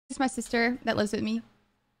It's my sister that lives with me.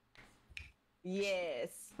 Yes.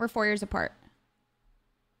 We're 4 years apart.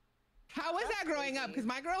 How was that growing up? Because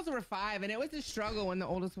my girls were 5, and it was a struggle when the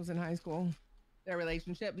oldest was in high school. Their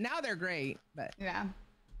relationship. Now they're great, but yeah.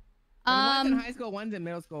 One's in high school, one's in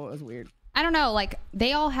middle school. It was weird. I don't know. Like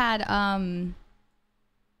they all had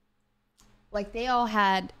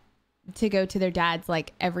to go to their dad's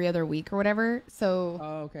like every other week or whatever. So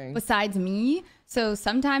okay. Besides me, so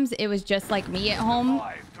sometimes it was just like me at home,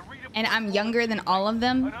 and I'm younger than all of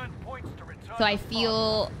them. So I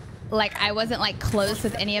feel like I wasn't like close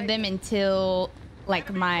with any of them until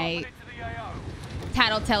like my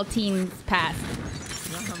tattletale teens passed.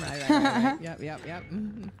 Right. Yep.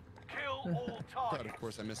 Mm-hmm. But of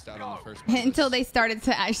course I missed out on the first one. Until they started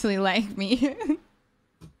to actually like me.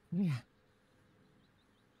 Yeah.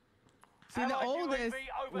 See, the oldest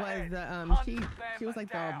was the she was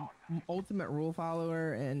like the ultimate rule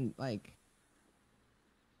follower, and like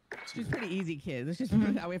she's pretty easy kid. Let's just put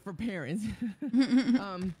it that way for parents.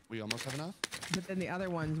 We almost have enough. But then the other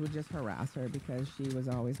ones would just harass her because she was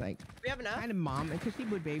always like We have enough. kind of mom, because she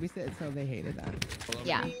would babysit, so they hated that.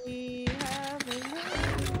 Yeah. We have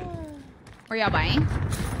enough. Were y'all buying?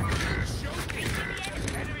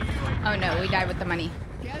 Oh no, we died with the money.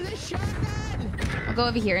 Get the shotgun! I'll go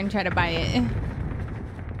over here and try to buy it. Hit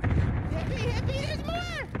me, there's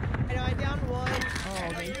more! I know, I downed one.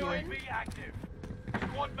 Oh, thank you. We're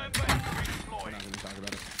not gonna talk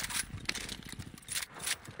about it.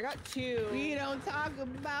 I got 2. We don't talk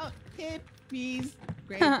about hippies.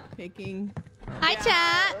 Grape picking. Hi,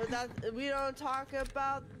 chat. We don't talk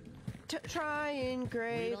about trying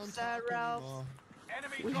grapes at Ralph's.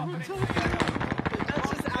 We don't talk That's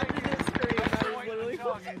just after this stream. That was literally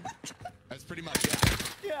That's pretty much it.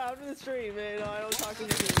 Yeah, after the stream, man. No, I don't talk to you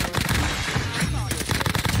anymore.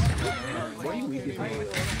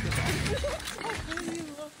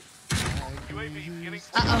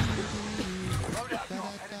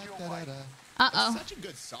 Uh-oh. Such a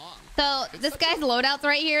good song. So this guy's loadout's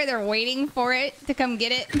right here. They're waiting for it to come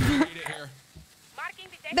get it.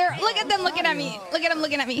 They're look at them looking at me. Look at them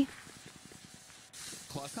looking at me.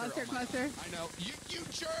 Cluster. Cluster. I know. You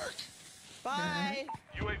jerk. Bye.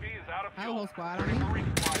 UAV is out of I have a fuel. whole squad on me.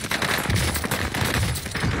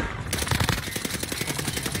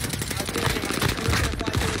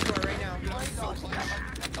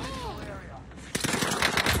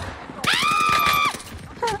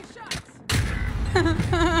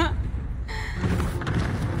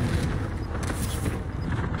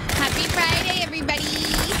 Happy Friday, everybody.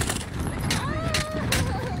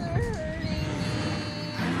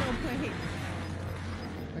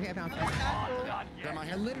 Okay, I found something. Grandma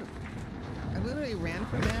here. I literally ran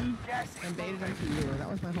from them and baited them to you. That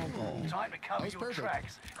was my whole goal. Time to cover your perfect.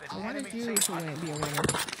 tracks. I wanted you to be a winner.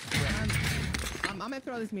 I'm gonna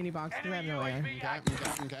throw this mini box because I have no air.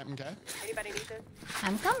 Okay. Anybody need this?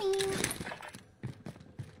 I'm coming.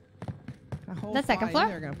 The whole The second squad, floor?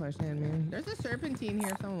 they're gonna push in me. There's a serpentine here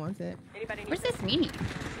if someone wants it. Anybody need Where's this mini?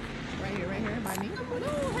 Right here, by me.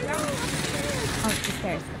 Oh, it's the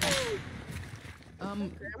stairs.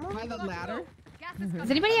 Okay. By the ladder.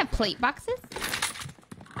 Does anybody have plate boxes?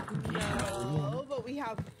 No, but we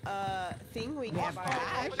have thing we can buy.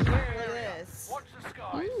 Flash? For this. Watch the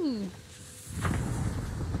sky. Ooh.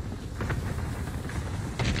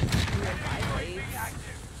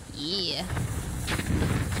 Yeah.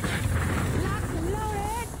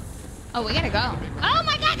 Oh, we gotta go. Oh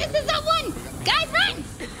my god, this is someone! Guys, run!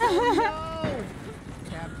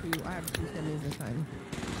 I have two semis this time.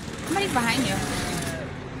 Somebody's behind you.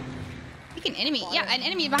 You can enemy. Yeah, an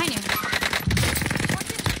enemy behind you.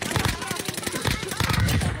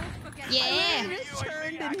 Yeah. I just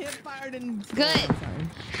turned and hip fired and Good.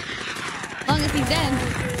 As long as he's dead.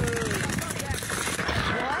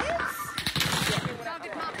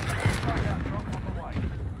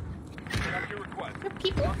 There are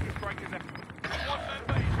people.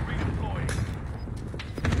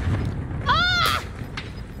 Ah!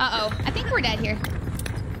 Uh-oh. I think we're dead here.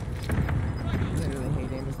 Literally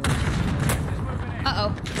hate Anderson.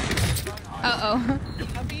 Uh-oh. Uh-oh.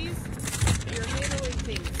 Puppies, you're handling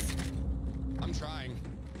things. I'm trying.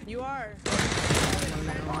 You are.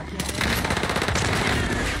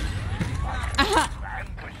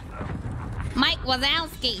 Mike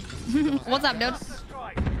Wazowski. What's up, dude?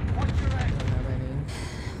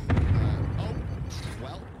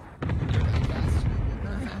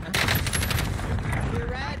 You're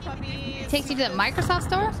red, puppies. Takes you to the Microsoft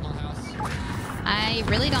store? I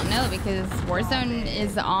really don't know because Warzone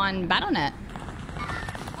is on Battle.net.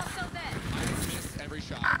 Every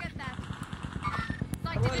shot.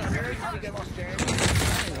 I went under because you got the stairs.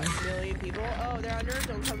 million people. Oh, they're under.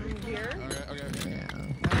 Don't come here. Okay. Yeah.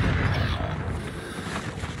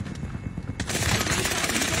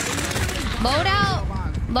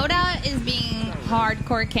 Loadout is being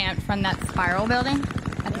hardcore camped from that spiral building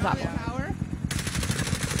at the top. Power.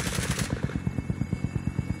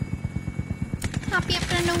 Happy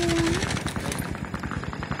afternoon.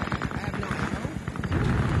 I have no ammo.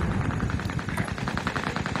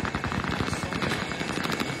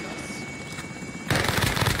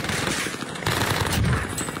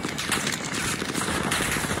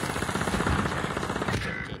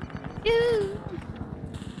 Ew.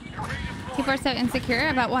 People are so insecure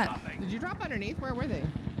about what? Did you drop underneath? Where were they?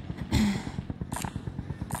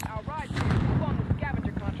 All right, move on the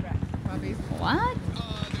scavenger contract. Puppies. What?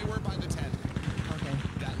 They were by the tent. Okay.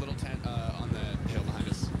 That little tent on the hill behind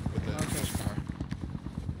us with the car.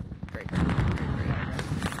 Great. I don't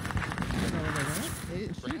know where they went. They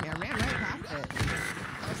didn't shoot me. I ran right past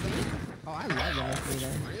it. Oh, I love it.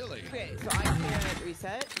 Really? Okay, so I can't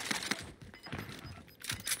reset.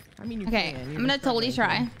 I mean, you Okay, can. I'm gonna totally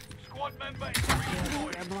try. Squad member is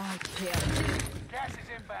redeployed. I'm like, yeah. Gas is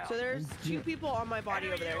inbound. So there's 2 people on my body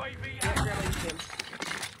over there. UAV Yeah, Grandma, you see him.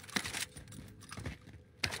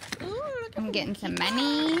 Ooh, look I'm getting some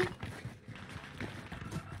money.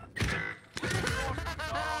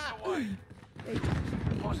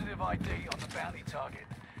 Positive ID on the bounty target.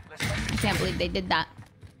 Let's I can't believe they did that.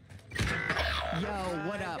 Yo,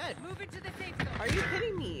 what up? Good. Move into the safe zone. Are you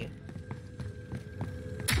kidding me?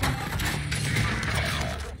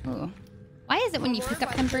 Ooh. Why is it when you pick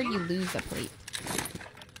up tempered, you lose a plate?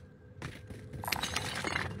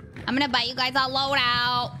 I'm gonna buy you guys a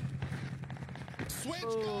loadout. Switch.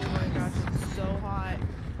 Oh my gosh, it's so hot.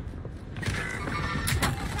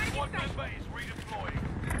 Squad member is redeploying.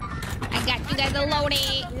 I got you guys a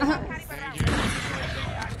loadie.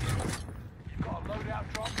 You've got a loadout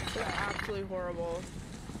drop. It's absolutely horrible.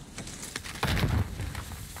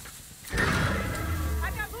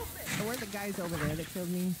 So where the guys over there that killed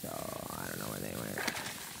me? So I don't know where they went.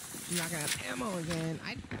 I'm not gonna have ammo again.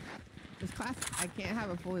 This class I can't have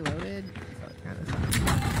it fully loaded, so it kind of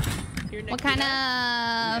sucks. What kind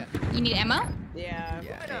of... You need ammo? Yeah.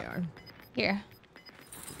 Yeah, they are. Here.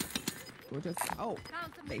 We'll just. Oh,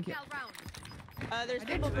 thank you. There's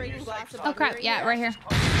people breaking glass above Oh crap, me yeah, right here.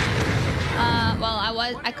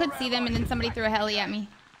 Well, I could see them and then somebody threw a heli at me.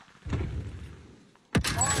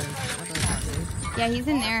 Yeah, he's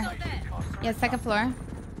in there. Yeah, second floor.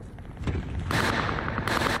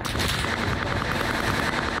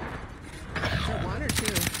 Is it 1 or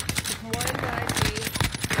 2? One that I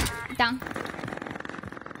see. Down.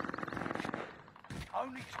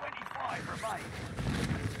 Only 25 remain.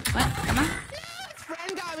 What? Come on. His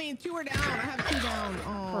friend got me. 2 are down. I have 2 down.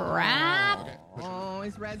 Oh. Crap. Oh,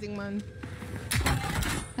 he's rezzing one.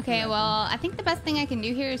 Okay, well, I think the best thing I can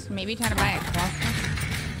do here is maybe try to buy a crossbow.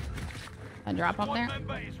 A drop up Squad there.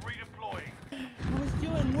 member is redeploying. I was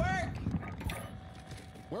doing work.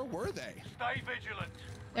 Where were they? Stay vigilant.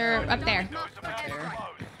 They're up there. Door is about to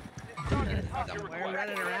close. Somewhere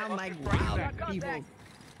running around like wild people.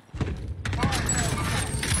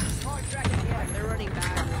 Yeah, they're running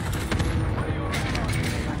back.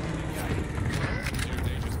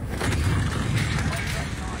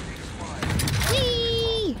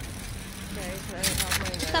 Whee! Okay, so I have my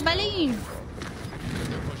It's a balloon.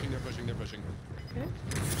 They're pushing.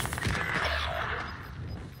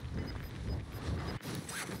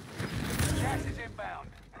 Gas is inbound.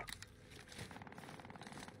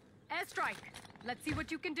 Airstrike. Let's see what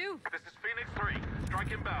you can do. This is Phoenix 3.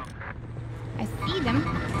 Strike inbound. I see them.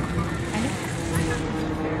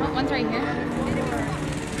 Oh, one's right here.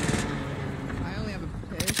 I only have a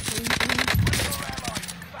pistol.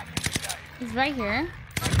 He's right here.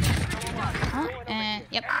 Oh, and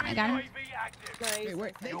yep, I got him. UAV active. nice. Wait,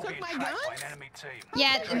 where? They You're took being my tracked by guns? an enemy team.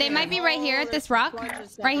 Yeah, they might be right here at this rock. Bunch of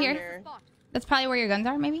stuff Right on here. That's probably where your guns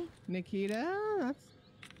are, maybe? Nikita, that's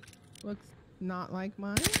looks not like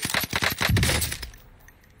mine.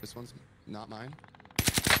 This one's not mine.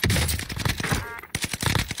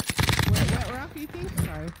 What rock do you think?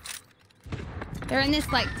 Sorry. They're in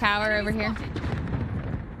this, like, tower over here.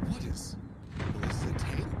 What is? Well, this is a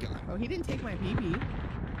tank gun. Oh, he didn't take my PP.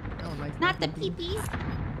 No one likes Not my the PP. peepees.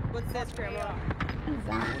 What's this, Grandma? What is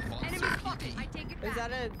that? Enemy spotted. I take it Is back.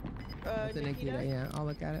 that a It's a Nikita, Nikita? yeah. I'll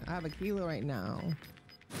look at it. I have a kilo right now.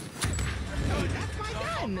 Hey, that's my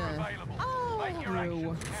gun! Available. Oh, Make your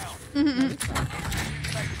you. actions count.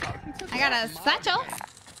 I got a satchel.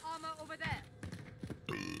 Armor over there.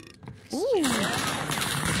 Ooh.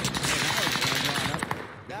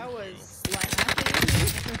 That was like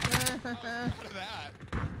What of that?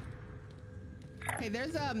 Hey,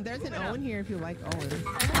 there's an Owen here if you like Owen.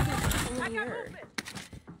 Over here.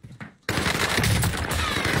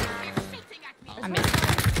 I missed. I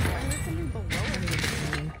heard something below us.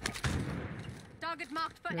 Target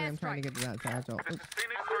marked for I'm trying to airstrike. get to that satchel. Oops.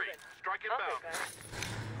 Phoenix 3, strike inbound.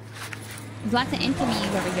 There's lots of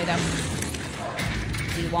enemies over here, though.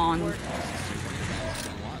 Wong.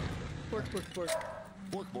 Fork.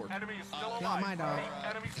 Enemy is still Not alive. my dog.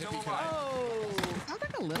 Enemy still alive. Oh. Sounds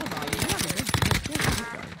like a little dog. You have a big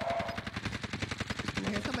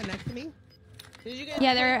Here's someone next to me. Did you get?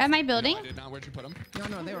 Yeah, they're at my building. I did not. Where'd you put him?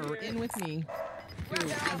 No, they were in with me. Too,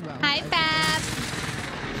 as well. Hi, Fab.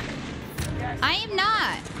 I am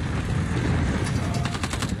not.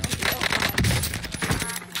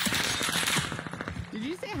 Did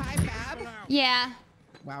you say hi, Fab? Yeah.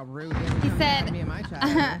 Wow, rude. He said. Me in my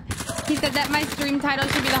chat. He said that my stream title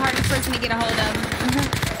should be the hardest person to get a hold of.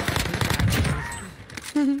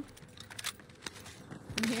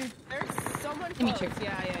 I'm here. There's someone me close. check.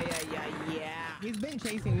 Yeah. He's been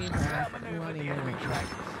chasing me for half 20 minutes.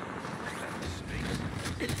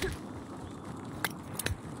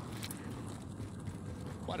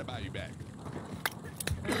 What about you back?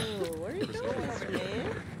 Oh, where are you going,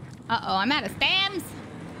 man? Uh-oh, I'm out of stamps.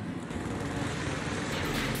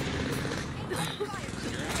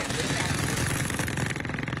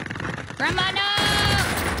 Grandma, no!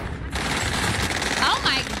 Oh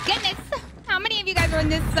my goodness! How many of you guys are in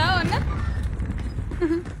this zone?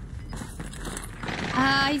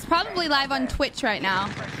 He's probably live on Twitch right now.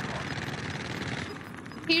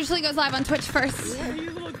 He usually goes live on Twitch first. Yeah,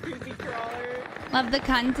 you little creepy crawler. Love the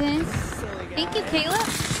content. Silly guy. Thank you, Caleb.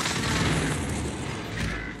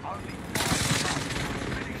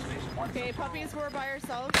 Okay, puppies, we're by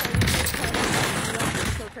ourselves. So we just kind of not get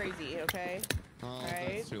so crazy, okay? Oh,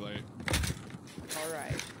 Alright. that's too late. All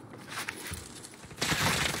right.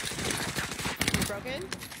 You broken?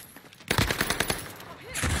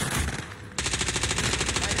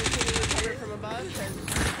 I'm just getting recovered from above. 'Cause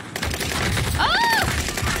Oh!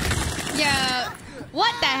 Yeah.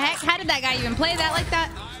 What the heck? How did that guy even play that like that?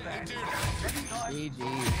 GG.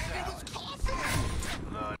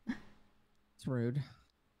 It's rude.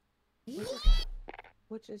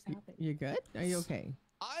 what just happened? You good? Are you okay?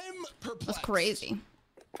 I'm perplexed. That's crazy.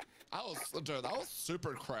 Dude, that was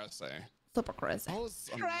super crazy. Super crazy. That was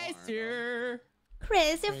Crazy.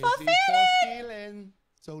 Crazy for Crazy Philly. feeling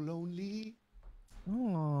so lonely.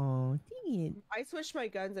 Oh, dang it. I switched my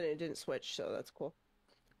guns and it didn't switch, so that's cool.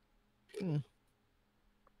 Hmm.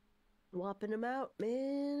 Whopping them out,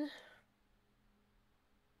 man.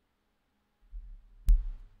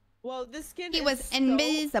 Well, this skin He is was so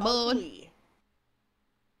invisible. ugly.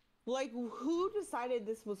 Like, who decided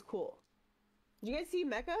this was cool? Did you guys see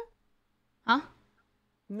Mecca? Huh?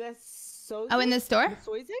 Mesozic? Oh, in the store?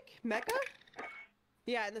 Mesozic? Mecca?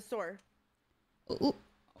 Yeah, in the store. Ooh.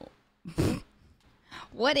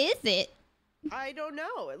 What is it? I don't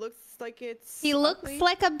know. It looks like it's. He looks ugly.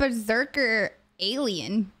 like a berserker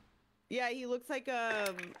alien. Yeah, he looks like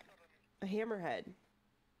a hammerhead.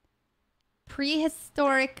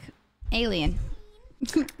 Prehistoric alien.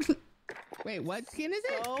 Wait, what skin is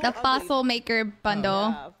it? So The ugly. Fossil Maker bundle.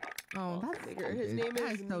 Yeah. Oh, that's Figure. His stupid. name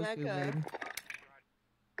That is so Mecca. stupid.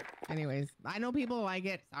 Anyways, I know people like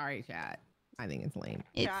it. Sorry, chat. I think it's lame.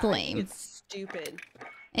 It's Yeah, I think lame. It's stupid.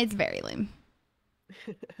 It's very lame.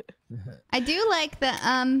 I do like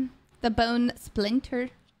the bone splinter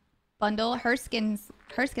bundle. Her skin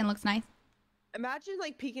looks nice. Imagine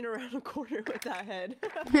like peeking around a corner with that head.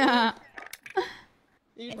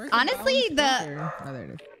 You- Where's Honestly, bone the- splinter? Oh, there it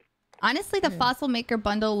is. Honestly, the Fossil Maker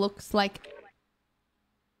bundle looks like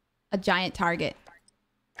a giant target.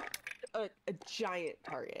 a giant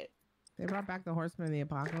target. They brought back the Horseman of the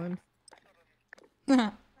Apocalypse.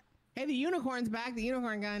 Hey, the unicorn's back. The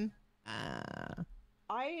unicorn gun.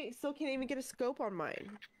 I still can't even get a scope on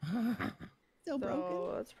mine. Still So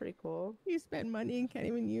broken. that's pretty cool. You spend money and can't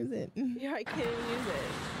even use it. Yeah, I can't even use it.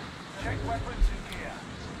 Check weapons in gear.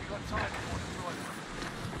 You got time for deployment.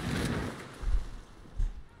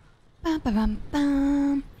 Bum, bum, bum,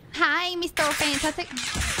 bum. Hi, Mr. Fantastic.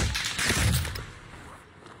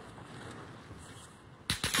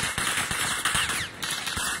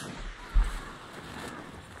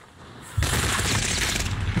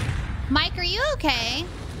 Mike, are you okay?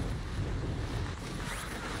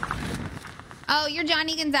 Oh, you're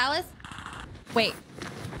Johnny Gonzalez? Wait.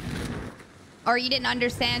 Or you didn't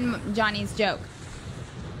understand Johnny's joke.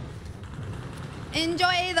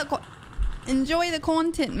 Enjoy the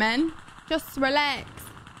content, man. Just relax.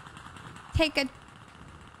 Take a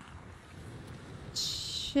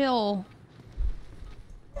chill.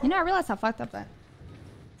 You know, I realized how fucked up that.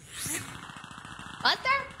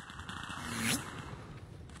 Buster?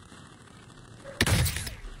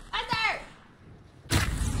 Buster!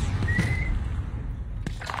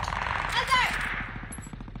 Buster!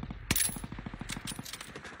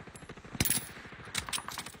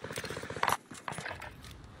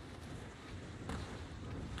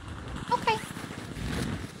 Okay.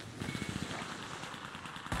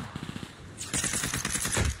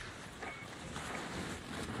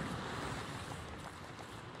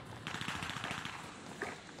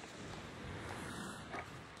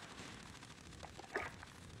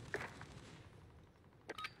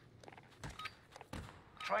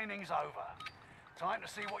 Training's over. Time to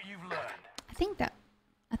see what you've learned.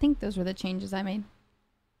 I think those were the changes I made.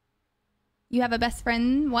 You have a best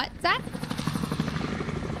friend, what, Zach?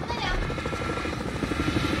 Lay down.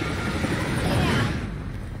 Lay down.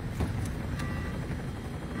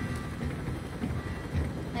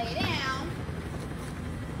 Lay down.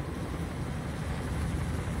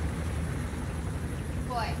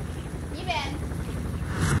 Boy, you been.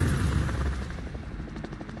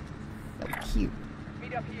 So cute.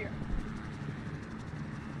 Meet up here.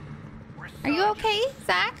 Are you okay,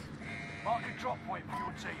 Zach? Mark a drop point for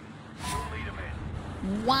your team. We'll lead them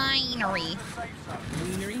in. Winery. The safe zone.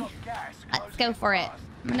 Wienery. Got gas Let's close go in for it. fast.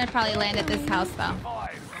 I'm gonna probably land at this house though.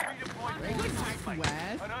 Survive. Redeploy Wait, forward what's teammates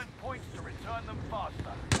west? and earn points to return them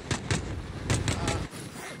faster.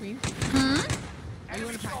 Queen, Hmm? are you Enemy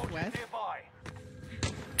gonna pack soldiers west? nearby.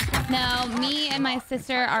 No, me and my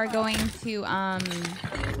sister are going to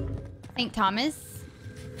St. Thomas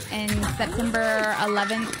in September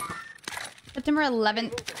 11th. September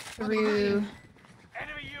 11th through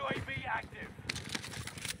Enemy UAV active.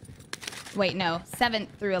 wait, no, 7th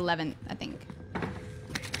through 11th, I think.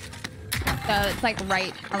 So it's like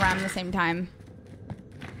right around the same time.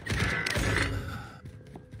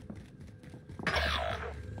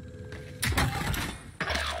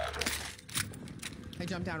 I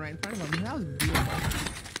jumped down right in front of him. That was beautiful.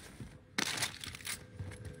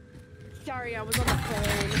 Sorry, I was on the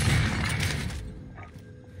phone.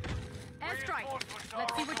 Airstrike.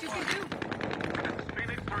 Let's see what you can do.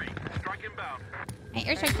 Phoenix 3, strike inbound.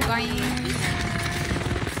 Hey, airstrikes are going.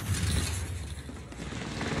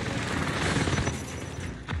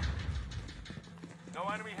 No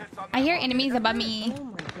enemy hits on I hear enemies above me. Oh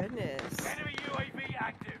my goodness. Enemy UAV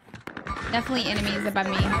active. Definitely enemies above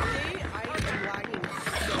me. I am lagging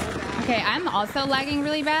so bad. Okay, I'm also lagging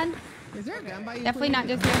really bad. Is there a gun by you? Definitely not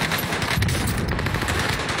Queen? just here.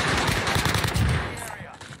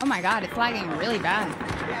 Oh my god, it's lagging really bad.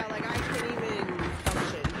 Yeah, like I can't even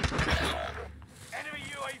function. Enemy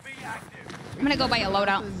UAV active. I'm gonna go buy a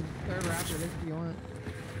loadout. This is third after this if you want.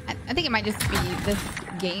 I think it might just be this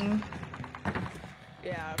game.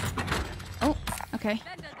 Yeah. Oh, okay.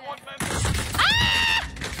 Vendor there. Squad member. Ah!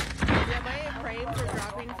 Yeah, my frames are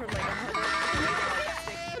dropping from like 100 to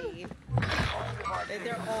like 60.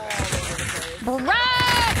 They're all over the place.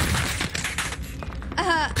 Bruh!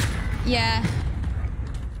 Yeah.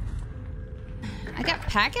 I got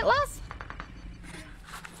packet loss?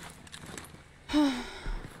 I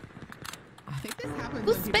think this happens.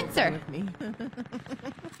 Who's when people play Spencer? with me.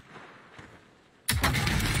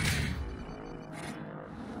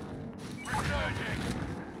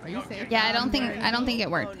 Are you safe? Yeah, I don't think it Oh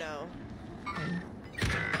worked. no.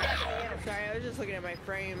 Sorry, I was just looking at my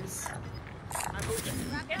frames.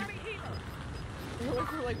 Enemy helo. I went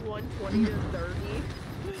from like 120 to 30.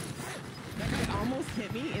 That guy almost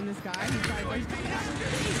hit me in the sky. He's like,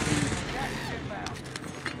 Gas inbound.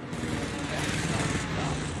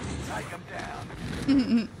 Take them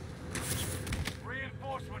down.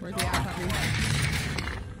 Reinforcements where's are the on ass the puppy? way.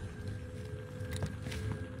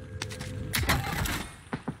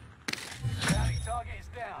 Bounty target is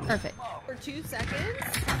down. Perfect. Mark. For 2 seconds?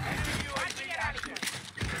 Enemy UAV active.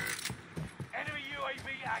 Enemy UAV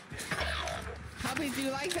active. Puppy, do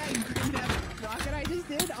you like that rocket I just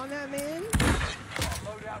did on that man?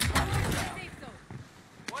 Loadout drop inbound. Safe zone.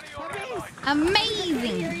 One of your Puppies. allies.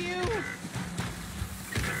 Amazing. Hear you?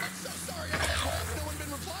 I'm so sorry. I've no one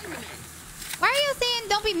been replying to me. Why are you saying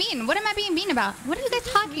don't be mean? What am I being mean about? What are you guys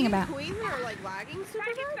talking about? Queens are like lagging super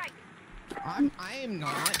bad? I am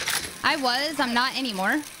not. I was. I'm not anymore.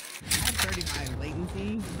 I have 35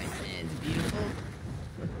 latency. It's beautiful.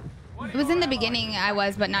 It was in the beginning. I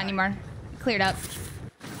was, but not anymore. Cleared up.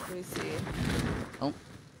 Let me see. Oh.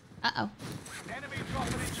 Uh-oh. Enemy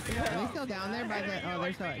dropping into the Are air. they still down there by the... Oh,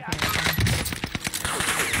 they're still at camp.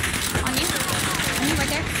 On you. On you right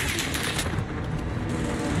there.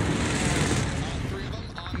 Three of them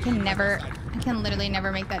on I can never... I can literally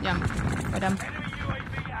never make that jump. So dumb. Enemy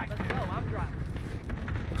UAV active. Let's go. I'm dropping.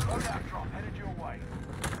 Loadout drop headed your way.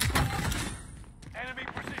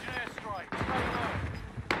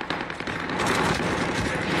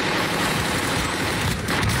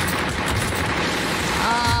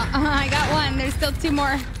 still 2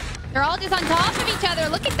 more. They're all just on top of each other.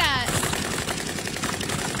 Look at that.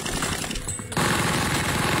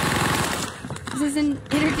 This isn't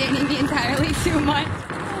entertaining me entirely too much.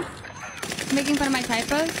 Making fun of my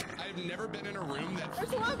typos. I've never been in a room that. There's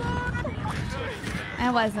one more. I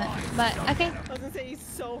wasn't, but okay. I was gonna say he's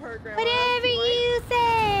so hurt, Grandma. Whatever you I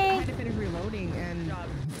say. had to finish reloading and I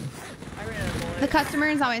ran out of bullets. The customer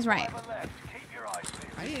is always right.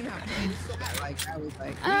 I didn't have planes, so like I was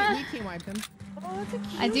like, we team wiped him. Oh, that's a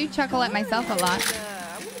cute I do chuckle at myself a lot.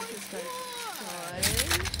 Yeah, I would like this guy's fun.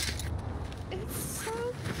 It's so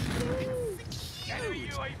cute.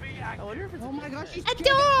 I wonder if it's Oh my gosh, she's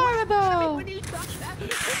Adorable. when you stop that.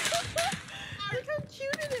 Look how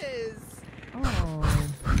cute it is. Oh,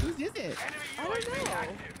 whose is it? I don't know.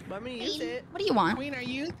 But I'm gonna use it. What do you want? Queen, are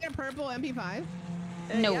you using a purple MP5?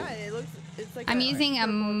 No. Yeah, it looks. It's like. I'm a using a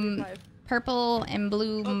purple MP5. purple and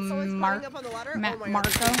blue Oh, someone's mark. climbing up on the ladder? Ma- Oh my Marco.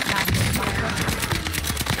 God. Marco.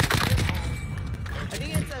 I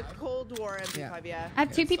think it's a Cold War MP5. Yeah. I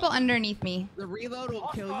have 2 people underneath me. The reload will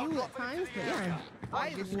kill you at times, but yeah.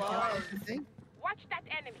 I love. Watch that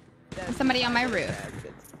enemy. that. Somebody on my roof. Yeah,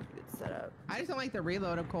 good setup. I just don't like the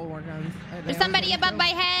reload of Cold War guns. There's somebody above my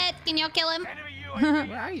head. Can y'all kill him?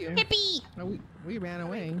 Where are you? Hippie. No, we ran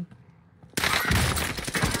away.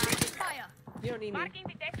 Fire. You don't need me. Marking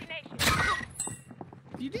the destination.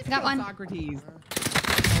 You just Got killed one. Socrates. Oh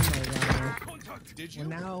my god. Did you?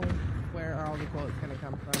 Well, now, where are all the quotes gonna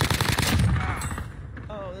come from?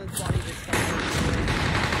 Oh, this body just fell.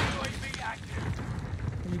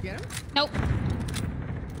 Can you get him? Nope.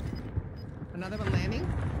 Another one landing?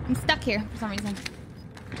 I'm stuck here for some reason.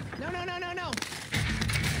 No, no, no, no, no.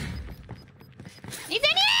 He's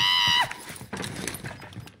in here!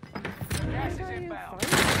 Gas is inbound.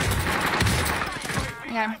 I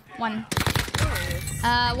got him. 1.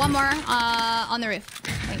 1 more on the roof.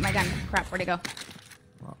 Wait, my gun. Crap, where'd it go?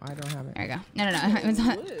 Well, I don't have it. There we go. No, no, no. It was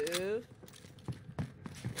on. Blue.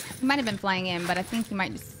 He might have been flying in, but I think he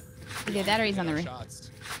might just either that or he's on the roof. Shots.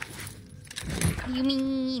 What do you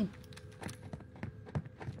mean?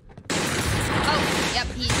 Oh, yep,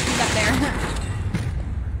 he's up there.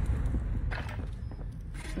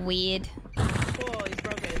 Weird. Cool, he's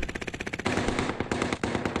broken.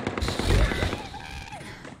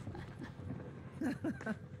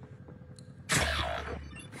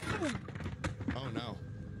 Oh no.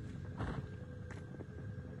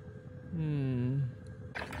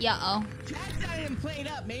 Yeah-oh. Chat's not even played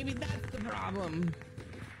up. Maybe that's the problem.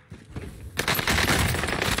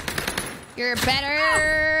 You're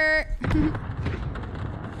better.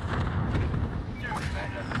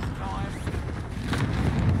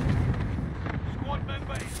 Squad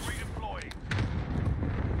member is redeploying.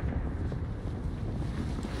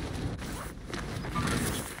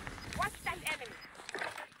 Watch that enemy.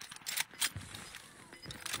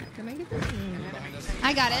 Can I get this? Behind us.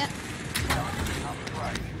 I got it.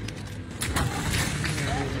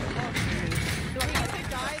 Do I get the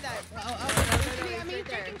guy that? Right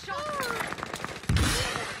there.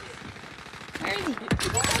 Where is he?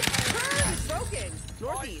 He's broken.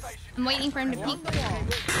 Northeast. I'm waiting for him to peek. Along the wall.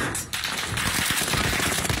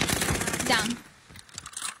 Down.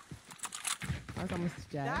 I was almost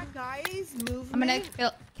dead. That guy's movement I'm gonna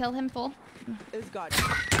kill him full. is god.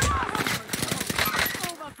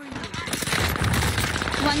 Over for you.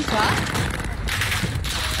 1 shot.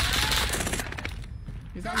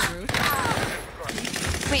 He's on the roof.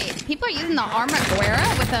 Wait, people are using the armor Guerra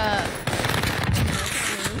with a...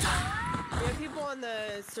 We have people on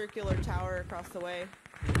the circular tower across the way.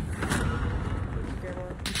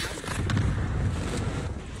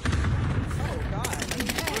 Oh god.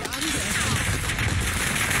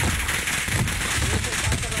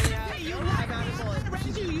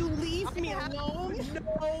 You leave me alone?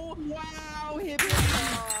 No. Wow, hit me.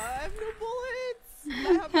 I have no bullets.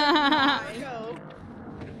 I have no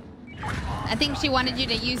I think she wanted you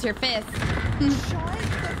to use your fist. Shut the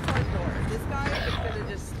front door. This guy is gonna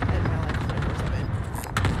just end my life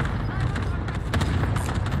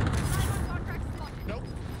 24/7. Nope.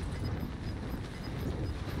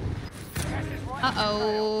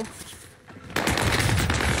 Uh-oh.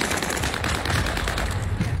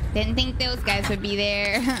 Didn't think those guys would be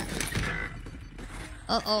there.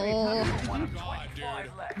 Uh-oh. Oh my god, dude.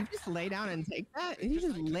 You just lay down and take that? You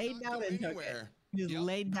just laid down and took it. You just Yep.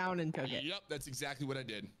 laid down and took it. Yep, that's exactly what I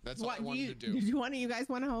did. That's all What I do wanted you to do. did you want to, you guys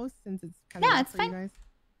want to host since it's kind No, of it's for fine. you guys?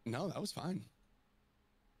 No, that was fine.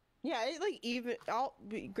 Yeah, it, like even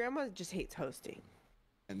Grandma just hates hosting.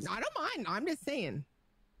 And No, I don't mind. I'm just saying.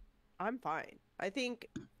 I'm fine. I think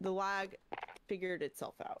the lag figured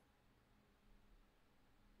itself out.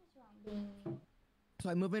 So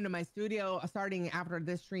I move into my studio starting after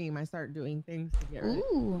this stream. I start doing things to get ready.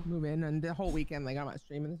 Ooh. Move in, and the whole weekend, like I'm not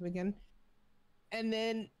streaming this weekend. And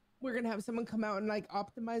then we're gonna have someone come out and like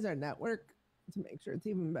optimize our network to make sure it's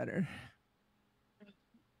even better.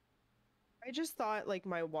 I just thought like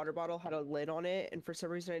my water bottle had a lid on it, and for some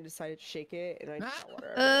reason I decided to shake it, and I just got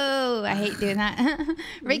water. Oh, I hate doing that.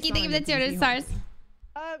 Ricky, thank you for the 200 stars.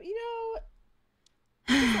 You know,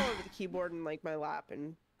 it's all over the keyboard and like my lap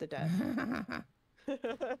and the desk.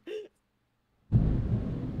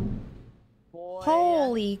 Boy.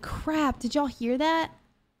 Holy crap. Did y'all hear that?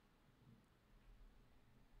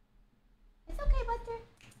 It's okay, Buster.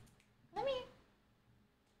 Let me.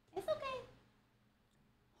 It's okay.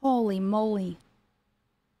 Holy moly.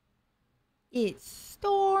 It's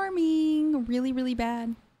storming really, really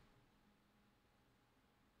bad.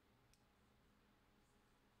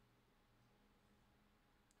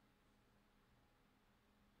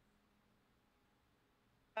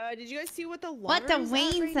 Did you guys see what the What the lottery's at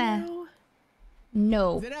Wayne right said? now?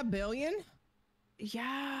 No. Is it $1 billion?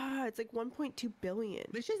 Yeah, it's like 1.2 billion.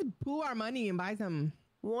 Let's just pool our money and buy some.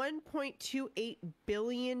 $1.28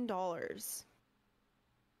 billion. Should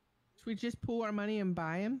we just pool our money and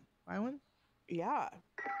buy them? Buy one? Yeah.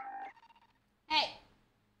 Hey.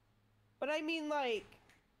 But I mean, like,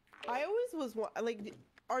 I always was like,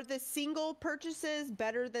 are the single purchases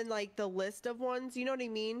better than like the list of ones? You know what I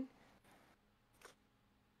mean?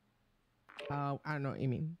 I don't know what you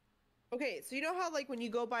mean. Okay, so you know how like when you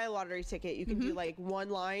go buy a lottery ticket, you can do like one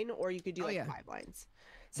line or you could do like 5 lines.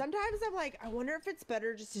 Sometimes I'm like, I wonder if it's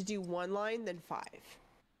better just to do 1 line than 5.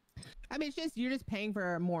 I mean, it's just you're just paying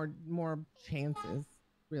for more chances,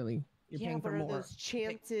 really. You're paying for but are more. those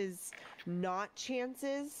chances not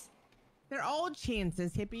chances? They're all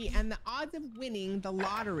chances, hippie, and the odds of winning the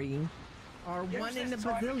lottery are 1 in a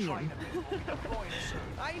bazillion.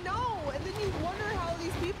 I know, and then you wonder how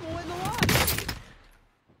these people win the lottery.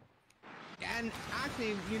 And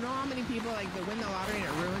actually, you know how many people like they win the lottery and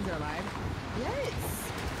it ruins their lives?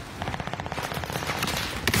 Yes.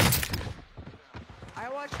 I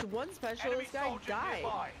watched one special. This guy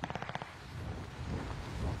died.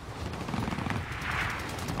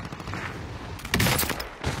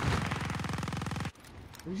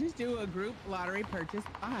 We just do a group lottery purchase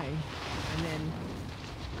buy, and then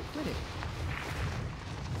split it.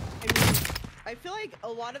 I mean, I feel like a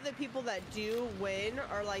lot of the people that do win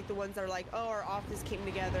are like the ones that are like, oh, our office came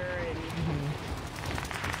together and.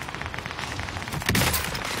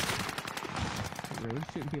 Rude,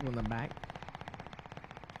 shooting people in the back.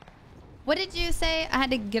 What did you say? I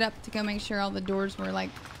had to get up to go make sure all the doors were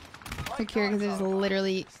like secure because it was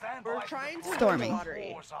literally We're trying to storming. win the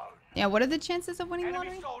lottery. Yeah, what are the chances of winning the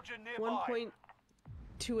lottery?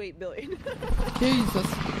 1.28 billion. Jesus.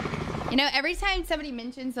 You know, every time somebody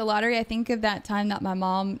mentions the lottery, I think of that time that my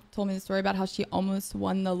mom told me the story about how she almost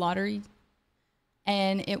won the lottery.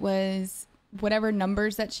 And it was whatever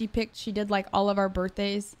numbers that she picked. She did like all of our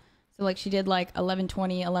birthdays. So like she did like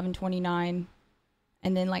 11/20, 11/29.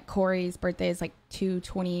 And then like Corey's birthday is like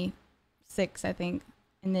 2/26, I think.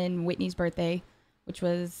 And then Whitney's birthday, which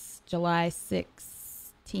was July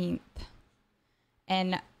 16th.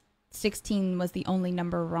 And 16 was the only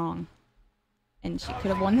number wrong. And she could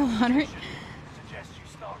have won the lottery.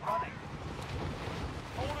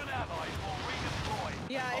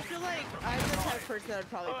 Yeah, I feel like I'm the type of person that would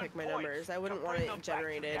probably pick my numbers. I wouldn't want it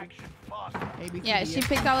generated. Yeah, she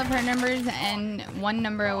picked all of her numbers and 1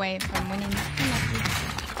 number away from winning.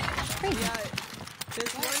 Crazy. Yeah,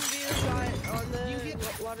 this one dude got on the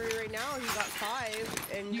lottery right now. He got 5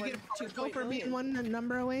 and You won get a 2 for being 1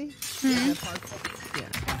 number away. Mm-hmm. Yeah.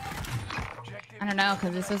 I don't know,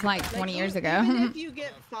 because this was like 20 years ago. Even if you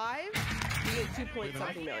get 5, you get 2 point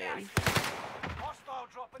something million.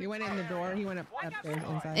 He went in the door. He went up there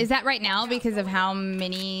inside. Is that right now because of how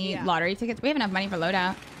many lottery tickets? We have enough money for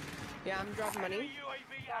loadout. Yeah, I'm dropping money. Oh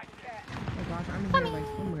my gosh, I'm here like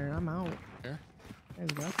somewhere. I'm out. Here?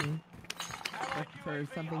 There's nothing. Look for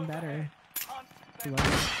something better.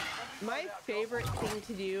 My favorite thing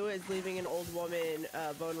to do is leaving an old woman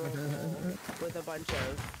vulnerable with a bunch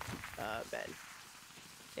of men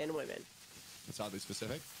and women. That's oddly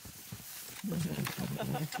specific.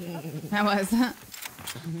 That was. Wait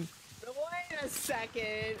a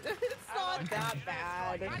second. It's not that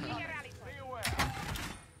bad.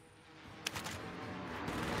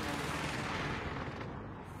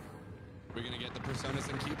 We're gonna get the personas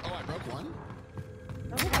and keep. Oh, I broke one.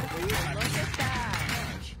 Oh, look at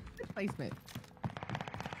that. Good placement.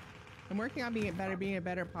 I'm working on being a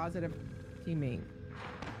better positive teammate.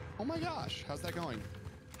 Oh my gosh, how's that going?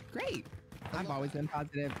 Great. I've always been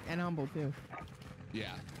positive and humble too.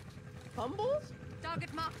 Yeah. Humble?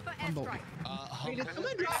 Target marked for Humble. airstrike. Wait, did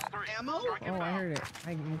someone drop ammo? Oh, I heard it.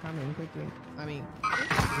 I'm coming quickly. I mean.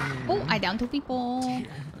 Oh, I downed 2 people.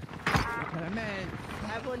 What I meant. I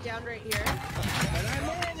have one down right here. What I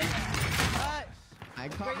meant. I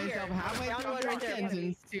caught Right myself here. halfway Down through one right there.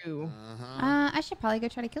 sentence too. I should probably go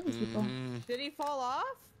try to kill these people. Did he fall off?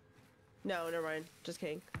 No, never mind. Just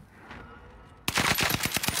kidding.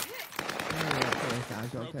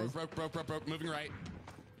 Rope. Moving right.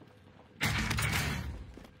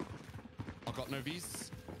 I've got no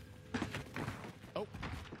V's. Oh.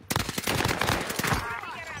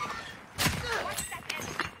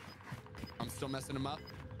 I'm still messing him up.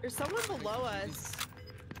 There's someone below us.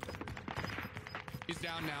 He's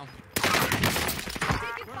down now.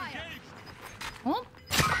 Oh.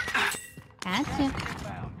 Gotcha.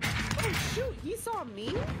 Oh shoot, he saw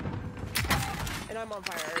me? And I'm on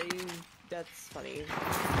fire. That's funny.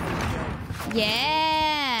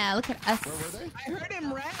 Yeah, look at us. Where were they? I heard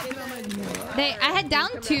him red. And I'm like, what? I had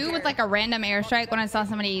down 2 with like a random airstrike when I saw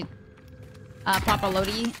somebody pop a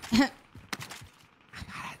Lodi.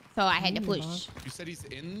 So I had to push. You said he's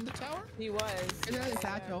in the tower? He was. Another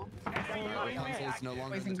satchel. Rapunzel is no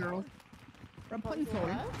longer Boys in and the tower. girls. Rapunzel.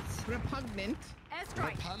 Repugnant.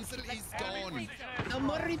 Airstrike. Rapunzel is gone. No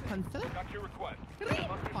more Rapunzel. Got your request.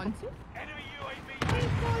 Rapunzel. Enemy UAV.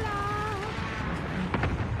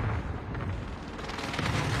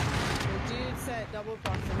 The dude set double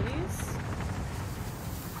proximities.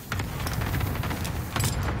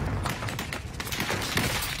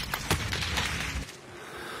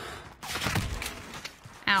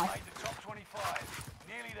 Ow. Made the top 25.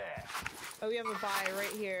 Nearly there. Oh, we have a buy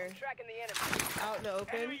right here. Tracking the enemy. Out in the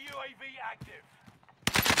open. Enemy UAV active.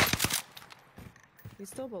 He's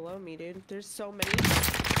still below me, dude. There's so many.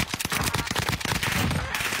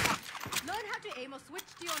 Learn how to aim or switch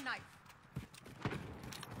to your knife.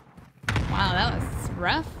 Wow, that was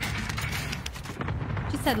rough.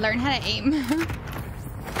 She said learn how to aim. We have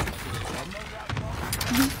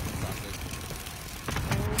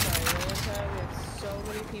so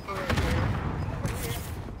many people right here.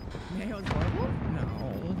 Man, it was horrible? No.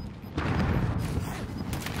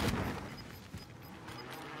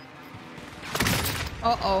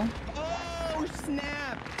 Uh-oh. Oh,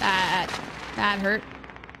 snap. That hurt.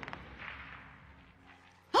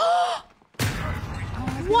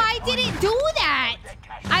 Why did it do that?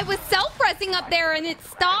 I was self-pressing up there and it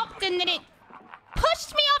stopped and then it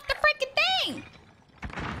pushed me off the freaking thing.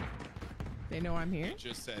 They know I'm here? It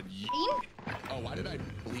just said yeet. Oh, why did I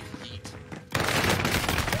believe yeet?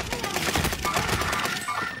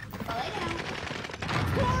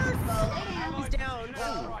 He's down.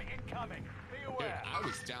 Right, incoming. Be Dude, aware. I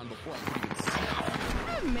was down before I could even see.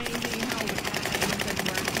 Amazing how bad such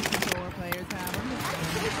emergency controller players have. I'm I'm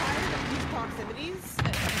so tired of these proximities.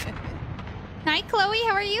 Hi, Chloe.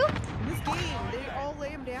 How are you? This game, they all lay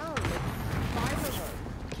him down. Like 5 of them.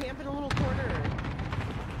 Camp in a little corner.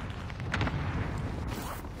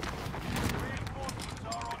 Reinforcements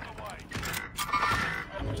are on the way.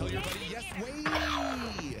 Tell your buddy, yes, way!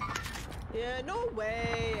 Yeah, no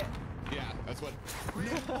way. Yeah, that's what.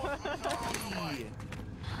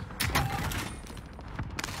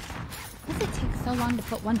 Why does it take so long to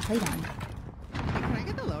put one plate on? Can I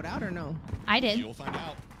get the loadout or no? I did. You'll find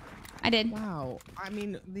out. I did. Wow. I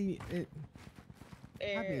mean,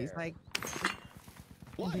 puppies, like,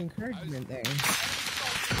 What? the encouragement there.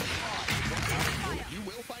 You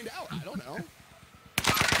will find out. I don't know.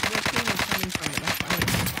 What team is coming from it? That's fine.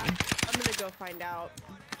 I'm gonna go find out.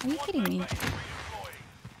 Are you kidding me?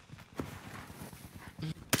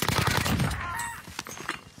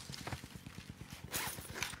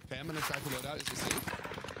 Okay, I'm gonna try to load out. Is it safe?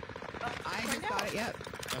 I just got it, yep.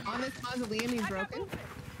 On this mausoleum, he's broken.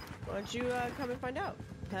 Why don't you come and find out?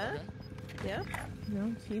 Huh? Okay. Yeah? You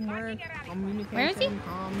know, teamwork, communication, Where is he? comms. I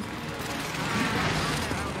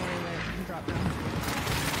don't know where he dropped down.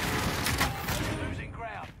 Losing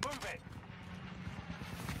ground. Move it.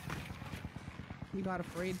 You got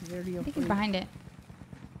afraid to dirty I think he's behind it.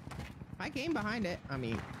 I came behind it. I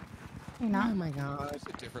mean, You're not. oh my gosh. That's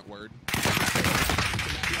a different word.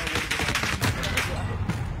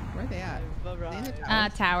 Where are they at? They in the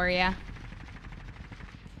towers? Tower, yeah.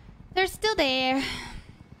 They're still there.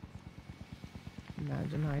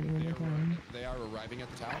 Imagine hiding in the tower. They are arriving at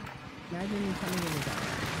the tower. Imagine you coming in the tower.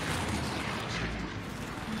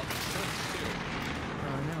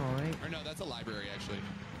 Oh, no, right? Or no, that's a library actually.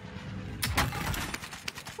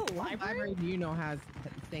 Oh, What library do you know has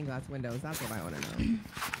stained glass windows? That's what I want to know.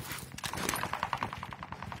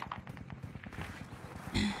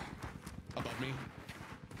 Above me.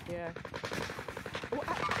 Yeah.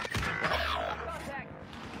 Contact.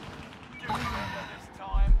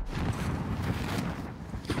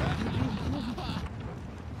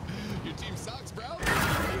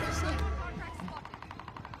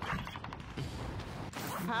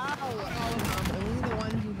 How? All of them. Only the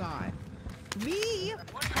ones you got. Me?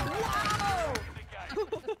 Wow!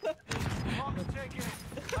 Clock's ticking.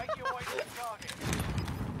 Make your way to the target.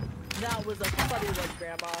 That was a funny one,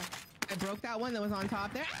 Grandma. I broke that one that was on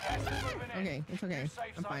top there. Okay, it's okay.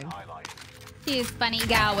 I'm fine. She is funny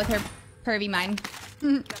gal with her pervy mind.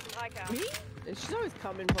 Me? She's always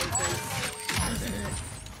coming places. How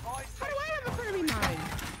do I have a pervy mind?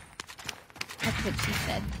 That's what she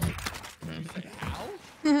said.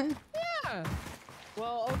 Yeah.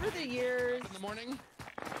 Well, over the years. In the morning.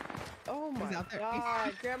 Oh my He's out there.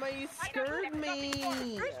 god, Grandma, you scared me.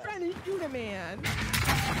 Who's trying to shoot a man?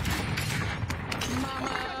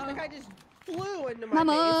 Mama. Like I just flew into my face.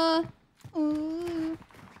 Mama. Ooh.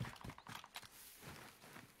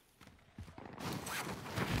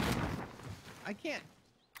 I can't.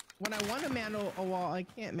 When I want to mantle a wall, I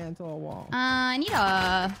can't mantle a wall. I need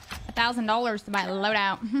 $1,000 to buy a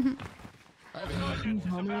loadout. I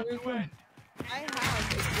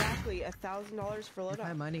have exactly $1,000 for My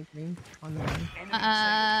loadout. money green on the line.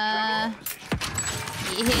 Yeah.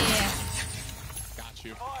 Got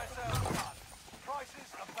you. Fire sales done.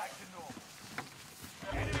 Prices are back to normal.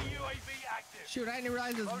 Enemy UAV active. Shoot, I didn't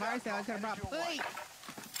realize this was fire sale. I could have brought plate.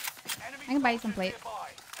 Enemy I can buy you some soldiers plate. nearby.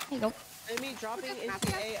 There you go. Enemy dropping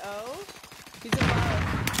into AO. He's above.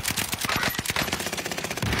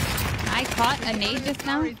 I caught a nade just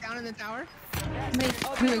now. He's down in the tower. Somebody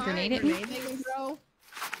threw a grenade at me. Grenade they can throw.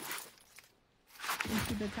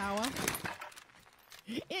 Into the tower.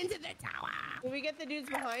 Into the tower. Did we get the dudes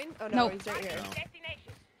behind? Oh no, Nope. he's right here.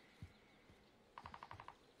 Destination.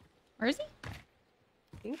 Where is he?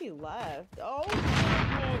 I think he left. Oh,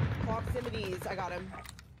 proximities. I got him.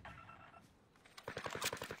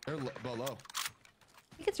 They're below.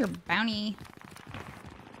 I think it's your bounty.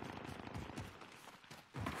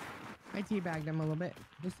 I teabagged him a little bit.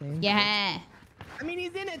 Just saying. Yeah. I mean,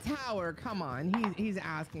 he's in a tower. Come on. He's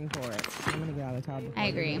asking for it. I'm gonna get out of the tower. I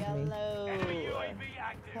agree. Yellow. Enemy UAV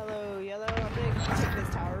active. Hello, yellow. I'm gonna check this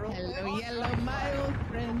tower real quick. Hello, yellow, my old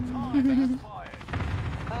friend. Fast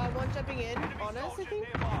fired. One jumping in Enemy on us, I soldier think.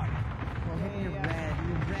 nearby. Well, hippie, you're Yeah. red.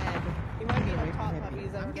 You're red. He might be Get away on top from puppies.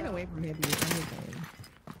 hippies. I I'm don't getting know. away from hippies. I'm just saying.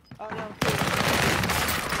 Oh no.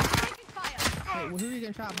 Taking fire. Wait, well, who are you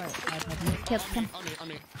gonna shot by puppy? Killed him. On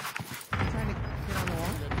me. Trying to get on the wall.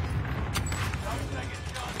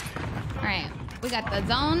 All right. We got the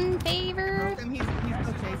zone favor. Broke him. He's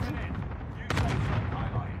still chasing.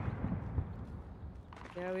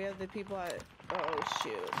 Yeah, we have the people at. Oh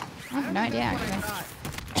shoot. I have no idea. That's what I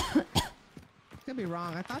Actually. thought. Could be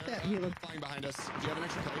wrong. I thought that he looked. Flying behind us. Do you have an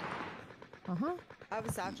extra plate? I have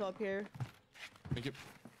a satchel up here. Thank you.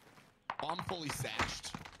 I'm fully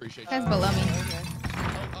sashed. Appreciate Guys you. below me. Okay.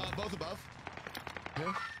 Oh, both above. Here.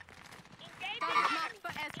 Target marked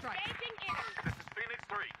for airstrike. Engaging enemy. This is Phoenix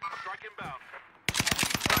 3. Strike inbound.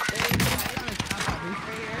 Right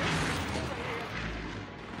here.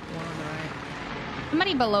 One on the right.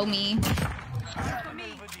 Somebody below me. For me.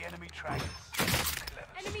 Maneuver the enemy trackers. Clever.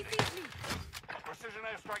 Enemy sees me. Precision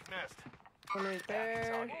airstrike nest. One right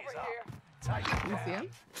there. Target is up. Take it You see down. him?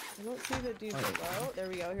 I don't see the dude below. There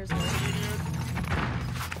we go. Here's one.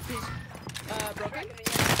 He's broken.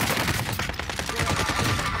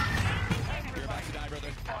 You're about to die,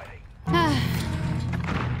 brother.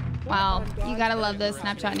 Wow. You gotta love those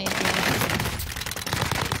snapshot nades.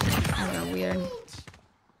 Those are weird.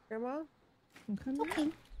 Grandma? I'm coming. Okay.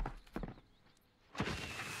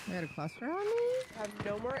 I got a cluster on me. I have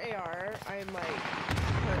no more AR. I'm like.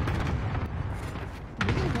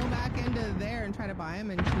 We can go back into there and try to buy him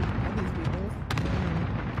and shoot all these people.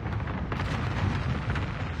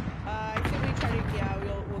 I think we try to.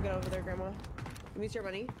 Yeah, we'll get over there, Grandma. Give me your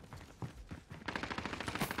money.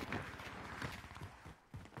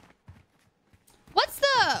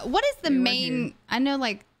 What is the They were main? here. I know,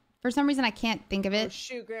 like, for some reason I can't think of Oh it.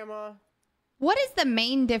 shoot, Grandma. What is the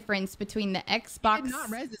main difference between the I Xbox? did not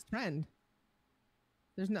res his friend.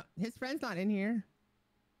 There's no. His friend's not in here.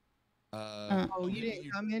 Oh, you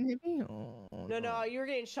didn't come in, hippie? Oh, No, you were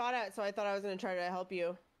getting shot at, so I thought I was gonna try to help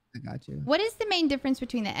you. I got you. What is the main difference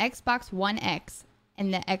between the Xbox One X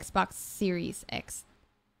and the Xbox Series X?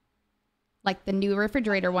 Like the new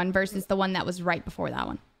refrigerator one versus the one that was right before that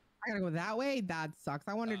one. I gotta go that way. That sucks.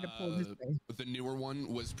 I wanted to pull this way. The newer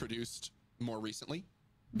one was produced more recently.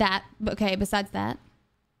 That okay. Besides that,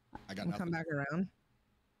 I got We'll nothing. come back around.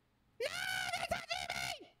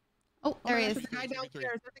 oh, there he There's is. a guy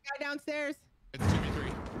downstairs. There's a guy downstairs. It's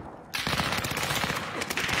 2v3.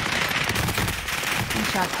 I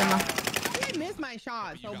shot them off. Why did I miss my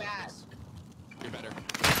shot You so got bad? this. You're better.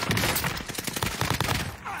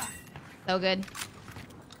 So good.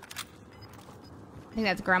 I think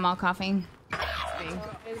that's grandma coughing.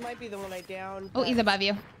 It might be the one I downed. Oh, he's above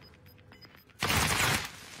you.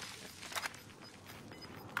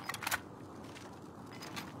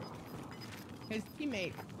 His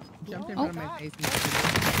teammate jumped in front of my face.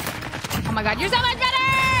 Oh my god, you're so much better!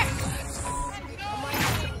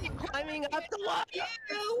 Climbing up the wall.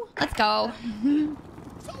 Let's go.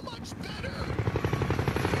 So much better.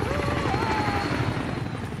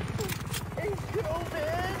 It's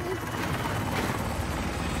COVID.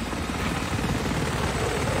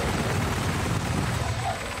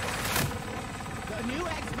 The new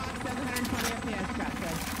Xbox 720 FPS chat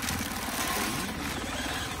says.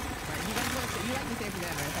 Right, you like to stay for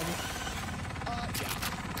that, right?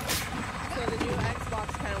 So the new Xbox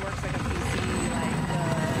kind of works like a PC, like the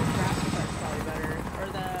graphics are probably better, or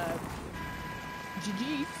the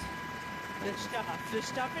GG's. The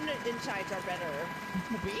stuff inside are better.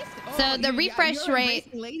 So the refresh you're rate,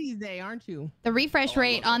 embracing Ladies Day, aren't you? the refresh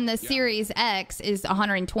rate on the Series X is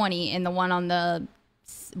 120, and the one on the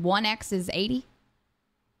One X is 80.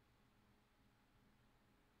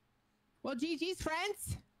 Well, GG's,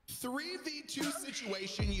 friends. 3v2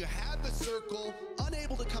 situation. You had the circle,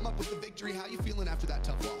 unable to come up with the victory. How you feeling after that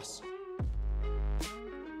tough loss?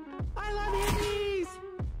 I love Indies.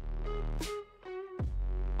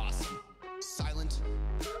 Awesome. Silent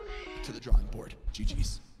to the drawing board.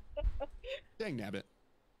 GG's. Dang nabbit.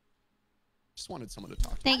 Just wanted someone to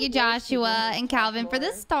talk to. Thank you, Joshua and Calvin, for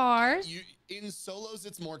the stars. In solos,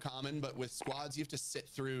 it's more common, but with squads, you have to sit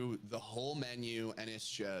through the whole menu, and it's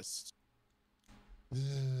just,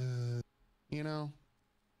 you know.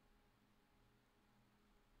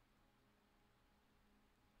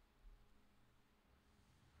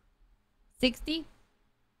 60.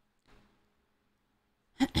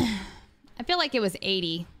 I feel like it was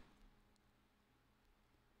 80.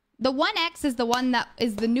 The One X is the one that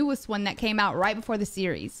is the newest one that came out right before the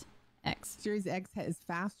Series X. Series X is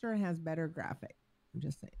faster and has better graphics. I'm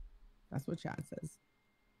just saying. That's what chat says.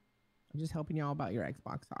 I'm just helping y'all about your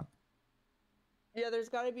Xbox talk. Yeah, there's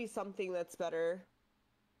got to be something that's better.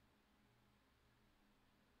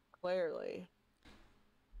 Clearly.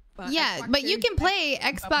 But Yeah, Xbox but you Series can play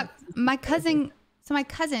X Xbox. My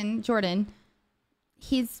cousin Jordan,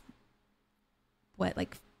 he's what,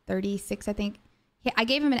 like 36, I think. I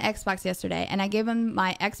gave him an Xbox yesterday, and I gave him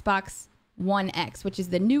my Xbox One X, which is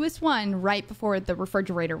the newest one right before the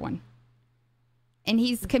refrigerator one. And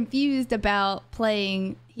he's confused about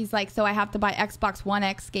playing. He's like, so I have to buy Xbox One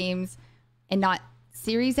X games and not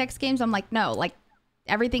Series X games? I'm like, no, like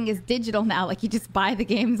everything is digital now. Like you just buy the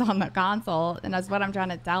games on the console. And that's what I'm trying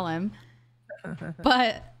to tell him.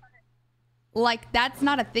 But like, that's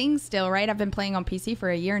not a thing still, right? I've been playing on PC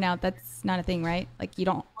for a year now. That's not a thing, right? Like you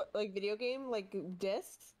don't. Like video game, like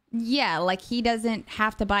discs? Yeah, like he doesn't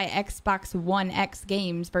have to buy Xbox One X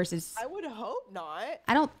games versus. I would hope not.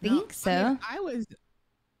 I don't think so. I mean, I was,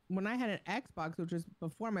 when I had an Xbox, which was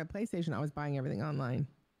before my PlayStation, I was buying everything online.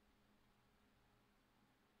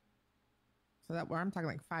 So that, where I'm talking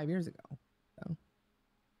like 5 years ago. So.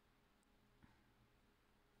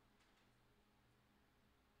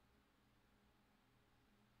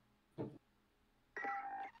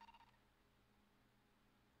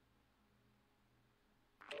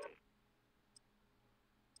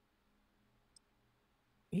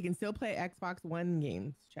 He can still play Xbox One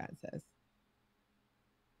games, chat says.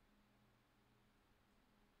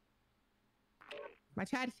 My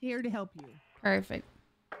chat's here to help you. Perfect.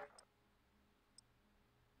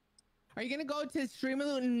 Are you going to go to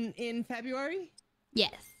Streamaloot in February?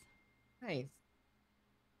 Yes. Nice.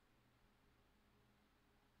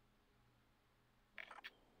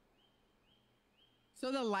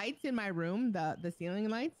 So the lights in my room, the ceiling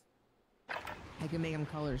lights, I can make them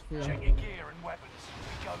colors too. Check your gear and weapons.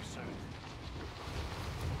 We go soon.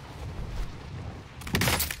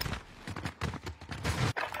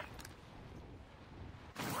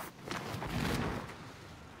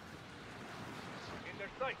 In their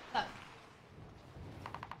sight. Look.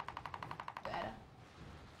 Better.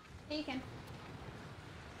 Hey, you can.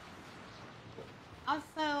 Also,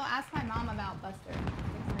 ask my mom about Buster.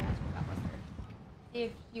 About Buster. See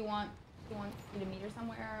if she wants you to meet her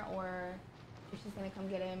somewhere, or if she's gonna come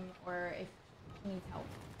get him, or if she needs help.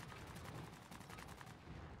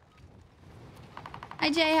 Hi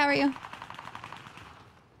Jay, how are you?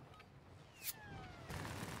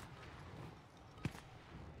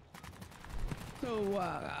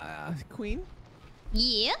 So, Queen?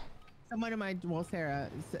 Yeah. Someone of my, well, Sarah,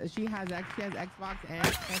 she has Xbox and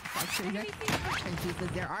Xbox Series X, and she says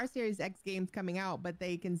there are Series X games coming out, but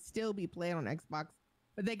they can still be played on Xbox,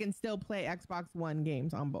 but they can still play Xbox One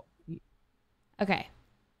games on both. Okay.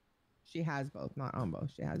 She has both, not on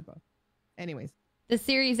both. She has both. Anyways. The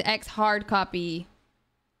Series X hard copy,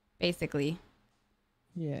 basically.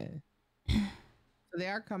 Yeah. So they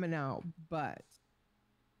are coming out, but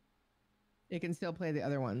it can still play the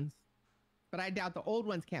other ones. But I doubt the old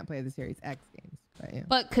ones can't play the Series X games. But, yeah.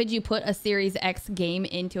 But could you put a Series X game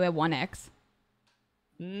into a 1X?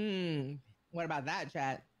 What about that,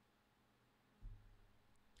 chat?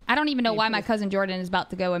 I don't even know why my cousin Jordan is about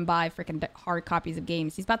to go and buy freaking hard copies of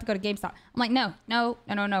games. He's about to go to GameStop. I'm like, no.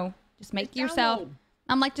 Just make yourself.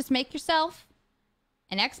 I'm like, just make yourself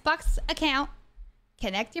an Xbox account,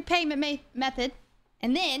 connect your payment method,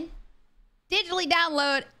 and then digitally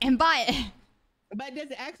download and buy it. But does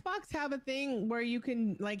Xbox have a thing where you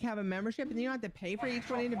can like have a membership and you don't have to pay for each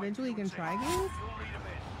one individually? You can try games?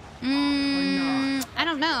 I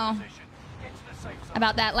don't know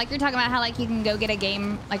about that. Like you're talking about how like you can go get a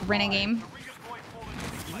game, like rent a game.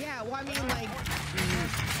 Yeah, well I mean like,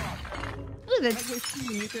 Look at like with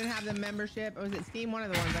Steam, you can have the membership. Or was it Steam? One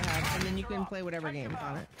of the ones I have, and then you can play whatever games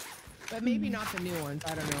on it. But maybe not the new ones.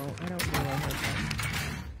 I don't know. I don't know.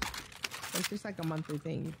 It's just like a monthly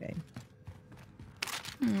thing you pay.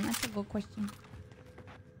 That's a good question.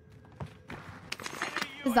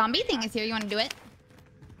 The zombie thing is here. You want to do it?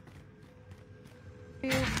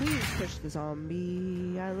 Please push the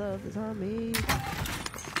zombie. I love the zombie.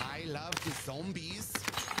 I love the zombies.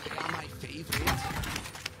 They are my favorite.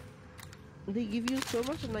 They give you so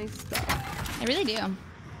much nice stuff. They really do. They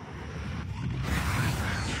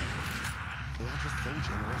are just so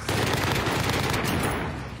generous.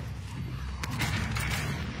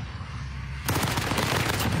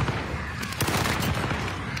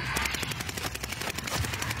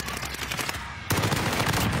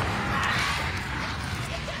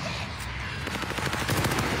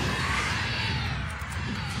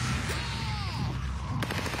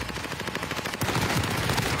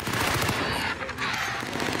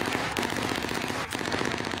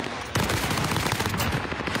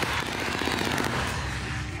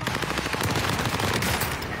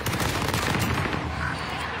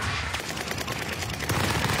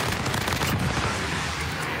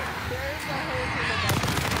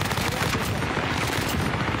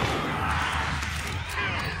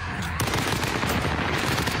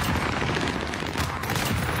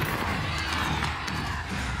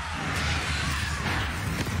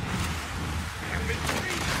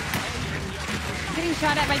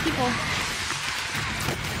 Shot at by people.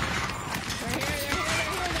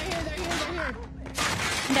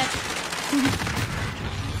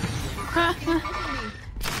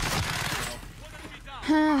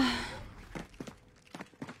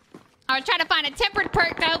 I was trying to find a tempered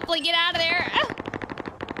perk to hopefully get out of there.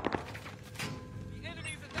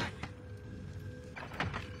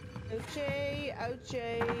 Ouchie,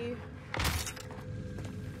 ouchie.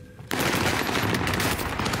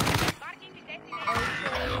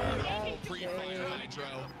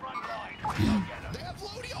 They have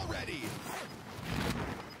Lodi already.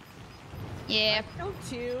 Yeah.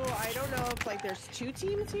 Two. I don't know if like there's two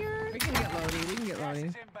teams here. We can get Lodi. We can get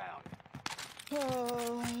Lodi.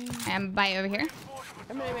 Oh. I'm by over here.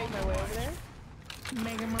 I'm gonna make my way over there.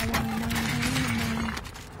 Making my way.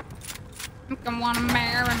 You can want to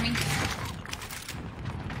marry me.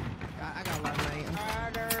 I got a lot of money.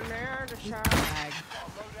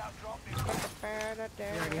 They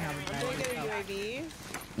already have a UAV.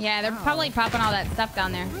 Yeah, they're probably popping all that stuff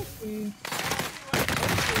down there. Oh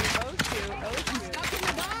shoot.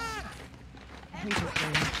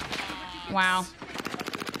 Wow.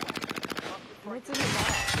 What's in the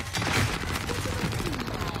box?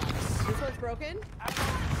 This one's broken?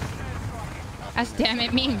 Gosh damn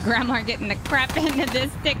it, me and Grandma are getting the crap into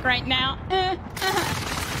this stick right now.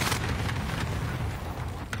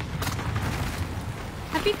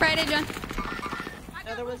 Happy Friday, John.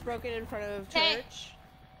 Another one's broken in front of Hey. church.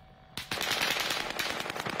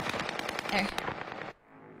 There.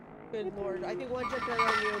 Good lord. I think one jumped right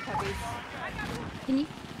on you, puppies. Can you?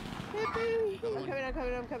 Yippee.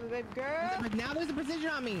 I'm coming, babe girl. But now there's a precision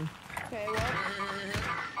on me. Okay, what?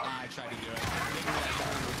 I tried to do it. I think that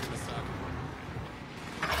was gonna suck.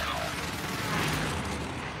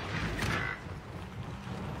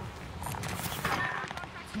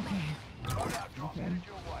 Okay.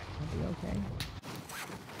 I'll be okay.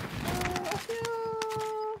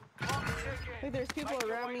 Like there's people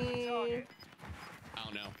around me. I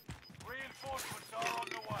don't know. Reinforcements are on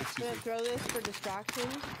the way. I'm gonna throw this for distraction.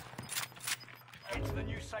 Get to the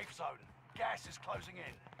new safe zone. Gas is closing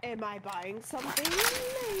in. Am I buying something?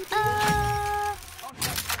 Maybe. Are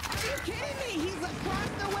you kidding me? He's across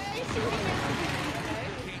the way shooting at me.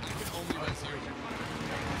 I can only res you.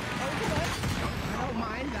 I don't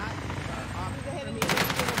mind that.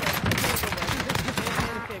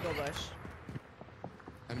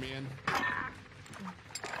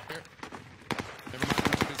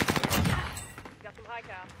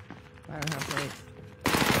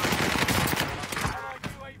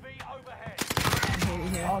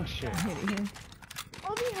 shit.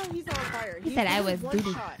 Tell me how he's on fire. He said I was one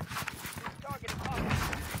booty. shot.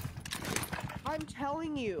 I'm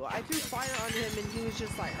telling you, I threw fire on him and he was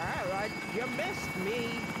just like, alright, you missed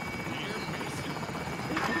me.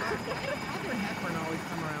 Catherine Hepburn always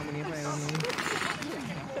come around when you play with me.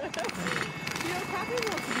 You know, Catherine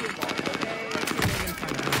wants to be involved,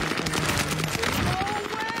 okay?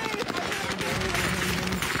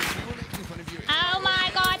 Oh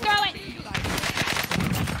my god, throw it!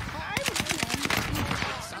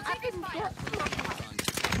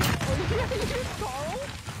 Carl?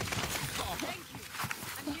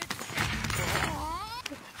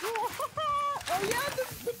 Oh yeah,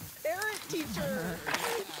 the parent teacher.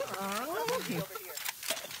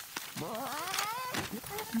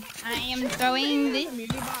 I am throwing this.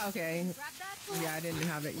 Okay. Yeah, I didn't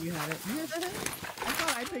have it. You had it. I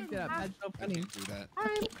thought I picked it up. That's so funny. Do that.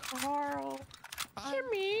 I'm Carl.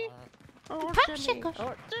 Jimmy. Oh, Jimmy.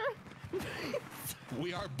 Popsicle.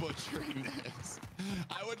 We are butchering this.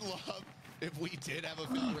 I would love if we did have a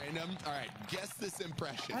foul random. All right, guess this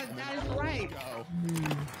impression. That is right. Go.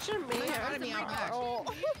 Jimmy. Shot at me out back.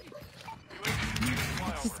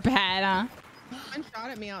 It's just bad, huh? One shot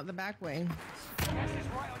at me out the back way. Gas is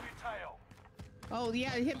right on your tail. Oh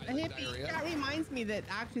yeah, hippie. Diarrhea? That reminds me that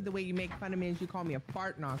actually the way you make fun of me is you call me a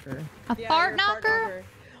fart knocker. A Yeah, fart you're a knocker?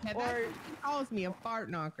 Yeah, Or- he calls me a fart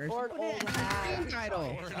knocker. Or an old hat.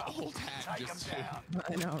 Title. Or an old hat. Just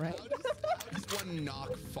I know, right? how does one knock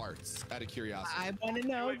farts? Out of curiosity. I want to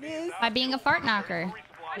know this. By being a fart knocker.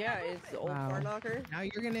 Yeah, it's the old Wow. fart knocker. Now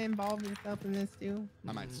you're gonna involve yourself in this too.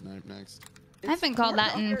 I might snipe next. I've been called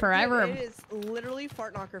that in forever. It is literally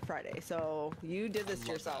Fart Knocker Friday, so you did this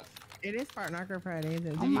to yourself. It is Fart Knocker Friday.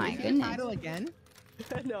 Did Oh you my get the goodness. title again?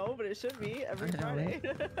 No, but it should be every I know, Friday.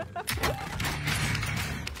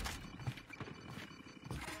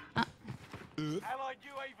 Allied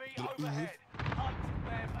UAV overhead. Hunt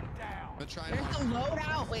them down. I'm trying There's a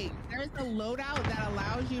loadout. Wait, there's a loadout that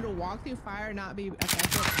allows you to walk through fire and not be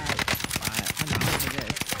affected by. I'm not over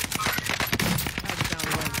this. That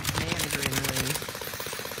sounds like manager in the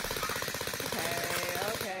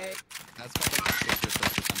Okay. That's called a shaker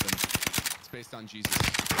first or something. It's based on Jesus. You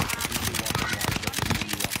usually walk on water, but then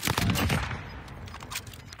you walk through fire.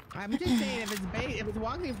 I'm just saying, if it's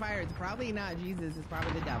walking through fire, it's probably not Jesus. It's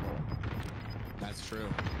probably the devil. That's true.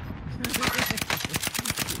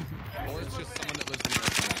 Or it's just someone that lives in the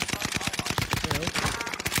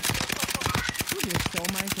You just stole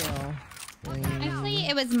my kill. Actually,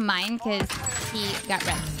 it was mine because he got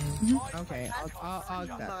wrecked. Okay, I'll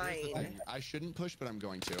accept. Mine. I shouldn't push, but I'm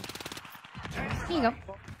going to. Here you go.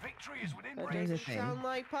 Victory is within But Here's they the thing. sound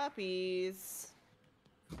like puppies.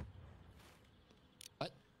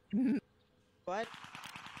 What? What?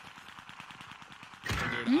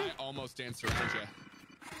 Dude, I almost danced around you.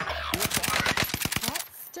 Hot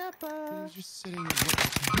stepper. He was just sitting and Two.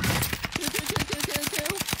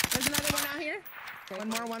 There's another one out here.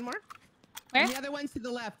 One more. Where? And the other one's to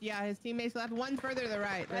the left. Yeah, his teammates left. One further to the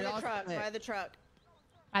right. By They're the all truck. split. By the truck.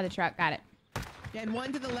 By the truck. Got it. Yeah, and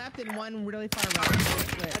one to the left and one really far right.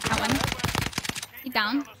 They're split. That one. He's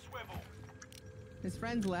down. His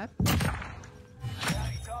friends left.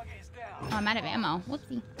 Oh, I'm out of ammo.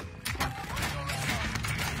 Whoopsie.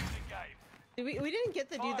 We didn't get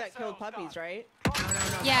the dude that killed puppies, right? No.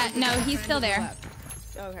 Yeah, no, he's still there.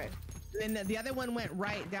 Okay. And the other one went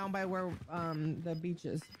right down by where the beach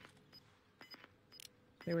is.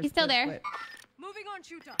 They were He's still split, there. split. Moving on,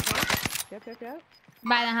 shooter. Yep.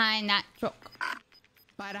 By behind that truck.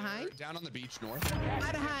 By behind. down on the beach north.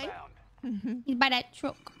 By behind. He's by that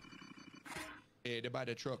truck. By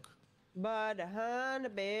the truck. But a honey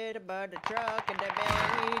bit about the truck and the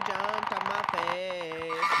man he jumped on my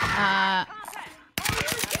face.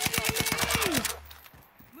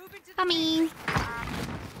 Coming.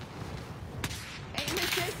 Aim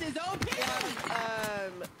assist is open.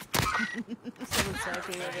 Someone's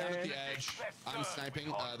sniping over Down at there. the edge. I'm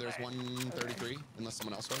sniping. There's 133, unless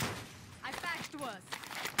someone else was. I back to us.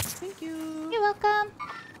 Thank you. You're welcome.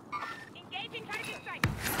 Engaging target strike.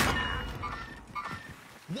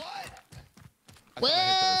 What? What?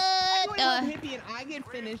 I go hippie and I get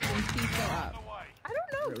finished and she's still up. I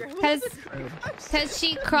don't know, Grandma. Because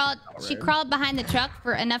she crawled behind the truck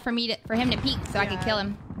for enough for him to peek so I could kill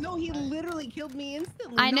him. No, he literally killed me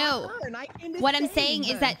instantly. I not know. her, and I came to What I'm save, saying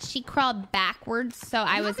is but- that she crawled backwards so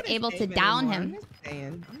I I'm not was gonna able to save down anymore. him. I'm just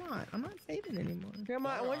saying. I'm not saving anymore. Grandma,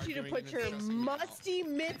 I want you to arguing put your and discussing. musty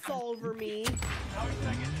mitts all over me.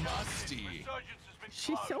 Musty.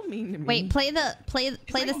 She's so mean to me. Wait, play the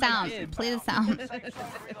sound. kid. Play the sound.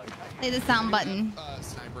 Play the sound button.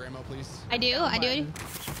 Sniper ammo, please. I do. Enemy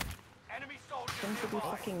soldier Shouldn't you be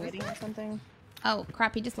fucking waiting or something? Oh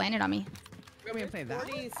crap! He just landed on me. We're gonna play that.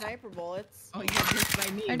 40 sniper bullets. Oh, yeah, just what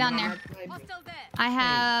I need. They're down there. Hostile there. I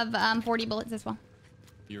have 40 bullets as well.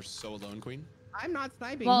 You're so alone, Queen. I'm not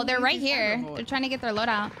sniping. Well, Who they're needs right these sniper here. bullets? They're trying to get their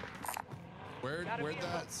loadout. Where'd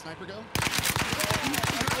that sniper go? On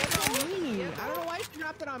me. I don't know why she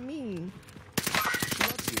dropped it on me. She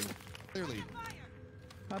loves you. Clearly.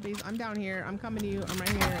 Puppies, I'm down here. I'm coming to you. I'm right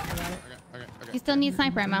here. I got it. Okay. You still need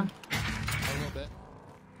sniper ammo. A little bit.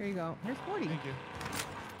 Here you go. Here's 40. Thank you.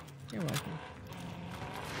 You're welcome.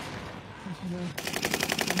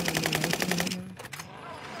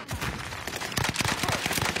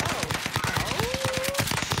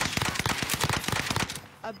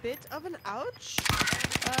 A bit of an ouch.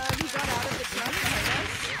 He got out of the truck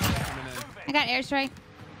behind us. I got airstrike.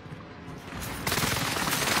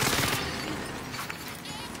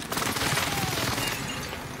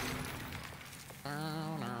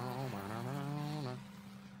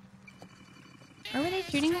 Where were they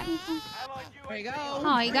shooting at me from? There you go.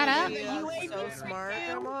 Oh, he got up. So smart,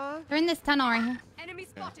 Grandma. They're in this tunnel right here. Enemy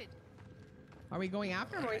spotted. Are we going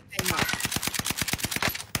after him or are we staying up?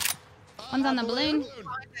 One's on the balloon.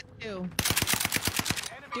 Two.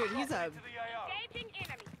 Dude, he's a Engaging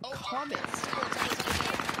enemy. comet.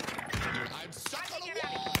 I'm stuck on a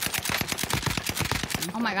wall.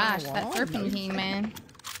 Oh my gosh, that serpentine, man.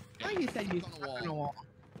 Oh, you said you stuck on a wall.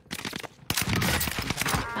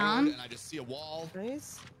 Down. And I just see a wall.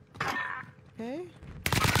 Nice. Okay.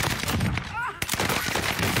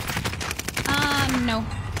 No.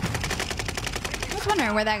 I was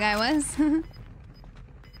wondering where that guy was.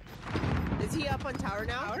 Is he up on tower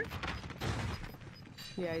now?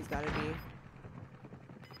 Yeah, he's gotta be.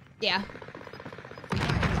 Yeah.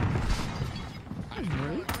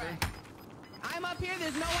 I'm up here.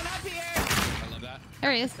 There's no one up here. I love that.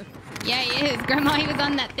 There he is. Yeah, he is. Grandma, he was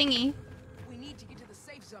on that thingy. We need to get to the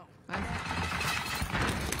safe zone.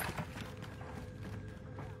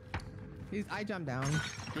 I jumped down.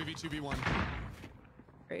 3v2v1.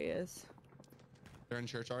 There he is. They're in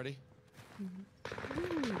church already.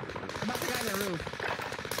 About the guy on the roof.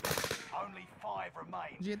 Only 5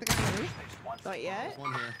 remain. Did you get the guy on the roof? This one's Not yet.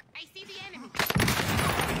 One here. I see the enemy.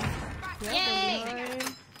 Yeah,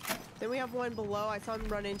 then then we have one below. I saw him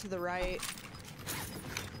run into the right.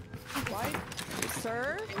 Why?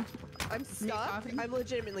 Sir? I'm stuck. I'm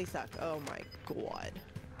legitimately stuck. Oh my god.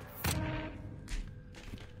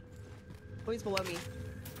 Oh, he's below me.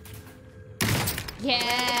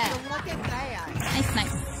 Yeah. Look at that. Nice,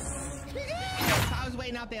 nice. I was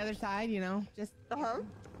waiting out the other side, you know, just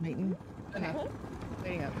waiting. Okay.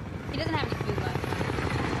 Waiting up. He doesn't have any food left.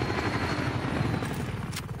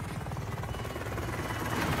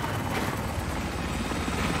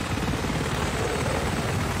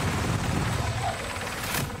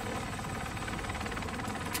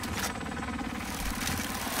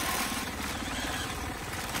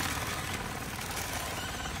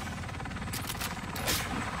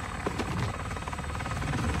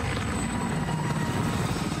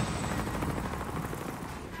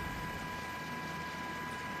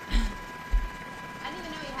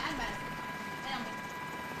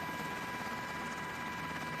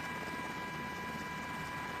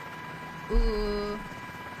 Ooh.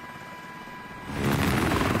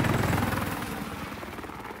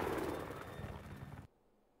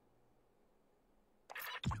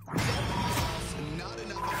 Not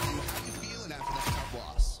enough of you. How you feeling after that tough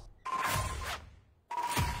loss?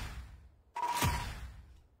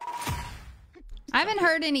 I haven't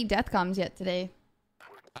heard any death comms yet today.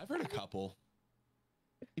 I've heard a couple.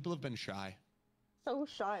 People have been shy. So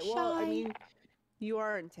shy. Well, I mean, you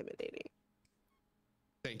are intimidating.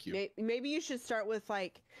 Thank you. Maybe you should start with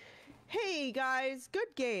like, "Hey guys,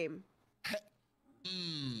 good game." Okay.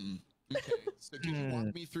 So can you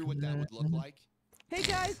walk me through what that would look like? Hey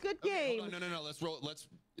guys, good Okay, game. hold on. No. Let's role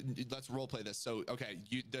play this. So okay,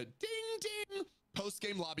 the ding post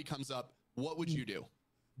game lobby comes up. What would you do?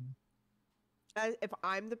 If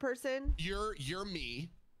I'm the person, You're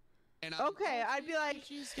me. And okay, I'd be like,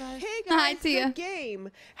 "Hey Hi, guys, Tia. good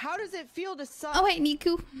game. How does it feel to suck?" Oh, wait,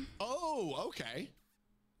 Niku. Oh, okay.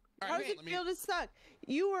 All How right, does it feel to suck?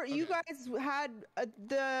 You guys had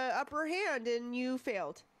the upper hand and you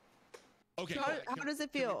failed. Okay. So how does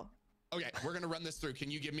it feel? Okay, we're gonna run this through.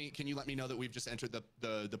 Can you let me know that we've just entered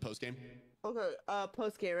the post game? Okay,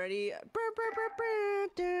 post game, ready?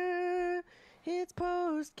 It's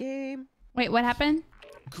post game. Wait, what happened?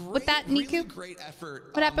 With that, Niku? Really great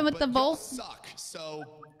effort. What happened with the but bowl? y'all suck.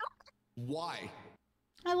 So why?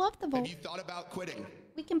 I love the Have boat. you thought about quitting?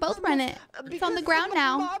 We can both run it. It's on the ground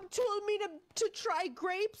now. Mom told me to try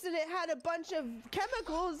grapes, and it had a bunch of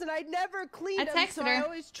chemicals, and I never cleaned them, so I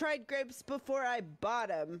always tried grapes before I bought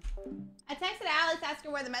them. I texted Alex, asked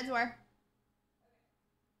her where the meds were.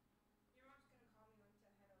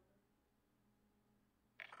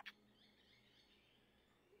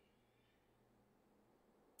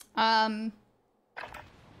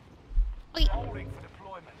 Wait.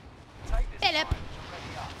 Philip.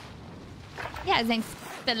 Yeah, his name's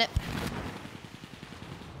Philip.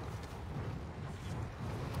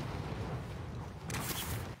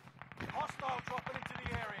 Hostile dropping into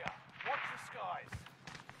the area. Watch the skies.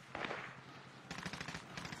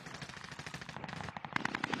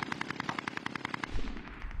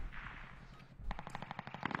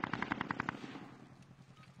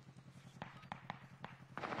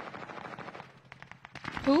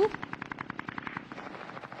 Who?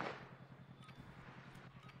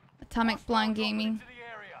 Atomic Blonde Gaming.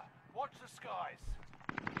 Watch the skies.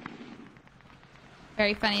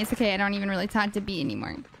 Very funny. It's okay. I don't even really talk to B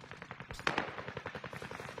anymore.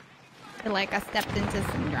 I feel like I stepped into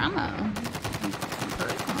some drama. Some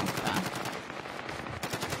personal stuff.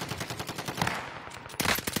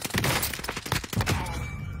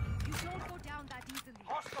 You don't go down that easily.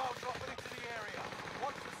 Hostile dropping into the area.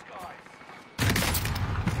 Watch the skies.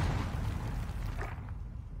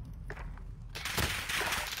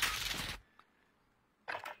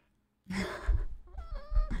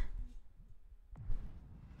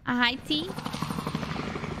 Hi, T.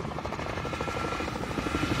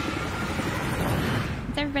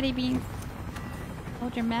 Is everybody being so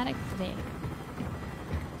dramatic today?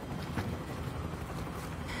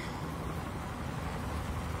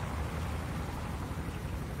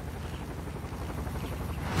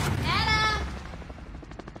 Anna!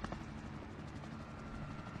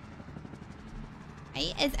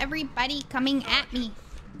 Hey, is everybody coming at me?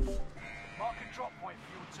 Mark a drop point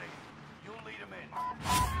for your team. You'll lead them in.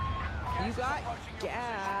 You got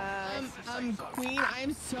gas. Queen,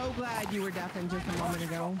 I'm so glad you were deafened just a moment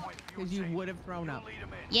ago, because you would have thrown up.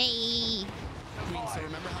 Yay! Queen, so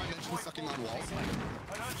remember how I mentioned sucking on walls?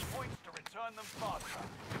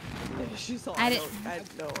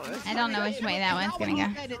 I don't know which way that one's gonna go.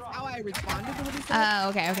 It's how I responded to what he said. Oh,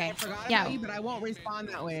 okay, okay. I forgot Yeah. about you, but I won't respond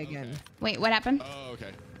that way again. Wait, what happened? Oh,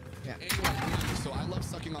 okay. Yeah. Anyway, so I love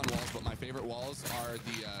sucking on walls, but my favorite walls are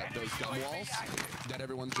the those gum walls that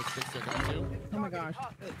everyone just sticks their gum to. Oh my gosh.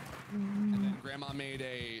 And then Grandma made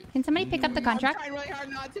a. Can somebody pick up the contract? I'm trying really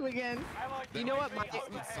hard not to again. You know what?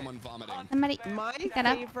 Someone vomiting. Somebody My pick that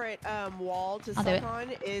up. favorite wall to I'll do suck it.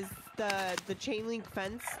 on is the chain link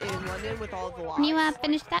fence in London with all of the locks. Can you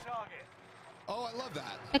finish that? Oh, I love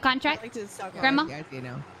that. The contract? I like to suck on. Grandma? Yeah, I see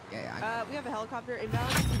now. Yeah. We have a helicopter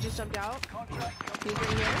inbound. He just jumped out. He's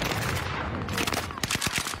right here.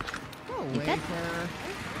 Oh, You wait good? for...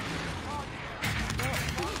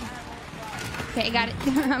 Okay, I got it.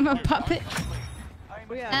 I'm a puppet.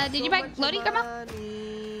 Did you buy Lodi, Grandma? I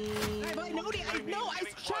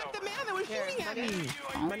shot the man that was shooting at me.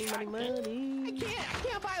 Money. I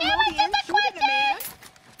can't buy Lodi and shoot the man.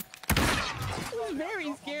 It was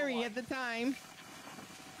very scary at the time.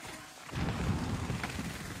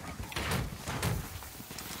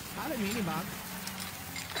 How'd mini box?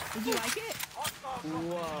 Did you like it?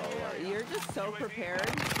 Whoa, you're just so prepared.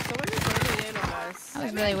 Someone just landed in on us. That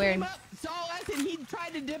was really weird. Saw us and he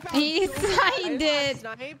tried to dip out. He so I did.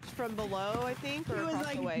 Sniped from below, I think, or He was across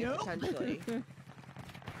like, the way, nope. potentially.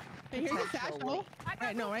 Hey, here's a satchel.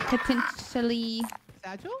 Right, no, right? Potentially.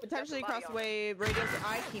 Satchel? Potentially across the way, radius.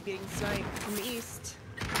 I keep getting sniped from the east.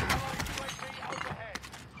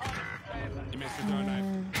 You missed your throw knife.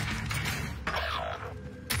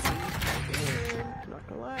 I'm not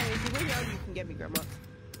gonna lie. If you go down, you can get me, Grandma.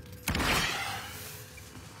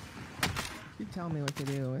 You tell me what to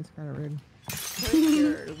do. It's kind of rude. Put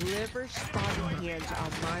your liver spotting hands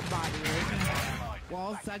on my body.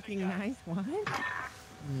 Wall sucking nice. What?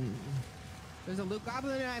 There's a loot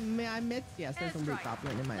goblin in my midst. Yes, there's a loot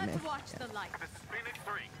goblin in my midst. Let's watch the light.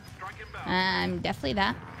 I'm definitely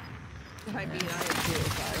that. I mean, I am too,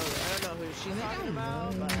 so I don't know who she's talking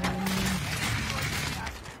about, but...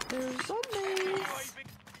 There's zombies.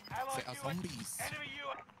 Say a zombies.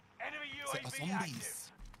 Say a zombies.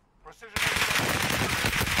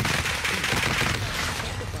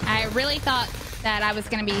 I really thought that I was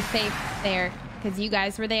gonna be safe there because you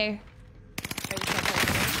guys were there.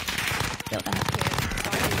 Build that.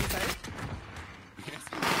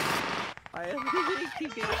 I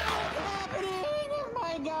keep getting... Oh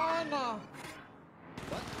my god! No.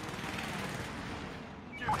 What?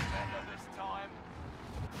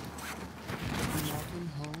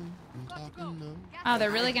 Oh,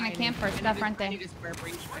 they're really gonna camp for stuff, aren't I they? need to square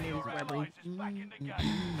breathe. I need to square breathe. Is back in the game.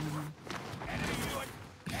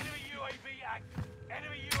 Enemy UAV active.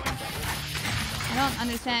 Enemy UAV. I don't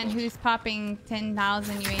understand who's popping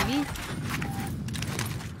 10,000 UAVs.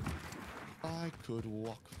 I could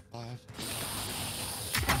walk 5.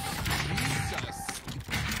 Jesus.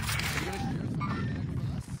 Are you gonna share something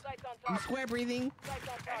with us? I'm square breathing.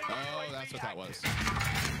 Oh, that's what that was.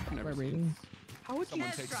 Square breathing. How would you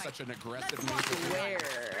Someone takes such an aggressive move. swear?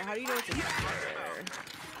 How do you know it's a swear?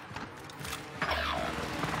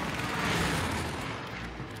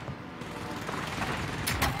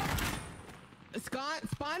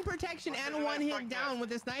 Spawn protection and one hit down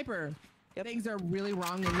with a sniper. Things are really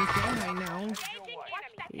wrong in this game right now.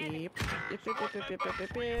 Yep.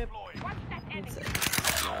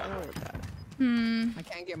 I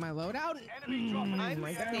can't get my load out. I'm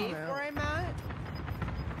safe where I'm at.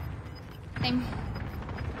 Same.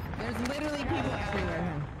 There's literally people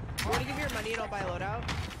everywhere. Want to give your money and I'll buy a loadout?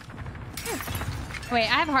 Wait,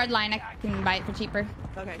 I have hardline. I can buy it for cheaper.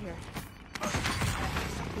 Okay, here.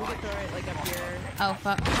 You can throw it like up here. Oh,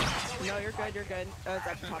 fuck. No, you're good, you're good. Oh, it's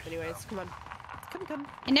up top anyways. Come on. Come.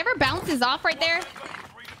 It never bounces off right there.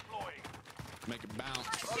 Make it bounce.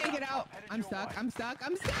 Can't get out. I'm stuck. I'm stuck.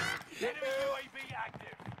 Enemy UAV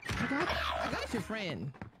active. I got your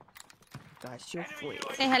friend. Gosh, you're free.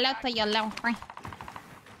 Say hello to your little friend.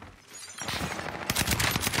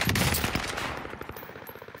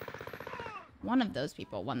 One of those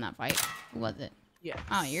people won that fight. Who was it? Yeah.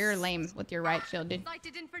 Oh, you're lame with your right shield, dude.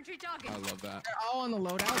 Sighted infantry target. I love that. They're all on the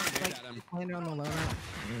loadout. Like, At him. landed on the loadout.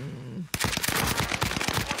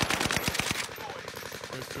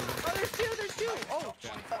 There's two of them. Oh, there's two. Oh.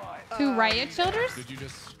 Two riot shoulders? Did you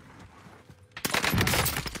just...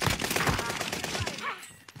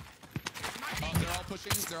 Oh, they're all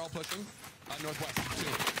pushing. They're all pushing. Northwest, 2.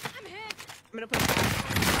 I'm hit. I'm gonna put.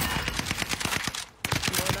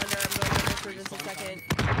 I'm going under for just a second.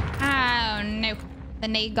 Oh, no. The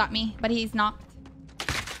nade got me, but he's knocked.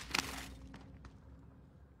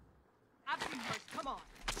 Come on.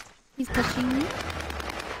 He's pushing me.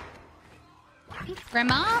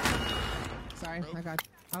 Grandma? Sorry, I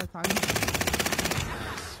was talking.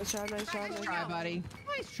 Nice shot. Try, buddy.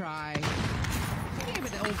 Nice try. You gave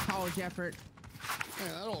it the old college effort.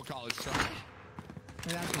 Yeah, that old college try.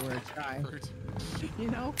 That's the word, try. Hurt. You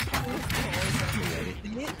know?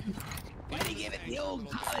 Why do you give it the old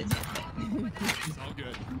college effort? It's all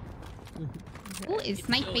good. Who is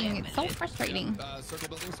sniping? It's so frustrating.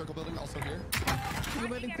 Circle building, also here. Circle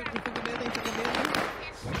building.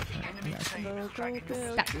 Enemy team is tracking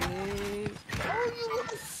you. Stuck. Oh, you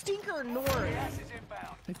little stinker, North. Gas is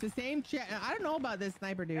inbound. It's the same chat. I don't know about this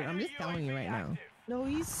sniper dude. I'm just telling you right now. No,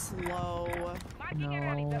 he's slow. No.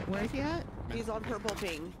 Where is he at? He's on purple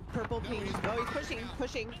ping. Purple ping. Oh, he's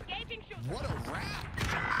pushing. What a rat!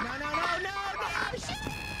 No, shit!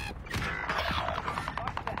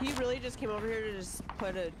 He really just came over here to just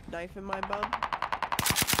put a knife in my bum.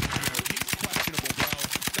 He's questionable, bro.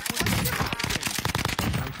 That was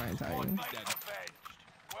I'm trying to tell you. Avenged.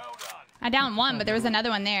 Well done. I downed one, but there was another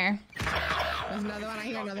one there. There's another one. I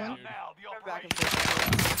hear another one. Now the Back and operation.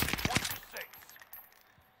 forth. 1 to 6.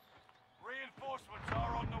 Reinforcements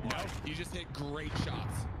are on the way. You just hit great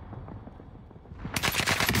shots.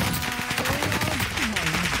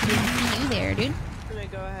 You there, dude. I'm gonna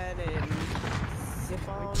go ahead and zip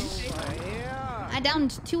on away. Yeah. I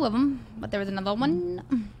downed two of them, but there was another one.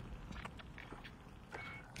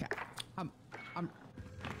 Okay. I'm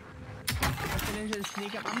finish this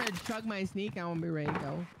sneak up. I'm gonna chug my sneak. I won't be ready to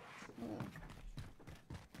go.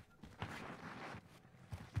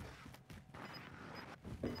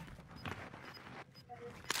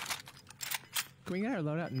 Can we get our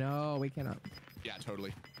loadout? No, we cannot. Yeah,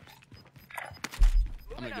 totally.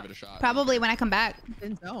 I'm gonna give it a shot. Probably when I come back.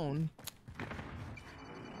 In zone.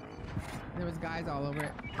 There was guys all over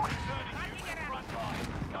it.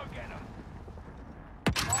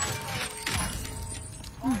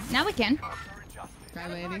 Now we can. Guy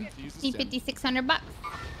landing. Need $5,600.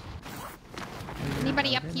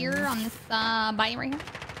 Anybody up here on this buy right here?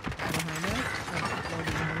 Guy behind us. Oh,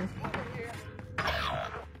 behind us.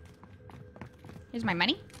 Here's my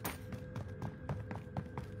money.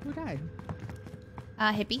 Who died?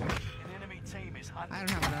 Hippie. An enemy team is hunting. I don't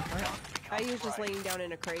have enough, right? He was just laying down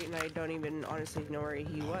in a crate, and I don't even honestly know where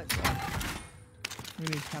he was. We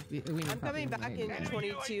need puppy. We need I'm coming puppy back in right now.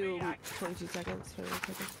 22 seconds. 20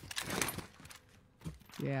 seconds.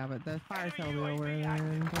 Yeah, but the fire cell will be over then.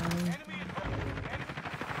 Enemy advanced.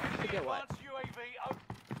 To get what? Advanced UAV up.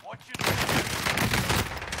 Watch your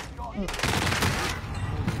Holy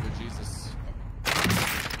Jesus.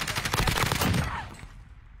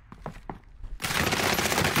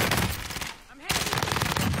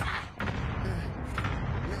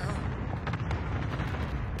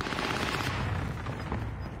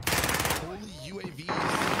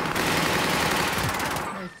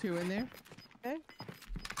 in there. Okay.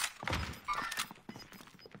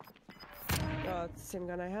 Oh, it's the same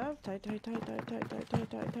gun I have. Tight.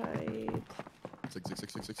 Six.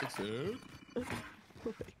 Oh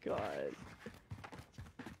my god.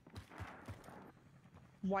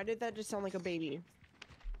 Why did that just sound like a baby?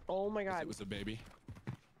 Oh my god. It was a baby.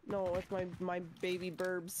 No, it's my baby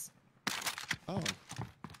burbs. Oh.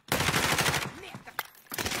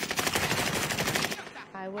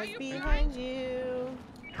 I was behind you.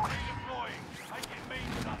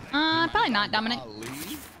 Probably not, Dominic.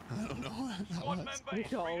 I don't know.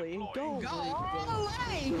 Golly. Go. All the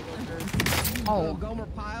way. Oh, Gomer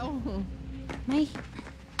pile. my.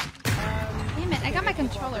 Damn it! I got my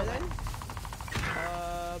controller. Then.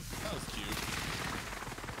 That was cute.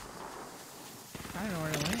 I don't know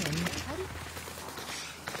where to land.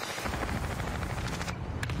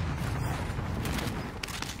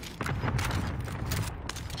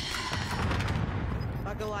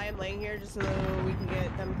 Not gonna lie, I'm laying here just so we can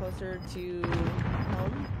get them closer to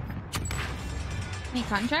home. Any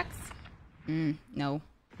contracts? No.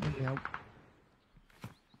 Nope.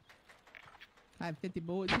 I have 50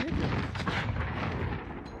 bullets here.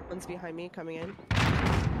 One's behind me, coming in.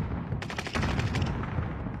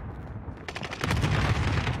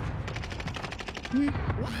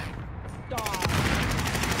 Stop.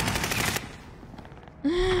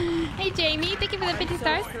 Hey Jamie, thank you for the 50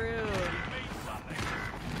 stars. Screwed.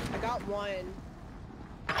 I got one.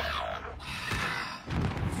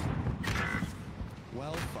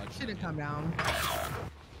 Well, fudge. Should have come down.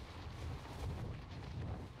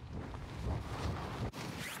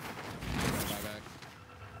 Buyback.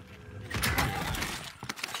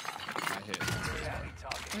 I hit.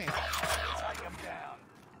 Okay. Take him down.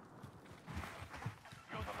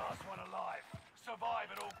 You're the last one alive. Survive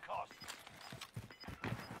at all costs.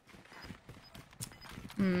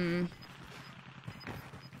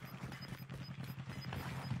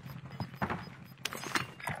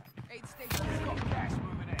 Aid station. Got gas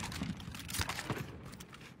moving in.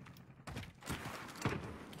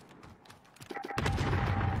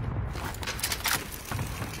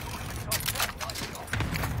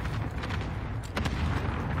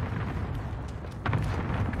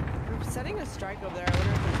 We're setting a strike over there. I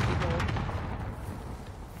wonder if there's people.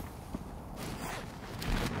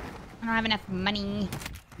 I don't have enough money.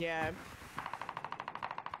 Yeah.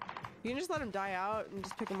 You can just let them die out and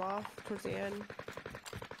just pick them off towards the end.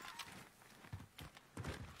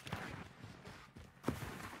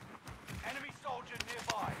 Enemy soldier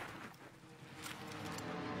nearby.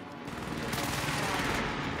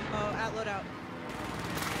 Oh, at loadout.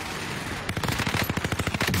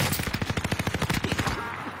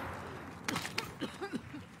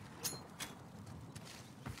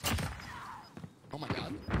 Oh my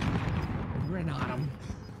god. Ran on him.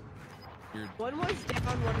 You're One was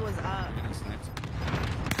down, one was up. getting sniped.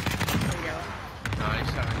 There we go.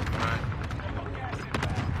 Nice, alright.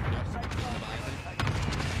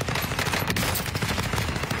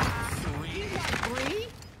 Three?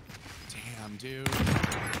 Damn, dude.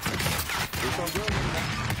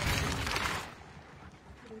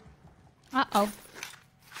 Uh-oh.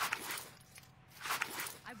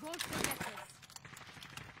 I won't forget this.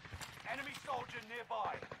 Enemy soldier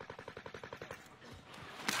nearby.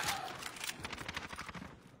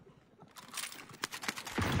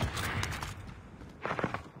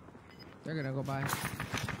 They're gonna go by.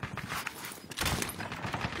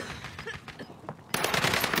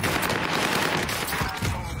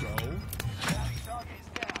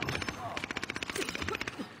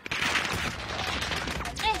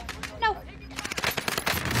 No.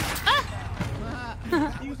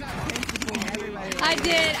 You got tension between everybody. I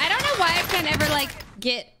did. I don't know why I can't ever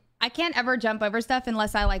I can't ever jump over stuff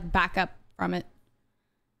unless I like back up from it.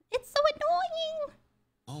 It's so annoying.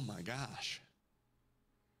 Oh my gosh.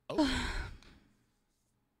 Oh.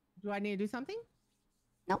 Do I need to do something?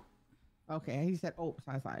 Nope. Okay, he said, oh,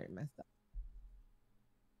 so I thought I messed up.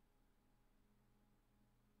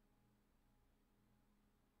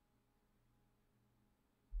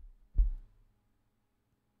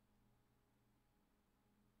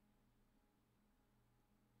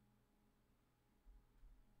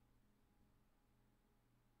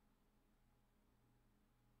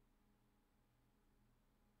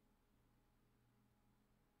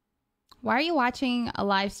 Why are you watching a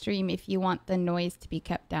live stream if you want the noise to be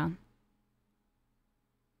kept down?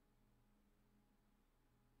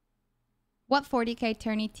 What 40k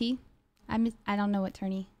tourney T? I don't know what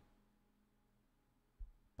tourney.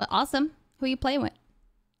 But awesome. Who you playing with?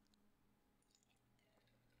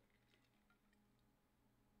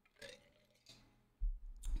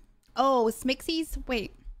 Oh, Smixies?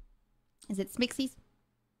 Wait. Is it Smixies?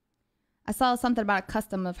 I saw something about a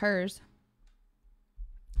custom of hers.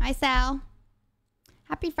 Hi, Sal.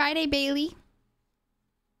 Happy Friday, Bailey.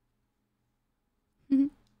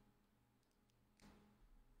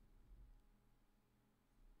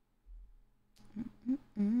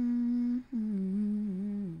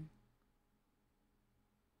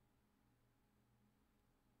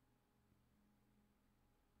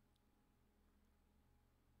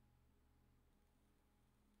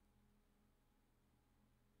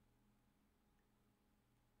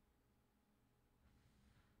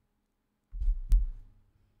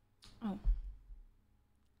 Oh.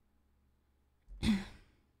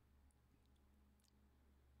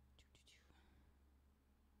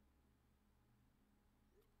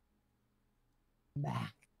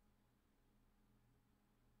 Back.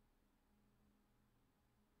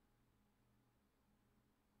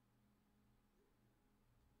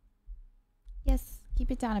 Yes, keep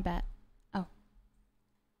it down a bit. Oh.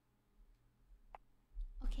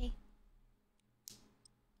 Okay.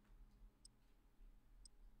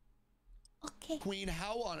 Okay. Queen,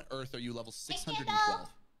 how on earth are you level 612?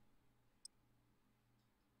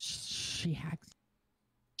 She hacks.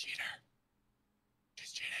 Cheater.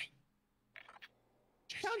 She's cheating.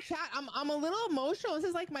 Tell chat, I'm a little emotional. This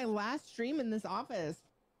is like my last stream in this office.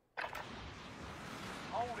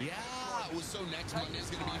 Yeah. So next Monday is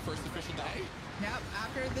going to be your first official day? Yep.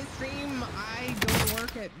 After this stream, I go to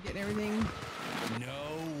work at getting everything.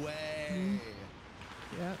 No way.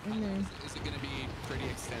 Yep, in there. Is it going to be pretty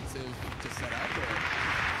extensive to set up? Or?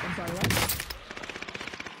 I'm sorry, what?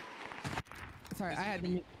 Sorry, I had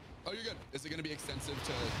to. Oh, you're good. Is it going to be extensive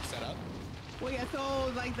to set up? Well, yeah,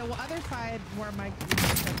 so like the other side where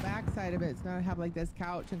the back side of it, it's gonna have like this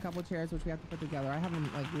couch and a couple chairs which we have to put together. I have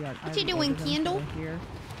them like we are. What you doing, Kendall? Here.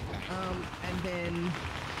 And then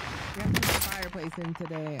we have to put the fireplace in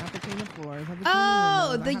today. I have to clean the floors.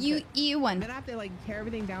 Oh, the EU one. Then I have to like tear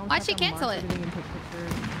everything down. Why'd she cancel it? And take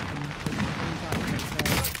pictures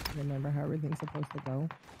and remember how everything's supposed to go.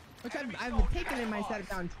 Which I've taken in my setup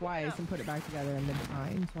down twice and put it back together and been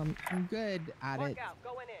fine. So I'm good at it.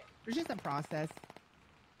 There's just a process.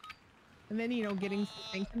 And then, you know, getting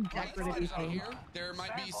some decorative things. There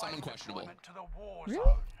might be someone questionable.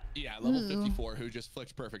 Really? Yeah, level 54 who just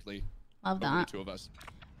flicked perfectly. Love that. The two of us.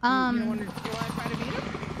 You don't want to try to beat him?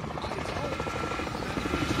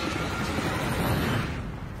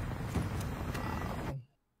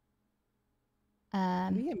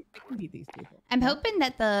 We can beat these people. I'm hoping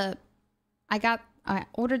that I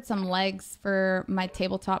ordered some legs for my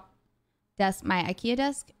tabletop desk, my IKEA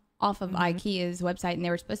desk, off of IKEA's website, and they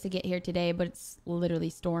were supposed to get here today, but it's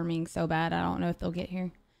literally storming so bad. I don't know if they'll get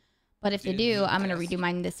here. But if they do, I'm going to redo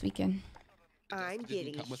mine this weekend. I'm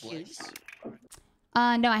getting sushi.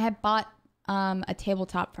 No, I had bought a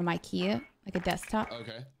tabletop from IKEA, like a desktop.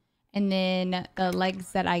 Okay. And then the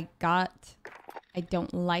legs that I got, I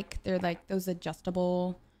don't like. They're like those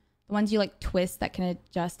adjustable, the ones you like twist that can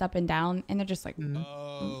adjust up and down, and they're just like,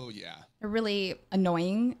 oh yeah, they're really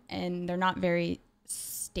annoying, and they're not very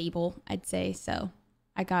stable, I'd say. So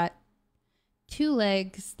I got 2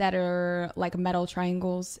 legs that are like metal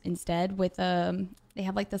triangles instead with they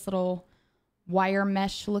have like this little wire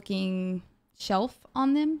mesh looking shelf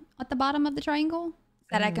on them at the bottom of the triangle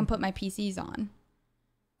that I can put my PCs on.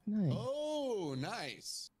 Nice. Oh,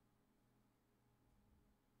 nice.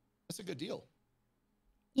 That's a good deal.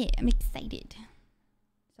 Yeah, I'm excited.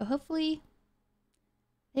 So hopefully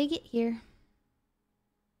they get here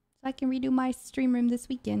so I can redo my stream room this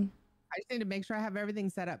weekend. I just need to make sure I have everything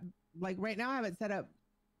set up. Like right now I have it set up.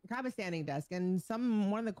 I have a standing desk and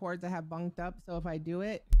one of the cords I have bunked up. So if I do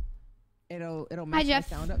it, it'll mess my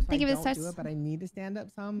sound up. So I don't do it, but I need to stand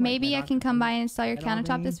up some. Maybe I can come by and install your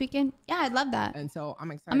countertop this weekend. Yeah, I'd love that. And so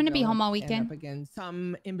I'm excited. I'm going to be home all weekend. Up again,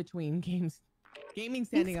 some in between games. Gaming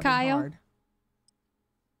standing up Kyle. is hard.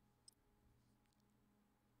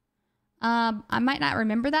 I might not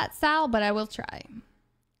remember that, Sal, but I will try.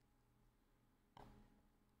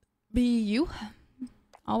 Be you.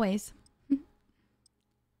 Always.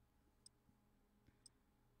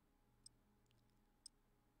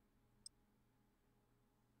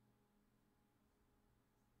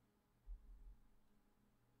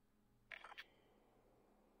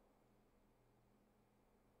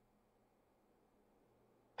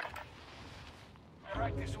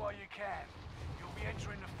 Practice while you can. You'll be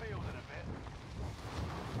entering the field in a bit.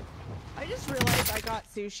 I just realized I got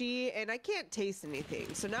sushi and I can't taste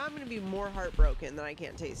anything. So now I'm going to be more heartbroken that I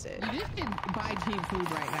can't taste it. You just can buy cheap food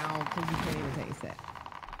right now because you can't even taste it.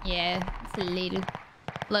 Yeah, it's a little.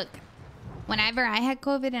 Look, whenever I had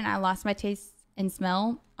COVID and I lost my taste and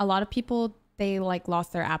smell, a lot of people, they like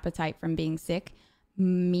lost their appetite from being sick.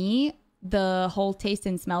 Me, the whole taste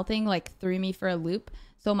and smell thing like threw me for a loop.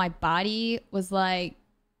 So my body was like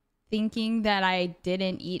thinking that I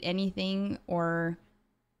didn't eat anything or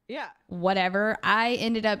whatever. I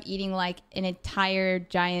ended up eating like an entire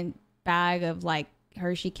giant bag of like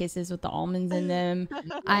Hershey Kisses with the almonds in them.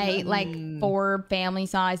 I ate like 4 family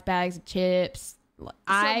size bags of chips.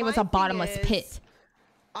 I was a bottomless pit.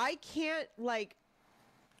 I can't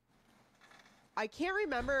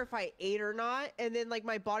remember if I ate or not, and then like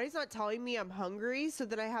my body's not telling me I'm hungry, so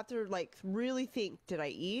then I have to like really think, did I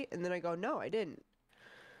eat? And then I go, no, I didn't.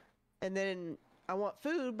 And then I want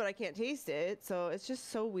food, but I can't taste it, so it's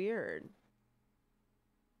just so weird.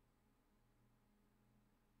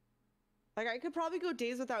 Like I could probably go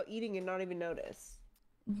days without eating and not even notice.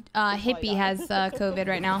 Hippie has COVID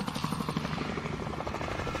right now.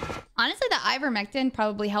 Honestly, the ivermectin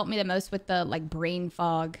probably helped me the most with the like brain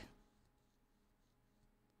fog.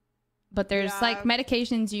 But there's like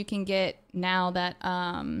medications you can get now that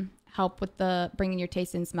help with the bringing your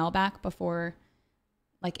taste and smell back before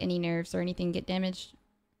like any nerves or anything get damaged,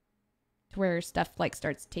 to where stuff like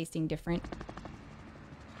starts tasting different.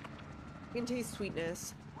 You can taste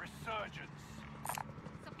sweetness. Resurgence.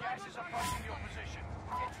 Gas is approaching your position.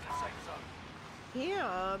 Get to the safe zone.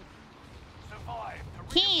 Camp. Survive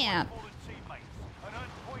to Camp. fallen teammates and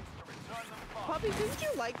earn points to return them fast. Puppy, didn't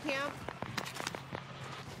you like camp?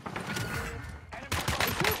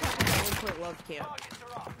 I love camp.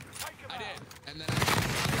 I did, and then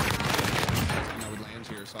I would land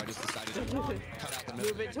here, so I just decided to cut out the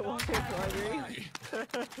middle. Move it to water laundry.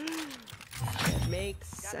 Makes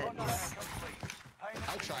sense.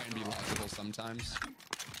 I try and be logical sometimes.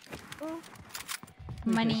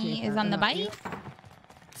 Money is on the bike.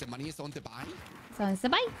 The money is on the bike? It's on the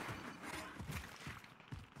bike.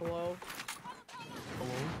 Hello?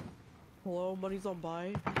 Hello? Hello, money's on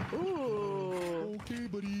buy. Ooh. Okay,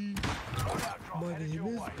 buddy. My name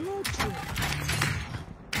is Patrick.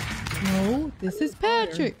 No, this is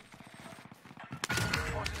Patrick.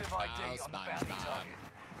 Positive ID on the bounty target.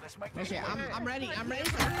 Let's make this Okay, I'm ready. I'm ready.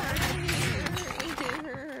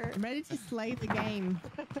 I'm ready to slay the game.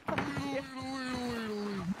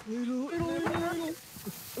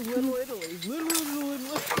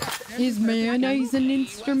 Is mayonnaise an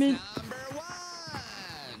instrument?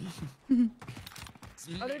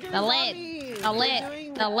 The lid. The lid.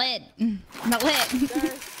 The lid. The lid.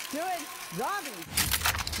 Doing zombies.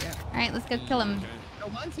 Alright, let's go kill him. Oh,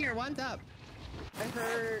 one's here, one's up. I'm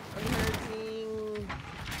hurting.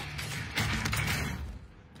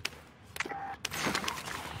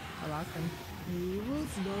 I lost him. He was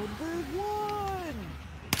 #1.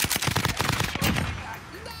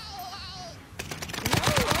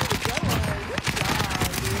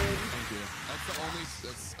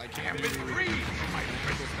 I can't do my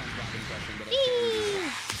typical SpongeBob impression, but I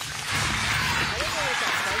don't know what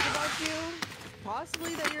that says about you.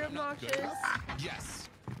 Possibly that you're obnoxious. Yes.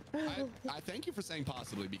 I thank you for saying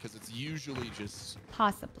possibly, because it's usually just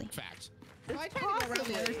possibly fact. So I tried to go around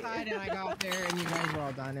the other side and I got there and you guys were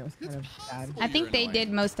all done. It was kind of sad. I think they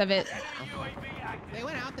did most of it. They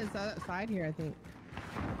went out this other side here, I think.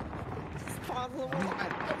 Possible.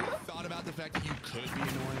 Thought about the fact that you could be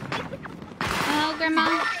annoying. Oh,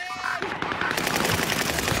 Grandma.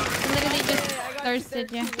 Literally just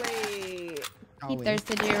thirsted you. He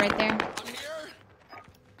thirsted you right there.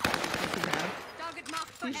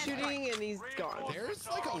 He's shooting and he's gone. There's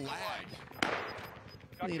like a lag.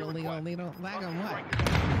 Little. Lag on what?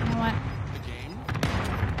 What? The game?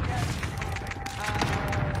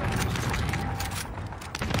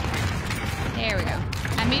 There we go.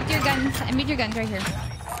 I moved your guns. I moved your guns right here.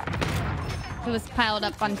 It was piled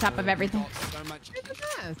up on top of everything.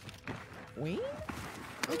 Wing?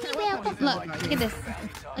 You're welcome. Look at this.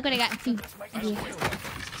 Look what I got. See.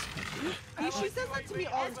 She says that to me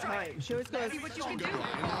all the time. She always goes, what you can do?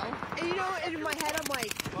 And you know, in my head, I'm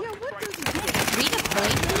like, yeah, what does he do? Redeploy,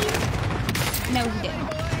 please? No, he didn't.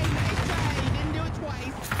 Nice try. You didn't do it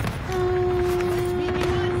twice.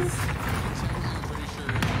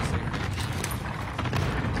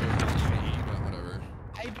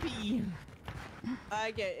 I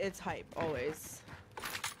get it's hype always.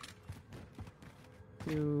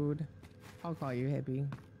 Dude, I'll call you hippie.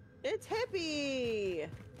 It's hippie.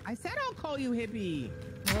 I said I'll call you hippie.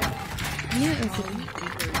 I knew it was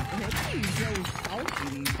Hippie's so salty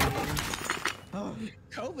these days. Oh,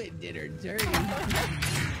 COVID did her dirty. I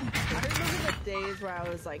remember the days where I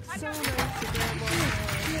was like so nice to grandma.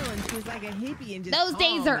 She was like a hippie and just those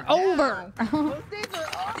days are over. Those days are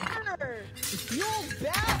over. You're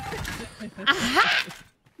back.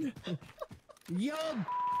 Yo.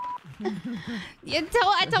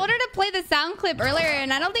 I told her to play the sound clip earlier,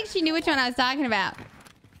 and I don't think she knew which one I was talking about.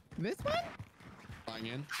 This one? Flying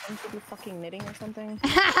in. I should be fucking knitting or something.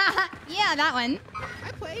 Yeah, that one.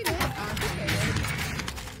 I played it.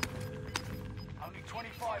 Only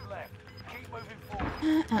 25 left. Keep moving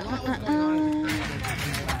forward. A lot was going on.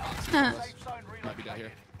 Safe zone Might be down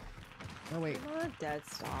here. Oh wait. I'm not dead.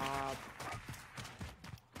 Stop.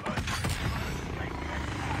 I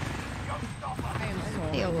am so.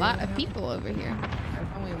 Hey, a lot of people over here.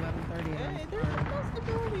 It's only 11:30. Hey, there's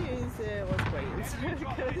possibilities. Let's wait.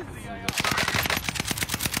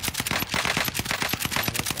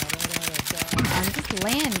 Just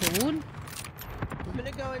land, dude. I'm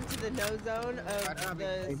gonna go into the no zone of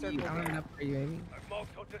the circle. I don't have enough for you, baby.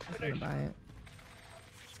 Marked on I'm gonna destination. buy it.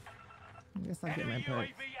 I guess I'll get my Enemy perk. UAV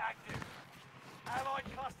active. Allied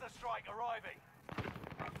cluster strike arriving.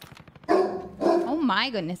 Oh my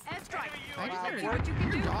goodness. Airstrike. I just heard what you can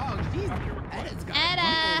your do. dog. Jeez, Edda's got Edda.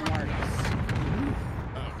 muscle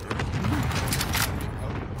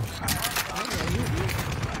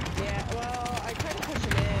Yeah, well, I tried to push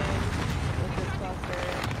it in with this cluster.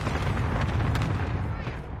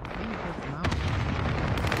 Maybe push them out.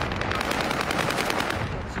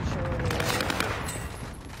 Not too sure where they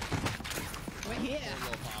Wait, yeah.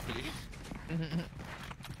 Little poppy.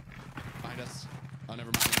 Behind us. Oh,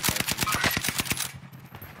 never mind.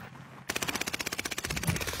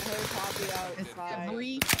 I heard Poppy It's outside.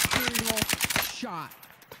 every single shot.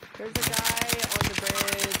 There's a guy on the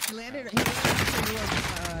bridge. He landed.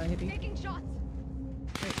 Hippie. Taking shots.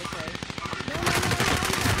 Okay.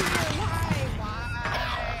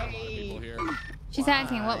 Why? People here. She's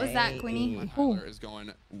asking, what was that, Queenie? My Ooh, Tyler is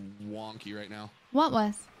going wonky right now. what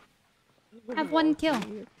was? I have one kill.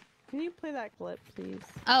 Can you play that clip, please?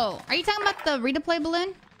 Oh, are you talking about the redeploy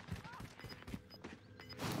balloon?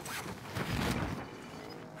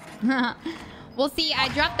 Well, see, I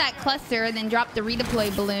dropped that cluster, then dropped the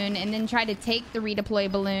redeploy balloon, and then tried to take the redeploy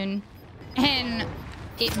balloon, and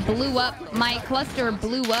it blew up. My cluster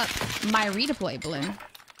blew up my redeploy balloon.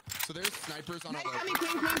 So there's snipers on Nice our coming,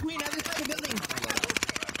 queen, other side of the building.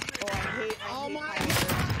 Oh, I hate Oh my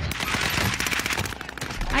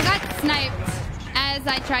I got sniped as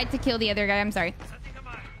I tried to kill the other guy. I'm sorry.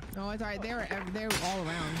 No, it's alright. They were all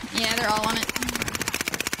around. Yeah, they're all on it.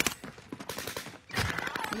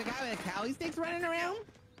 There's a guy with a Cali sticks running around.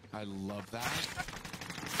 I love that.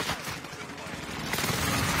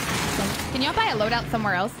 Can y'all buy a loadout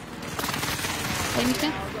somewhere else?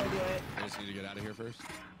 Anything? I'll go do it. I just need to get out of here first.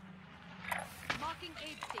 Marking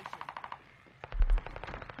aid station.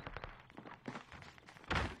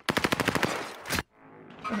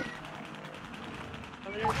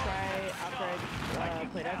 I'm gonna try after I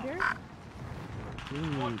played up here.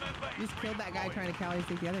 Ooh. Just killed that guy trying to Cali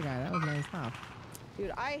stick the other guy. That was nice stuff.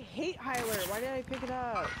 Dude, I hate Hyler. Why did I pick it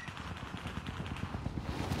up?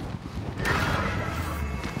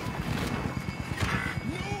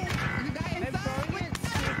 There's a guy I'm inside. throwing it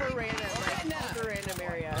super random, like super random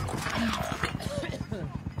area.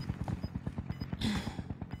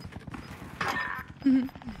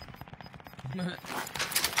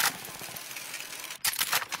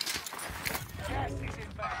 Gas is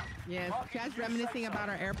inbound. Yes, Chad's reminiscing about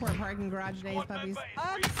our airport parking garage days, puppies.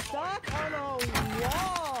 I'm stuck on a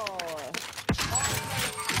wall.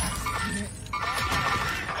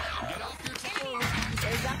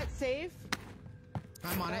 Is that safe?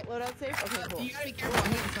 I'm on it. Loadout safe? Okay, cool. You gotta be careful.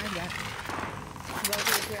 I'm hitting snipe that.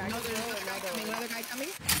 Another guy coming.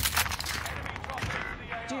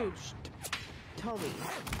 Dude, tell me.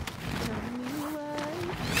 Tell me why.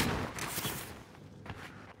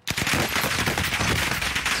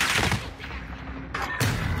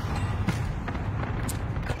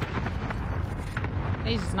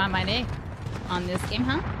 Today's just not my day on this game,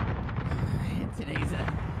 huh?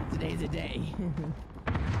 Today's a day.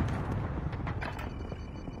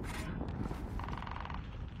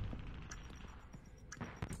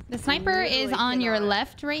 The sniper is Literally on your cannot.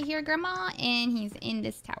 left right here, Grandma, and he's in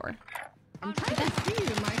this tower. I'm trying to see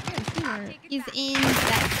him. I can't see her. He's in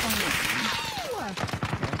that corner.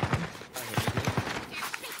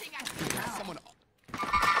 Someone.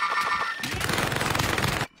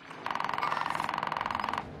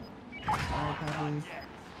 Sorry, puppies.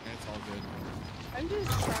 It's all good. I'm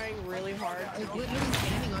just trying really hard to Like, literally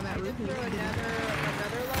standing on that roof. throw another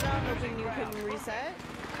loadout, hoping you can reset.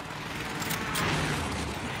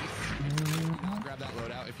 I'll grab that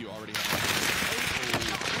loadout if you already have it. I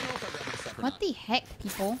don't know if I grabbed my stuff or What not. the heck,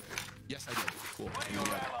 people? Yes, I did. Cool. One of And your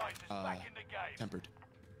then, allies is back in the game. tempered.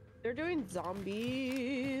 They're doing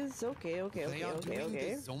zombies. Okay. They are doing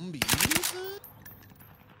the zombies.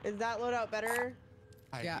 Is that loadout better?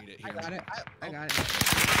 I hate it I here. got it. I got it.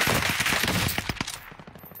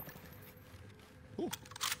 Ooh.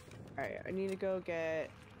 Alright, I need to go get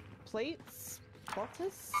plates.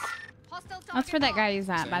 Poultice? That's where that guy is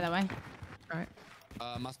at, by the way. All right.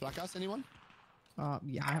 Mas placas, anyone?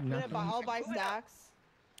 Yeah, I have nothing. I'll buy stacks.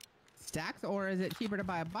 Stacks, or is it cheaper to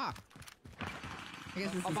buy a box? I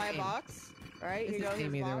guess I'll buy a box. All right, It's here you the go.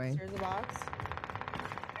 same Here's a either box. way. Here's a box.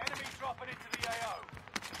 Enemy dropping into the AO.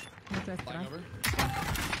 What's that Flying stuff? over.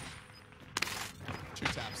 2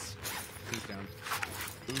 taps. He's down.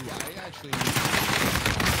 Ooh, I actually.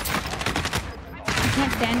 I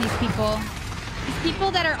can't stand these people. These people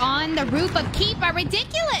that are on the roof of Keep are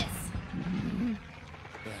ridiculous.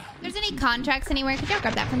 If there's any contracts anywhere, could y'all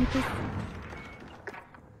grab that from me, please?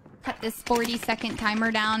 Cut this 40-second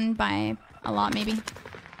timer down by a lot, maybe.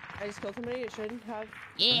 I just killed somebody. It shouldn't have.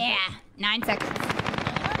 Yeah, 9 seconds.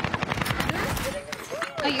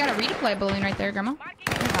 Oh, you got a redeploy balloon right there, Grandma.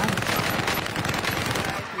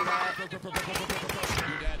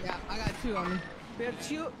 Yeah, I got 2 on me. We have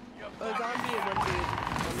 2. A zombie and 1 dude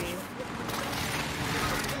on me.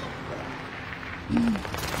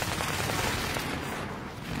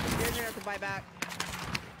 You're gonna have to buy back.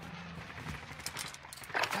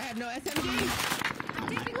 I have no SMG. I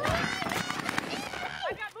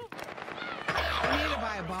need to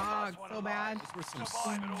buy a box so bad.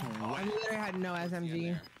 I literally had no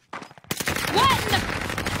SMG. What?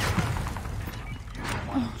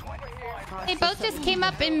 They both just came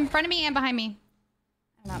up in front of me and behind me.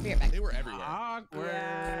 I'll be right back. They were everywhere. Awkward.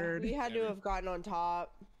 Yeah, we had to have gotten on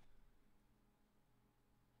top.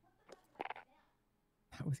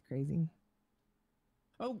 That was crazy.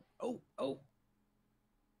 Oh.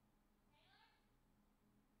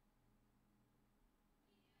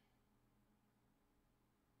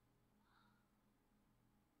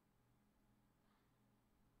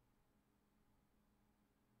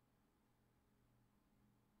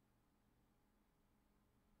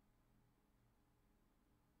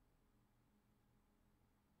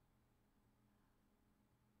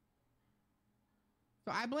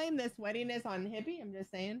 So I blame this sweatiness on Hippie. I'm just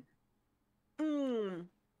saying. 100%.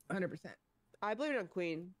 I blame it on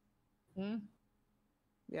Queen.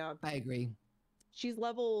 Yeah. I agree. She's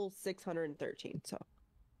level 613, so.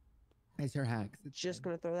 It's her hacks. It's just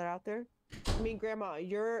gonna throw that out there. I mean, Grandma,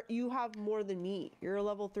 you have more than me. You're a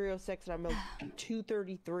level 306 and I'm a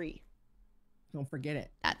 233. Don't forget it.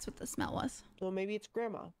 That's what the smell was. Well, maybe it's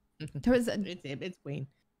Grandma. There was It's Queen.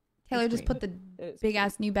 Taylor just put the big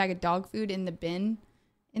ass new bag of dog food in the bin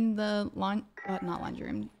in the not laundry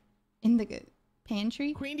room, in the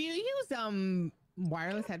pantry. Queen, do you use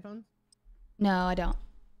wireless headphones? No, I don't.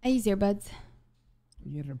 I use earbuds.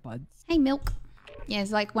 Earbuds. Hey, Milk. Yeah,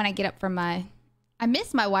 it's like when I get up from I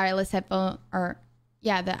miss my wireless headphone, or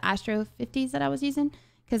yeah, the Astro 50s that I was using,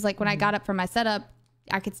 because like when I got up from my setup,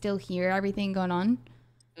 I could still hear everything going on.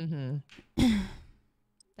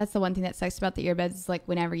 That's the one thing that sucks about the earbuds is like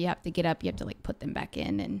whenever you have to get up, you have to like put them back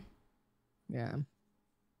in. And yeah,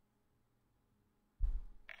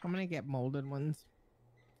 I'm gonna get molded ones.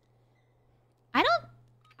 I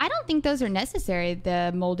don't think those are necessary,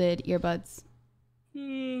 the molded earbuds.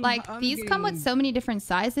 Like these come with so many different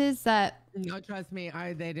sizes that no, trust me,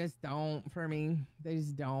 they just don't for me. They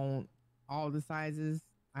just don't. All the sizes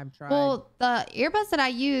I've tried. Well, the earbuds that I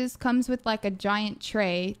use comes with like a giant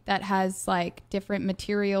tray that has like different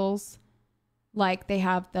materials. Like they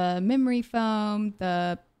have the memory foam,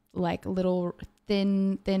 the like little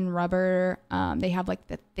thin rubber. They have like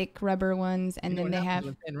the thick rubber ones, and then they have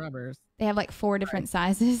thin rubbers. They have like 4 different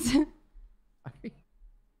sizes.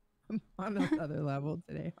 I'm on another level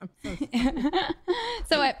today. I'm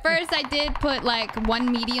so So at first I did put like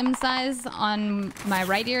 1 medium size on my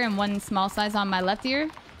right ear and 1 small size on my left ear.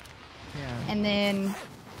 Yeah. And then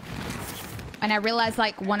when I realized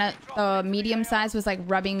like one of the medium size was like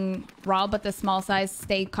rubbing raw, but the small size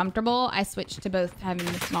stayed comfortable, I switched to both having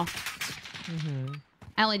the small.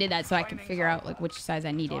 I only did that so I could figure out like which size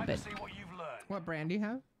I needed. But what brand do you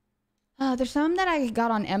have? There's some that I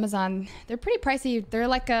got on Amazon. They're pretty pricey. They're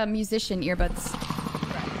like a musician earbuds.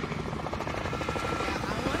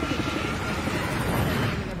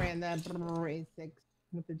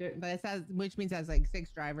 But it says, which means it has like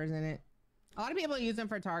 6 drivers in it. A lot of people use them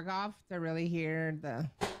for Tarkov to really hear the.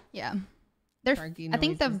 Yeah, they're. I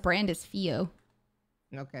think the brand is Fio.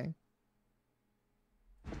 Okay.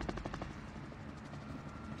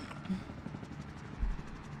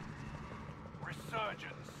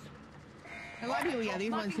 Resurgence. A lot of people, yeah,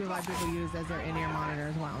 these ones too. A lot of people use as their in-ear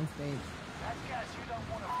monitors while on stage. That's gas you don't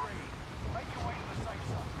want to breathe. Make your way to the safe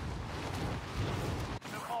zone.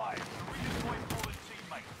 Survive to redeploy fallen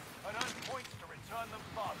teammates and earn points to return them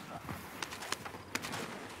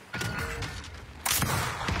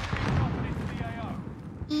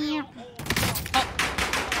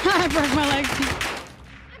broke my legs.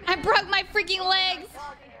 I broke my freaking legs.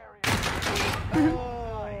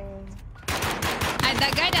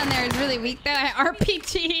 That guy down there is really weak though. I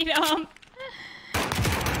RPG'd him.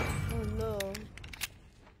 Oh no.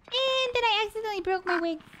 And then I accidentally broke my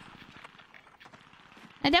wig.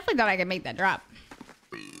 I definitely thought I could make that drop.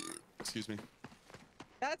 Excuse me.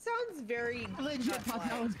 That sounds very I legit thought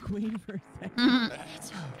that was Queen for a second.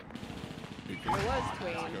 It was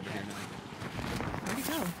Queen. Where'd he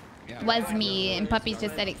go? Yeah, Was me, and Puppies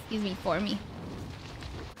just said excuse me for me.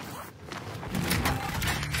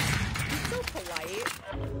 He's so polite.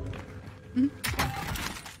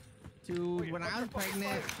 Dude, when I was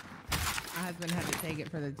pregnant, my husband had to take it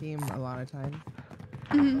for the team a lot of times.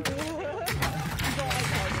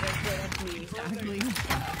 Exactly.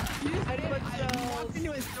 I walked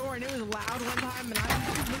into a store and it was loud one time, and I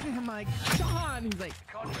just looked at him like, Sean! He's like,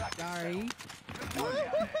 sorry.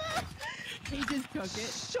 He just took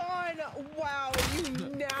it. Sean, wow, you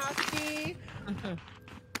nasty.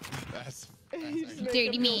 That's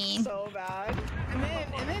Dirty me. So bad.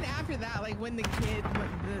 And then after that, like when the kid,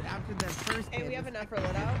 after the first kid, Hey, we have enough for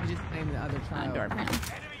lit out. you just blame the other child. Door panel.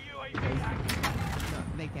 No,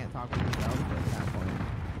 they can't talk with themselves at that point.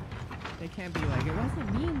 They can't be like, it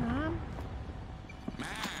wasn't me, Mom.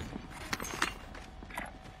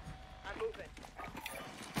 I'm moving.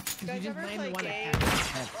 You Guys, just ever blame play the one games?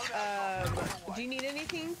 that Do you need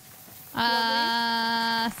anything?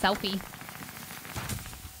 Selfie.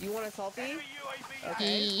 You want a selfie?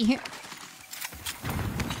 Okay.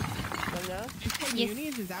 Let me know. You said Yes.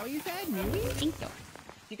 Muni's? Is that what you said? Muni's? I think so.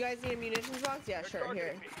 You guys need a munitions box? Yeah, sure.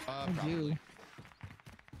 Here. I do.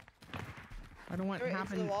 I don't want Throw to it into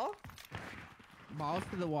the happen. wall. Balls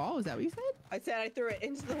to the wall? Is that what you said? I said I threw it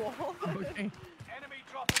into the wall. Okay. Enemy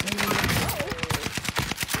dropping.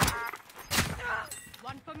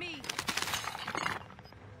 One for me.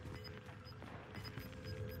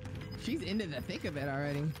 She's into the thick of it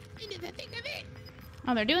already. Into the thick of it.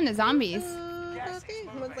 Oh, they're doing the zombies. Okay,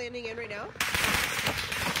 someone's landing in right now.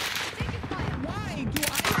 Why do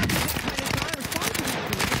I have to get kind of not responsible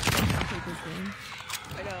for this game?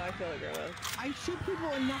 I know, I feel it, Grandma. I shoot people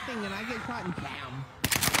in nothing and I get shot and bam.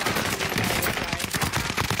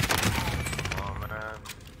 Oh man.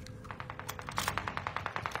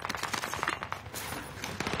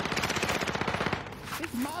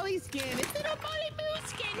 It's Molly skin. It's little Molly Boo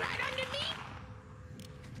skin right under me.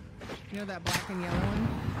 You know that black and yellow one?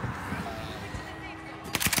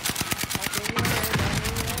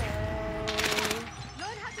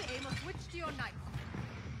 Learn how to aim or switch to your knife.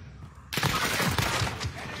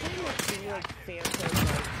 Like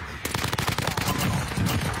Phantom,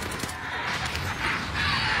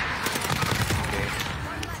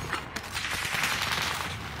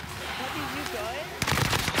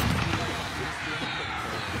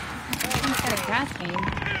 He's got a grass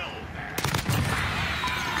game.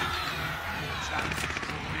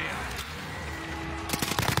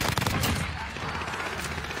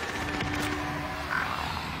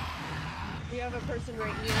 we have a person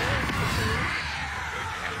right here.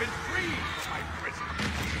 Have been freed from my prison.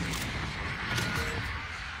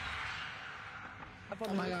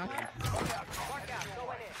 Oh my god.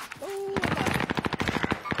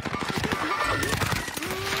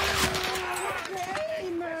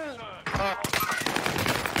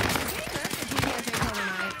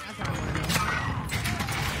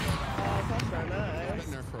 I've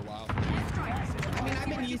been there for a while. I mean, I've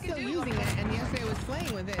been still using it, and yesterday I was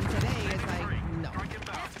playing with it, and today it's like, no.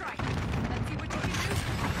 Let's try. Let's see what you can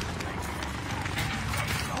do.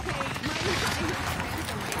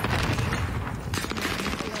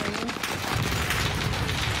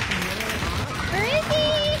 Where is he?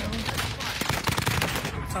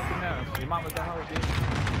 Something else. Your mom was the whole dude.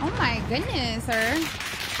 Oh my goodness, sir.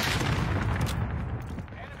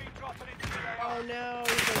 Oh no,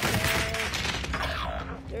 he's okay.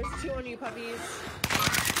 There's two on you, puppies.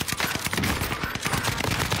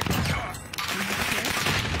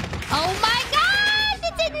 Oh my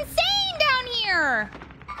gosh, it's insane down here.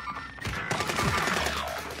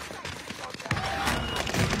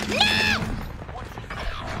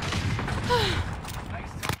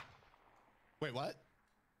 Wait, what?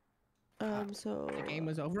 So The game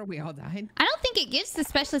was over. We all died. I don't think it gives the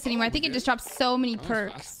specialist anymore. I think it just drops so many was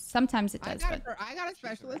perks. fast. Sometimes it does, but I got a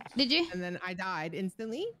specialist. did you? And then I died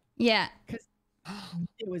instantly Yeah. because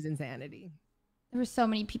it was insanity. There were so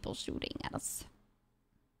many people shooting at us.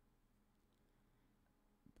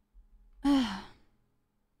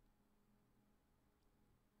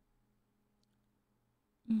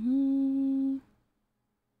 Mm-hmm.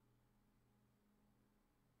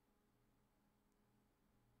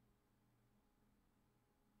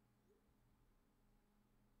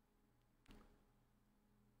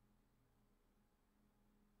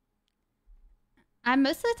 I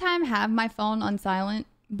most of the time have my phone on silent,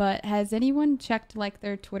 but has anyone checked like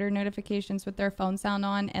their Twitter notifications with their phone sound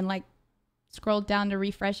on and like scrolled down to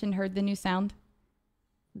refresh and heard the new sound?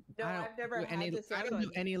 No, I've never had this I don't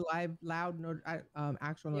do any loud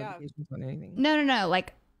actual notifications on anything. No.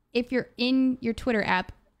 Like if you're in your Twitter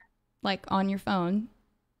app, like on your phone,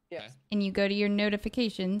 and you go to your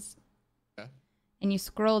notifications, and you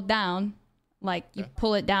scroll down, like you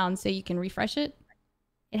pull it down so you can refresh it.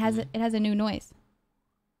 It has a new noise.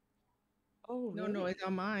 Oh no, it's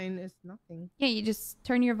on mine. It's nothing. Yeah, you just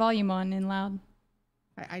turn your volume on in loud.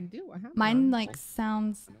 I do. I have mine. Like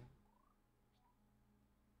sounds.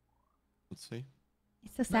 Let's see.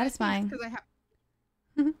 It's so satisfying. Because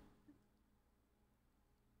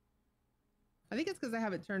I think it's because I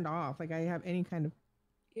have it turned off. Like I have any kind of.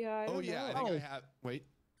 Yeah. I think I have. Wait.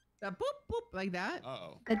 Boop boop like that.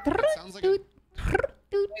 Oh. It sounds like.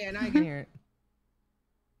 Yeah, now I can hear it.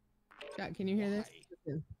 Chat, can you hear this?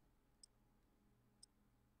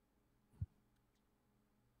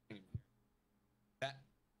 That.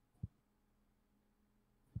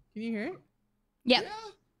 Can you hear it? Yep.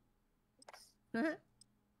 Yeah.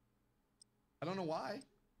 I don't know why.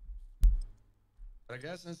 But I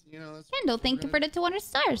guess that's, that's Kendall, thank you for the 200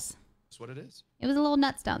 stars. That's what it is. It was a little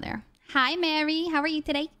nuts down there. Hi, Mary. How are you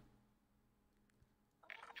today?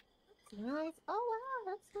 Nice. Oh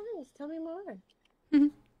wow, that's nice. Tell me more.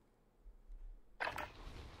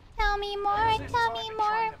 Tell me more. Tell me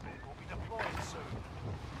more.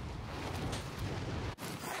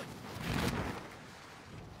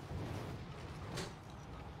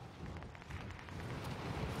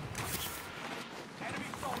 Enemy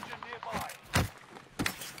soldier nearby.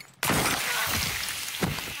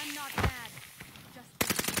 I'm not mad.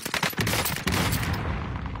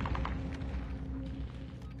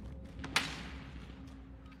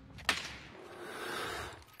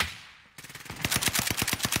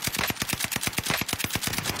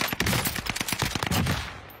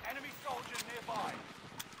 Enemy soldier nearby.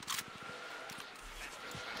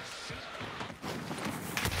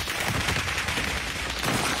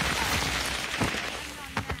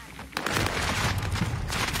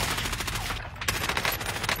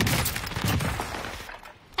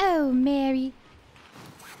 Oh, Mary.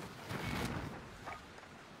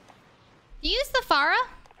 Do you use the Farah?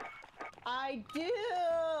 I do.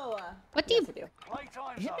 What do you?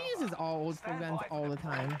 Hippie uses all old school guns all the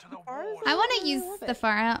time. I want to use the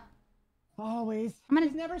Farah. Always. I'm gonna.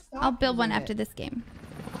 He's never stopped I'll build one using after it. this game.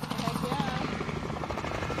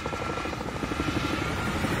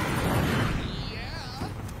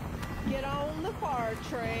 Get on the far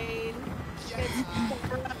train. It's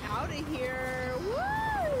out of here.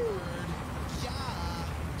 Woo!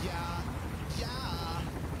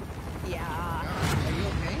 Yeah. Are you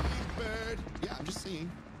okay? Bird. Yeah, I'm just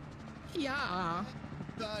seeing. Yeah.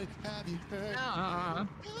 But have you heard?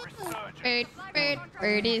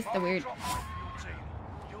 Bird is the word. I'll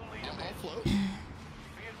float.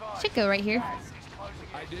 Should go right here.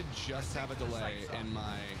 I did just have a delay in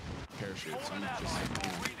my parachute, so I'm just.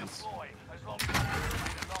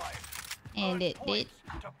 And it did.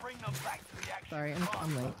 Sorry,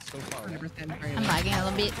 I'm late. So far. 100% very I'm late. lagging a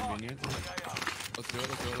little bit. Convenient. Let's do it.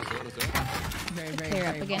 Very, very, Clear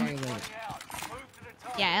up very, again. very late.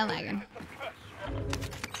 Yeah, I'm lagging.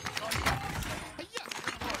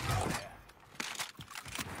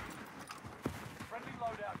 Friendly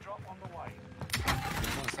loadout drop on the way. You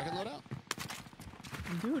want a second loadout?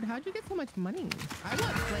 Dude, how'd you get so much money? I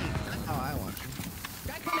want plates. That's how I want.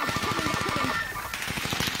 Guy coming.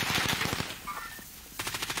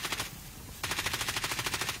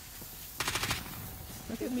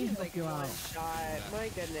 Look at me help you out. Shot. My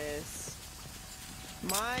goodness.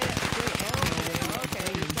 My.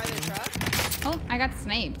 Okay, you by the truck? Oh, I got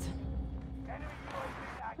sniped.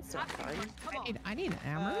 That's not fun. I need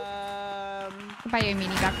ammo. I'll buy you a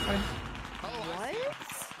mini back for. What?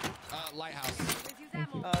 Lighthouse.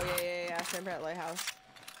 Oh, yeah. Same at Lighthouse.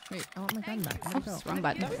 Wait, I want my gun back. Where'd it go? Oops, wrong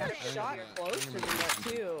button. That was a shot closer than that,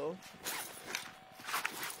 too.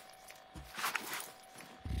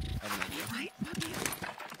 I have an idea.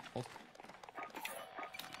 Hold.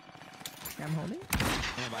 Yeah, I'm holding.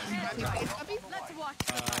 Let's watch.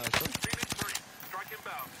 Sure.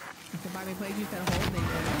 You can buy me plates. You said hold. They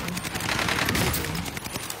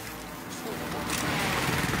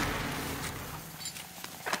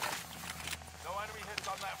No enemy hits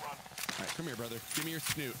on that run. Alright, come here, brother. Give me your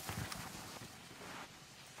snoot.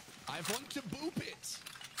 I want to boop it.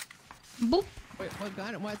 Boop. Wait, what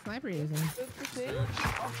gun? What sniper are you using?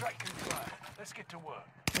 Contract confirmed. Let's get to work.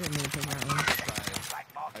 I didn't mean to take that one.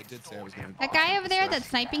 I did say I was going to. That guy over there that's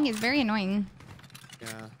sniping is very annoying.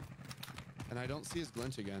 Yeah. And I don't see his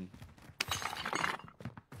glint again. I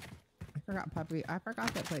forgot puppy. I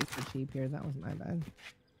forgot that place for cheap here. That was my bad.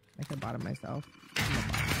 I could have bought it myself.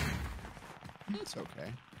 It's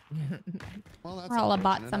okay. Well, that's We're all a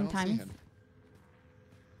bot unfortunate. I don't see sometimes. him.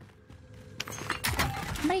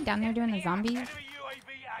 Somebody down there doing the zombies? Enemy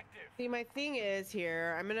UAV active. See, my thing is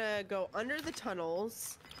here, I'm gonna go under the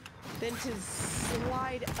tunnels, then to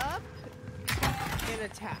slide up and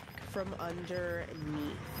attack from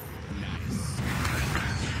underneath. Nice.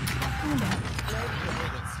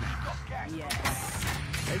 Yes.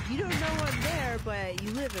 Like, you don't know I'm there, but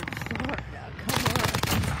you live in Florida. Come on.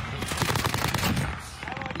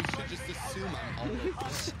 You should just assume I'm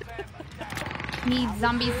always there. Need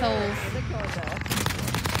zombie souls.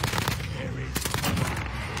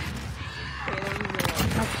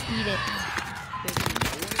 Let's eat it.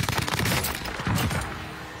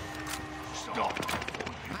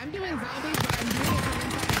 I'm doing zombies, but I'm doing it from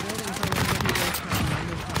inside the building so when the people come. I'm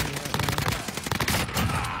just telling you right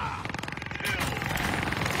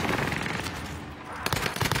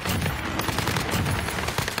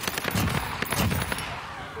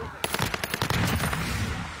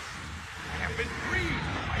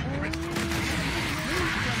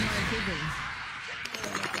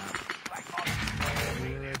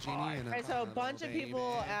Alright, so a bunch of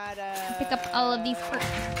people at Pick up all of these perks.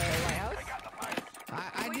 White House.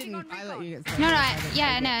 I didn't. I let you get started.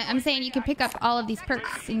 No, no, I'm saying you can pick up all of these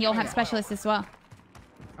perks and you'll have specialists as well.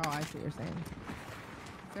 Oh, I see what you're saying.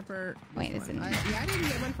 Except for Wait, this isn't. yeah, I didn't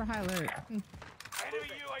get one for high alert. Enemy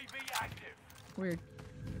UAV active. Weird.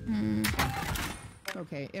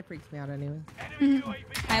 Okay, it freaks me out anyway. Enemy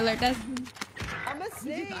UAV. High alert does. I'm a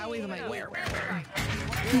snake. I always am like, where? Watch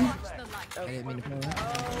the light. I didn't mean to put that.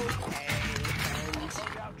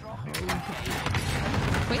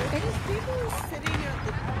 Quick, quick. People sitting at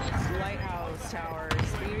the lighthouse towers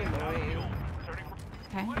being annoying.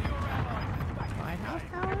 Okay. Lighthouse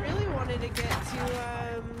I tower? really wanted to get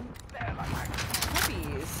to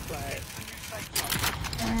puppies, but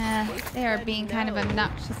They are being kind of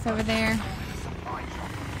obnoxious over there.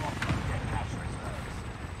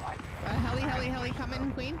 Heli,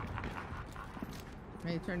 coming, Queen.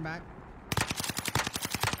 Ready to turn back.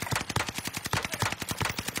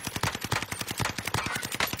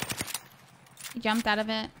 He jumped out of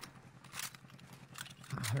it.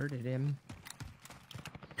 I hurted him.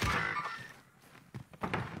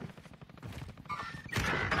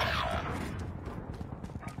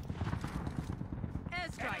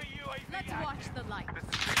 Airstrike. Let's watch the light. I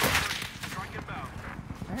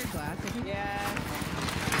heard glass. I think. yeah.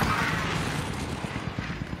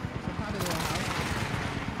 So probably the little house.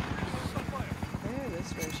 Yeah, this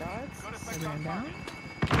for shots. They ran down.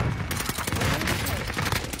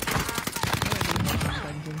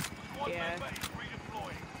 Yeah.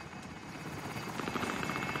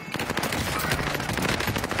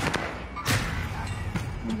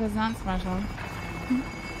 It was not special.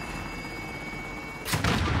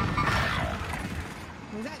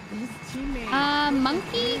 Was that his teammate?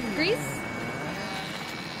 Monkey grease?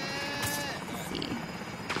 Let's see.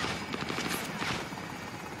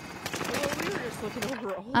 Well, we were just looking over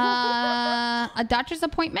a hole. A doctor's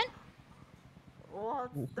appointment?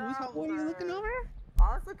 Whose hole were you looking over?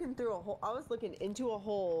 I was looking through a hole. I was looking into a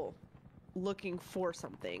hole, looking for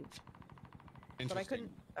something. But I couldn't.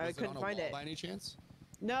 I couldn't find it. By any chance?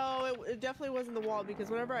 No, it definitely wasn't the wall because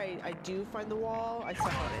whenever I do find the wall, I step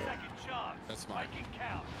on it. Second chance. That's smart. Make it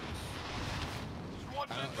count. Squad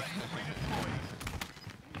I member redeployed.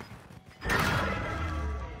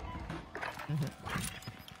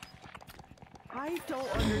 I don't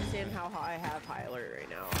understand how I have high alert right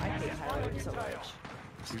now. I hate high alert so much.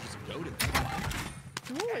 You just goaded.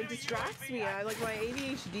 No, it distracts me. I like my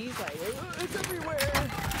ADHD's like it's everywhere.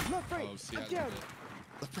 Left, right, Oh, see, up, I down, love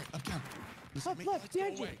it. Left, right, up, down. Listen, up, make left, lights go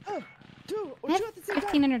behind you. away. Oh, two, or I two have at the same time.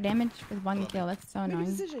 1,500 damage with one kill. That's so Make a annoying.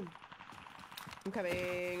 decision. I'm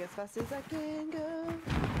coming as fast as I can go.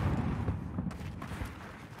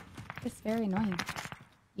 It's very annoying.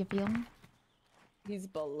 You feel me? He's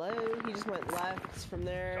below. He just went left from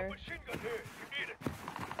there. Machine gun here. You need it.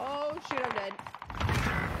 Oh shoot, I'm dead.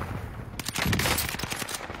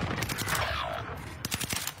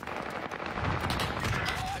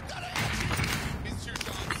 He's 2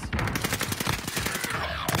 shots.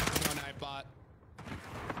 One I bought.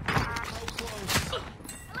 How close?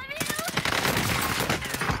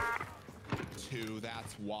 2,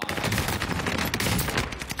 that's why.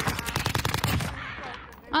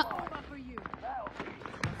 Oh. For you.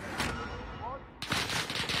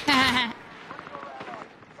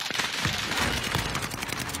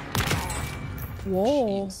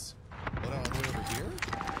 Whoa. Jeez. What, all the way over here?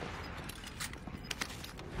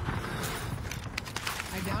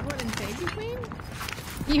 downed one and saved you, Queen?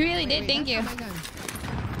 You really did. Thank you. Oh my gun.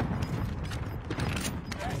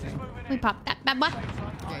 We popped that bad boy.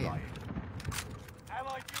 Yeah.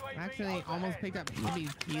 Actually, almost picked up maybe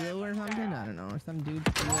Kilo or something. I don't know. Or some dude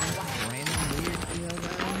Kilo. Random weird Kilo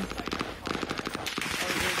gun.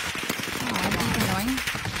 Oh, that's annoying.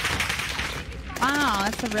 Wow,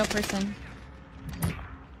 that's a real person.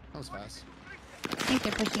 That was fast. I think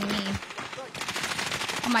they're pushing me.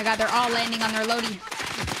 Oh my god, they're all landing on their loadie.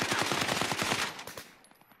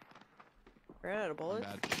 Ran out of bullets.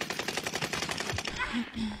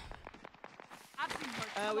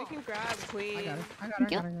 We can grab Queen. I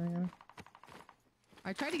got it.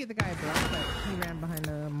 I tried to get the guy above, but he ran behind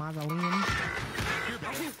a mausoleum.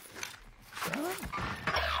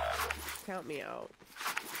 Count me out.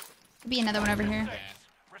 There'll be another one over here.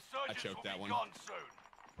 I choked that one.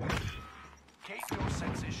 Keep your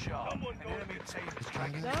senses sharp. An enemy team is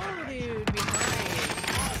tracking. No, dude, behind.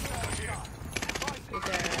 Right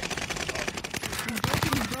there. He's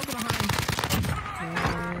broken behind.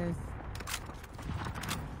 Yes.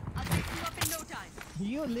 I'll pick you up in no time.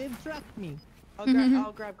 You live, trust me.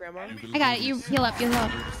 I'll grab Grandma. I got it. You heal up. You heal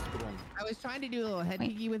up. I was trying to do a little head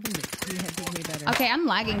piggy with him, but he head pigged me better. Okay, I'm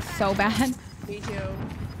lagging so bad. Me too.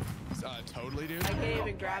 Totally, dude. I can't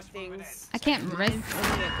even grab things. I can't risk.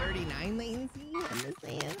 Only a 39 latency. I'm just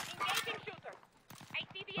saying.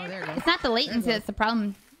 Oh, there it goes. It's not the latency that's the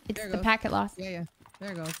problem. It's There it the goes. packet loss. Yeah.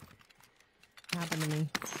 There it goes. Happened to me.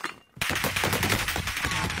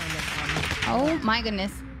 Oh my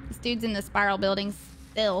goodness. This dude's in the spiral building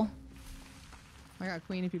still. I got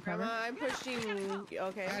Queen if you cover. Grandma, I'm pushing.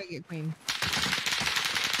 Okay. I gotta get Queen.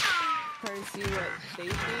 Trying to see what they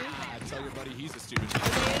see. Tell your buddy he's a stupid. Are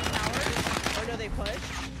they in towers? Oh no, they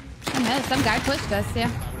pushed. I know, some guy pushed us,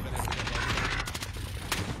 yeah.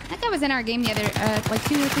 That guy was in our game the other, like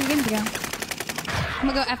 2 or 3 games ago. I'm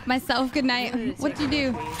gonna go F myself. Good night. What'd you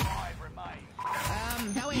do?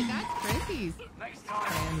 No, wait, that's Chrissy's.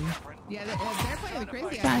 Yeah, they're playing with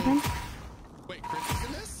Chrissy. Jonathan? Wait, Chris is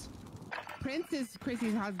in this? Prince is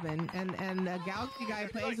Chrissy's husband, and the Galaxy guy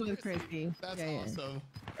plays with Chrissy. That's awesome.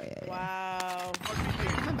 Wow.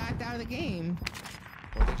 I backed out of the game.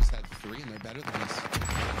 Or they just had 3 and they're better than us.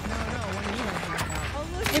 No, one of you guys backed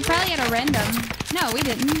out. They probably had a random. No, we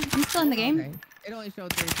didn't. I'm still in the game. Okay. It only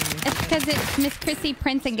showed 3 for me. It's because it's Miss Chrissy,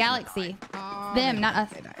 Prince, and Galaxy. Oh, Them, not us.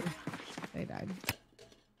 They died.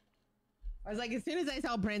 I was like, as soon as I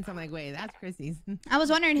saw Prince, I'm like, wait, that's Chrissy's. I was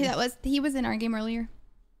wondering who that was. He was in our game earlier.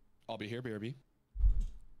 I'll be here, BRB.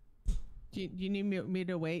 Do you need me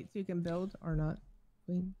to wait so you can build or not?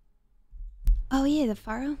 Queen? Oh yeah, the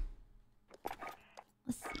Pharaoh.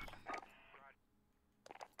 Let's see.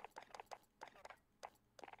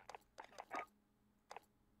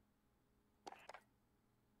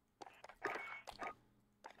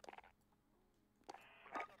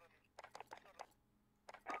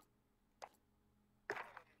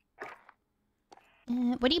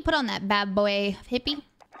 What do you put on that bad boy, hippie?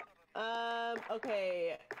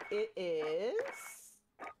 Okay, it is.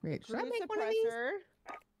 Wait, should I Cruise make one of these?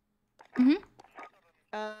 Mm-hmm.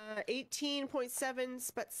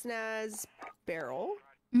 18.7 Spetsnaz barrel.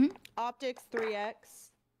 Mm-hmm. Optics 3x.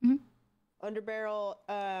 Mm-hmm. Underbarrel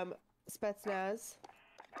Spetsnaz.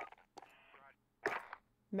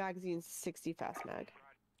 Magazine 60 fast mag.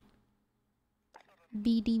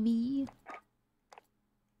 BDV.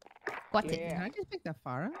 What's it? Can I just pick the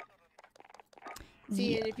Farah?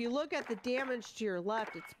 See, and if you look at the damage to your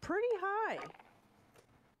left, it's pretty high.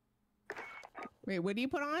 Wait, what do you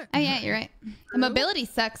put on it? Oh yeah, you're right. The mobility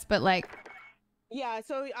sucks, but like. Yeah,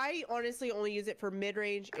 so I honestly only use it for mid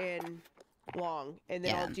range and long, and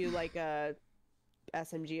then Yeah. I'll do like a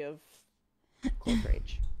SMG of close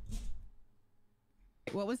range.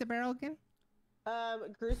 What was the barrel again?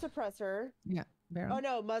 Grew suppressor. Yeah, barrel. Oh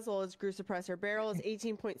no, muzzle is grew suppressor. Barrel is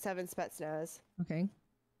 18.7 Spetsnaz. Okay.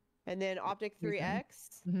 And then optic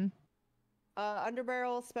 3x. Mm-hmm.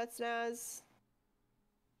 Underbarrel Spetsnaz.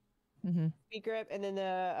 Mm-hmm. Speed grip, and then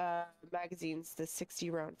the magazines, the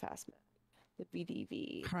 60 round fast mag, the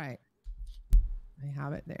BDV. All right. I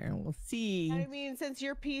have it there. We'll see. I mean, since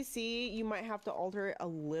you're PC, you might have to alter it a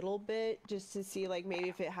little bit just to see, like, maybe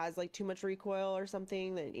if it has like too much recoil or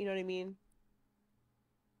something. Then you know what I mean?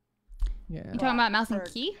 Yeah. You talking about mouse and Or-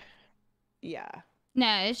 key? Yeah. No,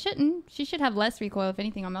 it shouldn't. She should have less recoil, if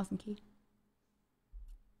anything, on mouse and key.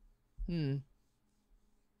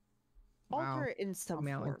 Wow. Alter it in some Call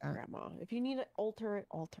me out form, like that. Grandma. If you need to alter it,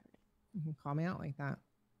 alter it. You can call me out like that.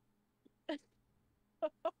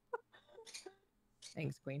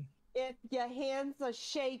 Thanks, Queen. If your hands are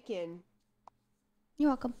shaking.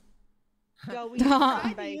 You're welcome. Going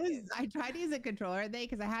I tried to use a controller today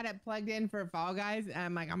because I had it plugged in for Fall Guys, and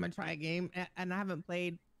I'm like, I'm gonna try a game, and I haven't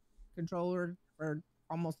played controller for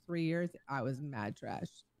almost 3 years. I was mad trash.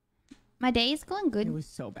 My day is going good. It was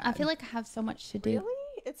so bad. I feel like I have so much to do.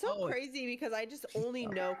 Really? It's so crazy because I just only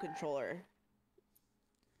know controller.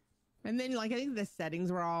 And then, like, I think the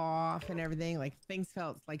settings were all off and everything. Like, things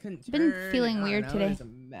felt like couldn't turn. Been feeling weird today. It was a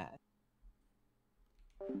mess.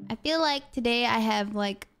 I feel like today I have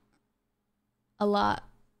like a lot.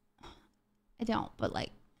 I don't, but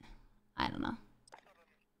like, I don't know.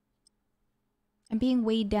 I'm being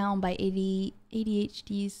weighed down by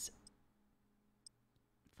ADHD's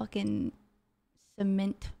fucking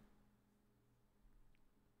cement,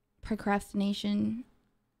 procrastination,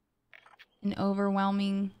 and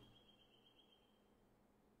overwhelming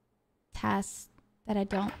tasks that I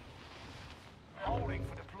don't. Holding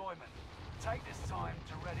for deployment. Take this time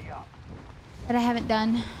to ready up. That I haven't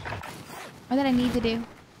done, or that I need to do.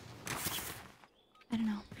 I don't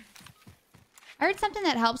know. I heard something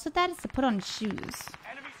that helps with that is to put on shoes.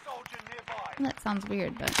 Enemy soldier nearby. And that sounds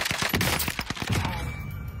weird, but I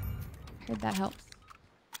heard that helps.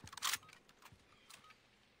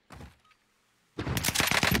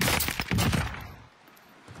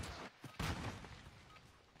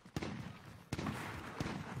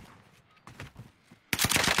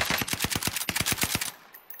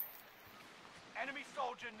 Enemy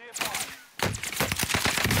soldier nearby.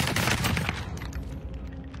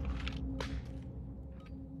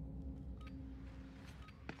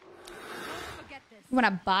 You want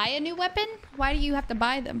to buy a new weapon? Why do you have to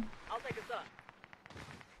buy them? I'll take a shot.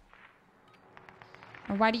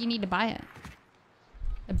 Or why do you need to buy it?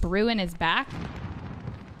 The Bruin is back?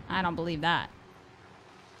 I don't believe that.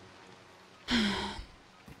 I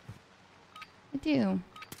do.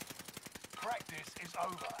 Practice is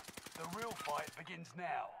over. The real fight begins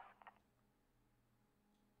now.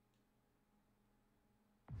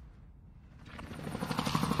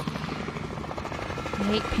 I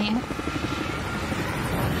hate pants.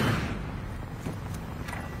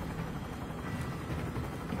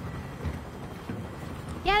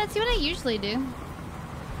 Yeah, that's what I usually do.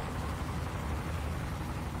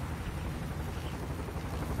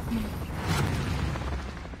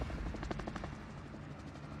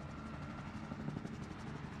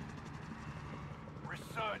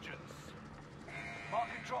 Resurgence. Mark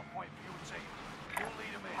a drop point for your team. You'll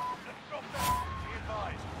lead them in. Drop down. Be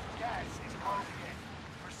advised. Gas is closing in.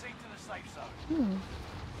 Proceed to the safe zone. Ooh,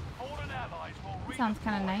 Fallen allies will that sounds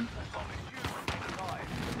kind of nice. as long as you remain alive.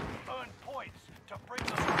 Earn points to bring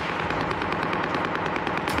them.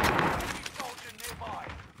 Enemy soldier nearby.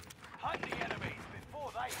 Hunt the enemies before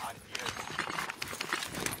they hunt you.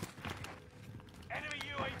 Enemy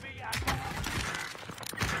UAV active.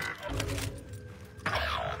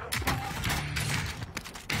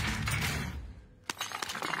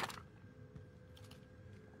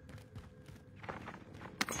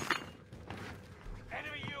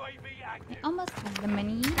 Enemy UAV active. I almost have the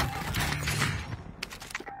money.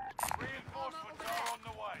 Reinforcements are on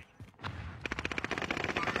the way.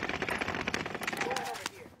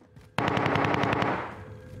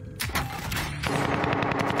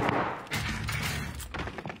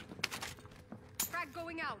 Frag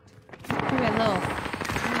going out. Maybe a little.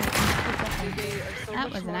 They are so That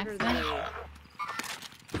much was an smarter than accident. me.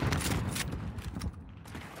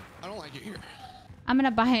 I don't like it here. I'm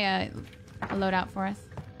gonna buy a loadout for us.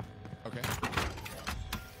 Okay.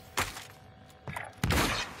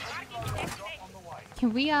 Can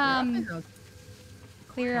we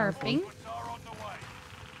clear our thing? Are on the way.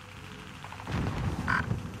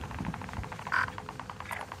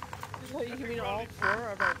 Well, you mean all 4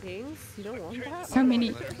 of our pings? You don't want that? So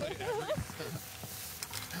many.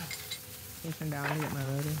 Pushing down to get my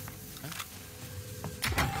loading.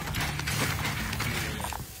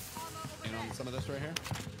 And on some of this right here.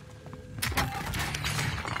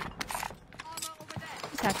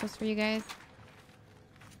 Satchels for you guys.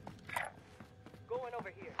 Going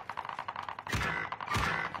over here.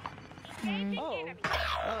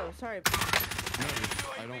 Oh, sorry. No,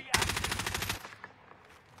 I don't.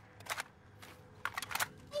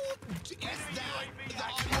 Is that the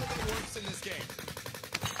audio that works in this game?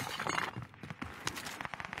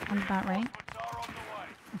 Sounds about right. Are on the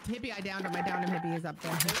way. Hippie, I downed him. I downed him. Hippie is up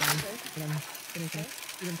there. He's down. Get him. Finish him.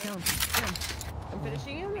 Get him. Kill him. Kill him. I'm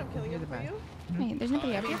finishing him. I'm killing him for you. Wait, there's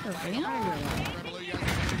nobody up here for real?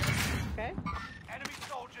 Okay. Enemy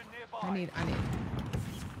soldier nearby. I need.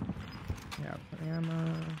 Yeah, put ammo.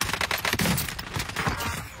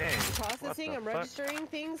 Dang, Processing. what I'm the fuck? registering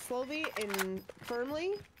things slowly and firmly.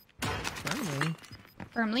 Finally.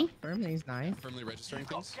 Firmly. Firmly's nice. Firmly registering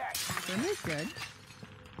things. Firmly's good.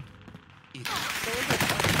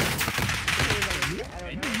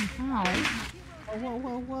 Oh. Whoa,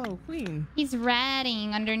 whoa, whoa, Queen. He's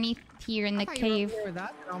ratting underneath here in the cave. You were over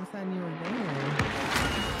that, and all of a sudden you were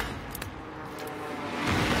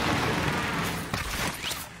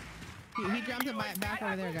there. He jumped it back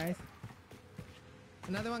over there, guys.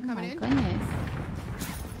 Another one coming in. Oh my goodness.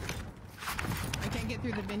 I can't get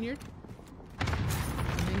through the vineyard. The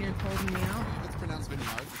vineyard's holding me out. It's pronounced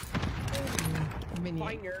vineyard.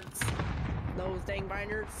 Vineyards. Those dang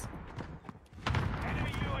vineyards.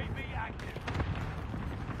 Enemy UAV active.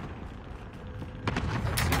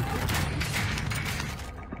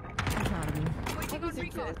 I'm proud of me. What is it? You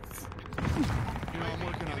know, I'm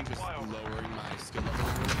working on just lowering my skill level a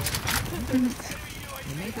little bit.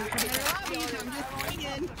 It makes it better lobbies. I'm just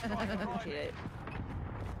saying.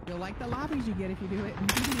 You'll like the lobbies you get if you do it.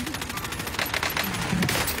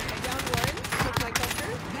 Young one, looks like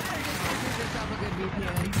Coker. Give yourself a good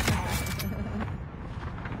VPN.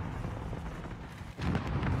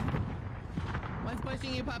 What's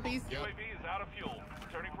pushing you, puppies? UAV is out of fuel.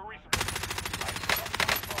 Returning for resupply.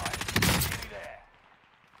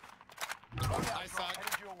 I suck.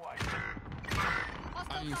 Headed your way.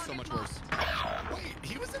 I'm so much worse. Wait,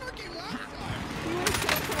 he was in our game last time. He was so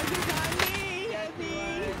focused on me. Yes,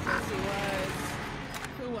 he was.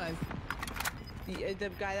 Who was? The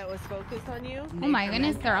guy that was focused on you? Oh my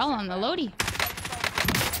goodness, they're all on the loady.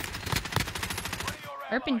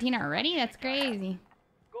 Serpentina already? That's crazy.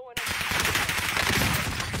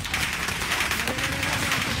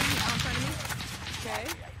 Okay.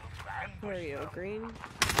 Where are you? Green?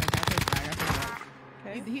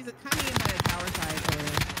 Okay. He's coming in by the tower side over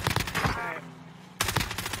there. Alright.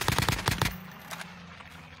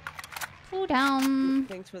 Cool down.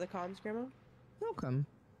 Thanks for the comms, Grandma. Welcome.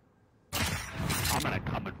 I'm gonna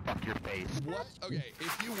come and fuck your face. What? Okay,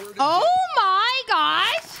 if you were to Oh my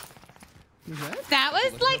gosh! You good? That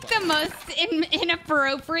was like the most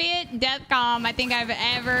inappropriate death comm I think I've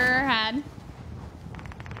ever had.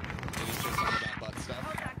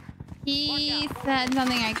 He said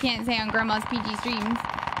something I can't say on Grandma's PG streams.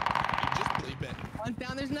 just bleep it. One's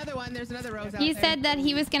down. There's another one. There's another rose out He there. said that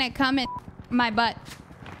he was gonna come in my butt.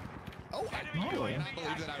 Oh, I cannot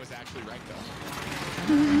believe that I was actually right though.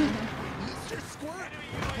 Mr. Squirt.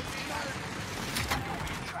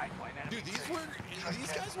 Dude, these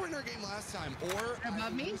guys were in our game last time, or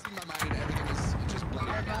above me. Losing my mind and everything is just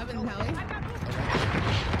blending. Above and Pelly.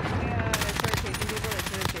 Yeah, I started chasing people. I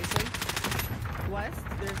started chasing. West,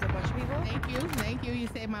 there's a bunch of people. Thank you. Thank you. You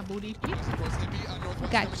saved my booty. Northwest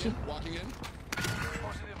Got coming you. in, walking in.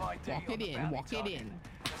 Positive ID Walk on it the in. bounty Walk it target. in.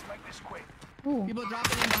 Let's make this quick. Ooh. People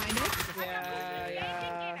dropping in behind us.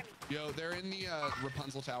 Yeah. Yo, they're in the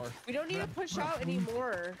Rapunzel Tower. We don't need to push out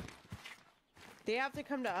anymore. They have to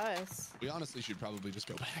come to us. We honestly should probably just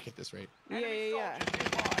go back at this rate. Yeah.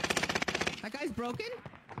 That guy's broken?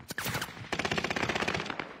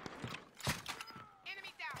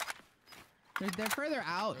 They're further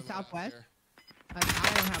out, southwest. I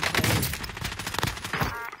don't have plays.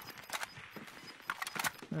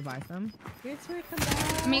 I'm gonna buy some. It's where come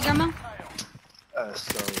back. Me, Grandma?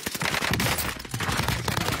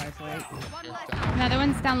 Another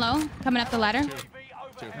one's down low, coming up the ladder. Two.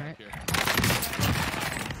 Right. Here.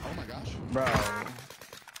 Oh my gosh. Bro.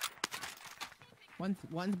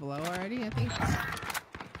 One's below already, I think.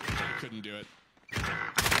 Couldn't do it. Yeah,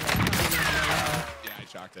 I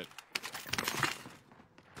chalked it.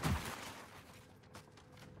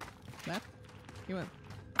 Left? He went.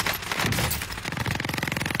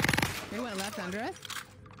 He went left under us.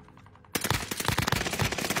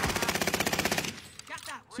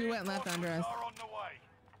 She went left under us.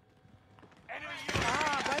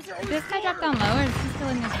 This guy dropped down low, or is he still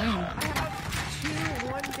in this room? I have two,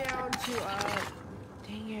 one down, two up.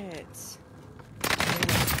 Dang it.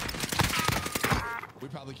 We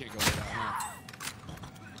probably can't go right out now.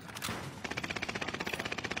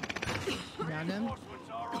 Found him.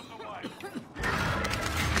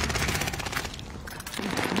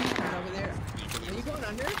 Over there. Are you going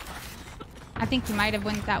under? I think he might have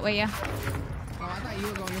went that way, yeah. Oh, I thought you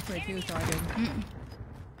were going this way too, so I did.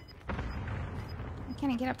 Why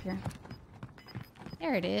can't I get up here?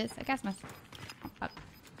 There it is. I guess my... Oh, fuck.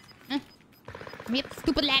 Give me up the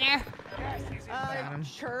stupid ladder.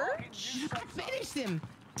 Church? Finished him.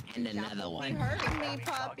 And another one. Hurting me,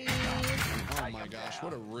 puppy. Oh my gosh,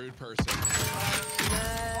 what a rude person.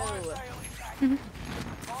 No.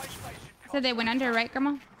 So they went under, right,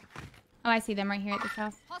 Grandma? Oh, I see them right here at this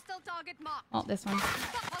house. Hostile target marked. Oh, this one.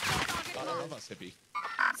 Hostile target I love us, hippie.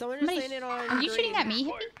 Someone just landed on. Are you shooting green. at me,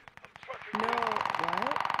 hippie? No. What?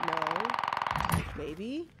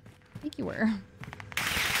 baby. I think you were. I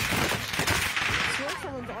swear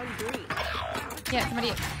someone's on green. Yeah, somebody.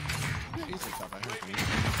 Yeah, easy stuff. I heard me.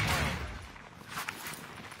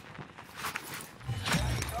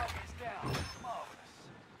 Target's down. Marvelous.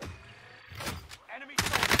 Enemy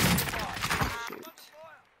soldiers. Shoot.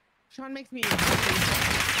 Sean makes me. Resurgence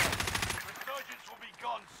will be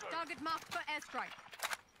gone soon. Target marked for airstrike.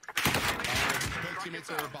 Both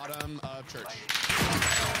teammates are bottom of church.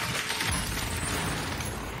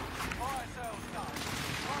 Fire sales done.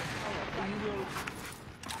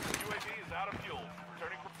 UAV is out of fuel.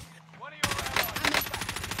 Returning. One of your allies.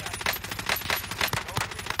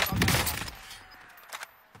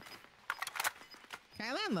 Can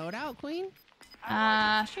I land loadout, Queen? Sure. I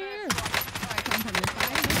come from this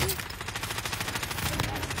side, maybe?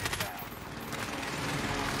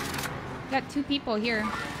 Got 2 people here.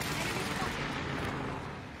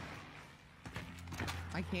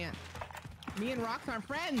 I can't. Me and Rocks are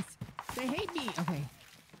friends. They hate me. Okay.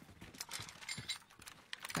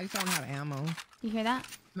 I just don't have ammo. You hear that?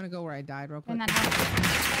 I'm gonna go where I died real quick. In that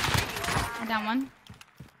house. We're down one.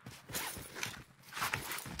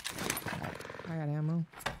 I got ammo.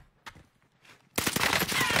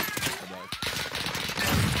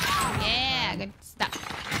 Yeah, good stuff.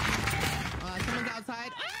 Someone's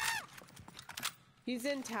outside. He's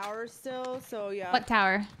in tower still, so yeah. What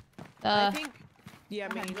tower? I think. Yeah,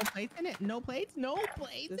 I maybe. mean, no plates in it. No plates. No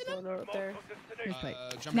plates This in it. one right there. Here's plate.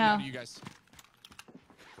 Jumping No. down to you guys.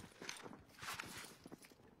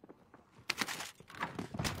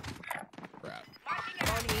 Crap.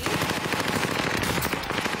 On me.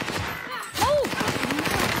 Oh!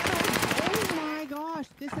 Oh my gosh,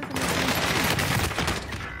 this is amazing.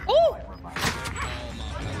 Oh!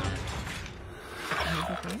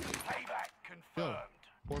 Payback Go.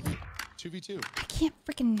 confirmed. 2v2. I can't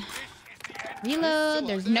freaking reload.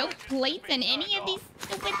 There's no plates in any of these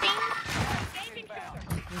stupid things.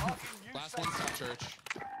 Last one, stop church.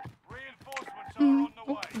 Reinforcements are on the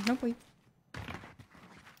Oh, way. there's no plates.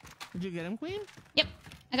 Did you get him, Queen? Yep.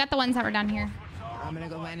 I got the ones that were down here. I'm gonna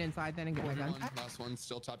go land inside then and get my gun. One, last one,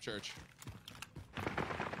 still top church.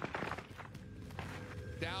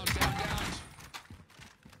 Down.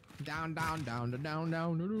 Down.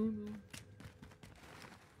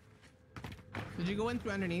 Did you go in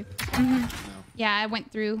through underneath? No. Yeah, I went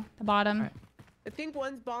through the bottom. Alright. I think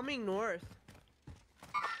one's bombing north.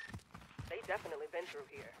 They definitely been through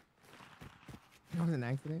here. That was an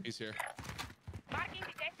accident. He's here. Marking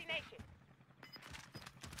the destination.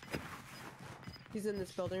 He's in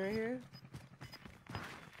this building right here.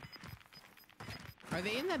 Are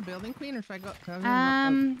they in that building, Queen, or should I go? I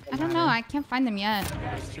don't know. I can't find them yet.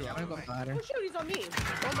 There's 2 I'm out. gonna go up the ladder. Oh shoot, he's on me.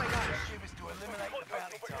 Oh my gosh. Objective is to eliminate the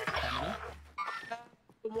bounty target.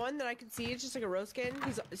 The one that I can see is just like a roast skin.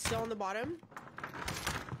 He's still on the bottom.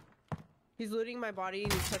 He's looting my body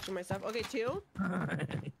and he's touching my stuff. Okay, 2.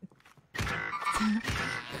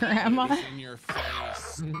 Grandma. It's in your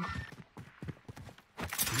face. You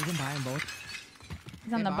can buy them both.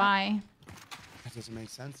 He's on Hey, the bot. buy. That doesn't make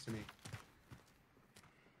sense to me.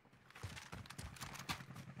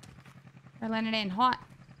 They're letting it in hot.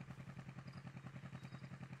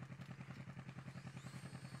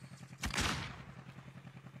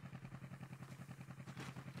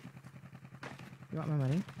 You want my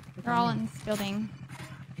money? They're all in this building.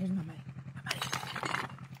 Here's my money.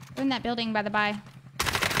 They're in that building by the buy.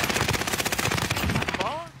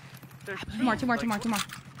 Two more.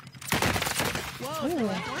 Whoa!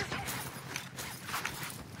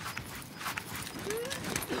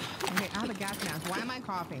 Okay, I have a gas mask. Why am I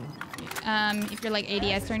coughing? If you're like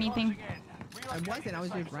ADS or anything. I wasn't. I was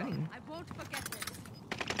just running. I won't forget this.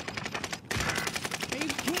 Are you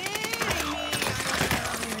kidding me?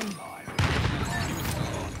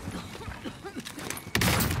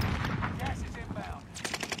 Gas is inbound.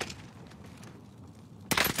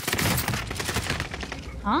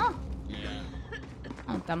 Huh? Yeah.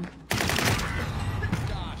 Oh, dumb.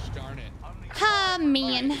 Gosh darn it. Ah,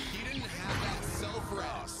 man. He didn't have that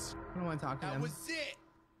self-res. I don't want to talk to That them. was it.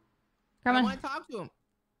 I don't Grandma. want to talk to him.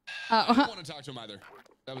 I don't Oh, want to talk to him either.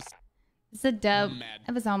 That was it's a dub. mad.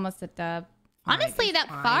 It was almost a dub. Fine, Honestly, it's that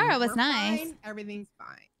fine. Farah was We're nice. fine. Everything's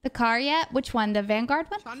fine. The car yet? Which one? The Vanguard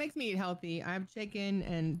one? Sean makes me eat healthy. I have chicken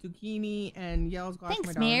and zucchini and yellow squash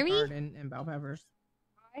Thanks, for my Mary. dog and bell peppers.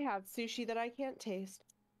 I have sushi that I can't taste.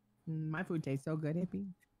 My food tastes so good, hippie.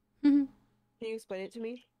 Mhm. Can you explain it to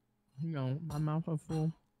me? No, my mouth is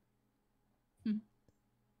full.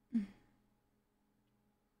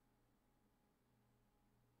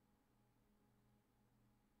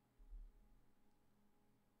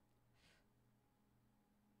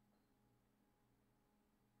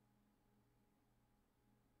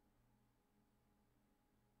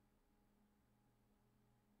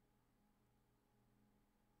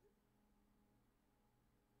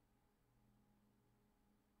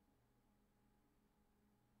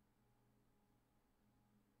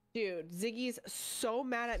 Dude, Ziggy's so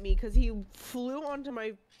mad at me because he flew onto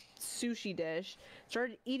my sushi dish,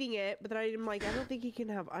 started eating it, but then I'm like, I don't think he can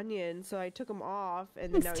have onions, so I took him off,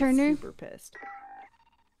 and then now he's super pissed.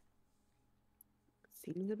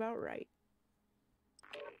 Seems about right.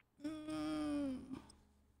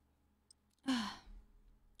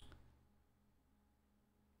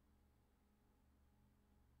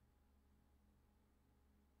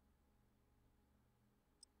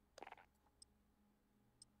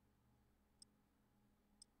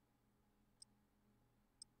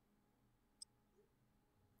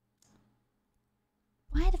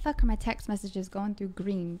 Why the fuck are my text messages going through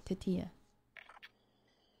green to Tia?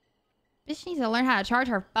 Bitch needs to learn how to charge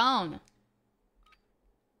her phone.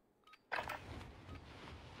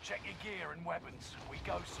 Check your gear and weapons. We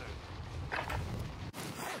go soon.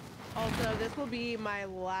 Also, this will be my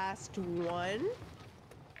last one.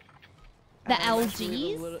 The I have to LGs?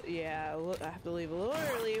 leave a little- yeah, I have to leave a little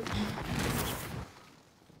early.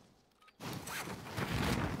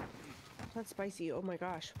 That's spicy. Oh my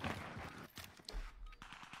gosh.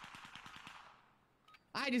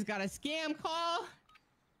 I just got a scam call.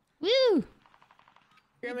 Woo!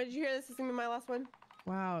 Grandma, did you hear this? This is gonna be my last one.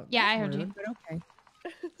 Wow. Yeah, I that's heard rude, you. But okay.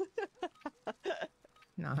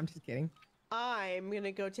 No, I'm just kidding. I'm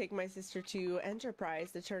gonna go take my sister to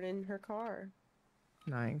Enterprise to turn in her car.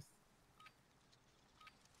 Nice.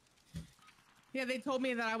 Yeah, they told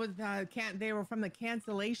me that I was they were from the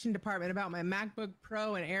cancellation department about my MacBook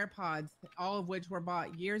Pro and AirPods, all of which were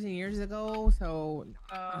bought years and years ago. So,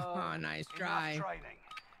 nice try. Enough training.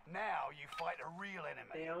 Now you fight a real enemy.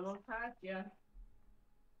 They almost passed you.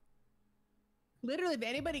 Literally, if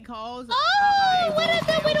anybody calls, Oh, what a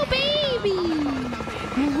good little baby!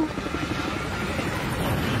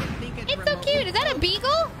 It's so cute. Is that a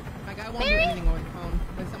beagle? Like I won't do anything over the phone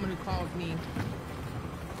with someone who calls me.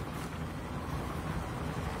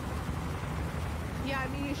 Yeah, I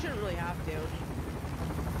mean, you shouldn't really have to.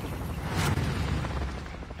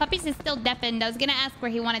 Puppies is still deafened. I was gonna ask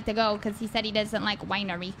where he wanted to go because he said he doesn't like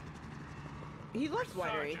winery. He likes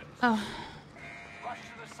winery. Oh. Rush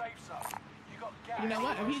to the safe zone. You got gas. You know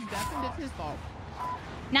what? If he's deafened, it's his fault.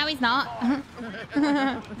 Now he's not.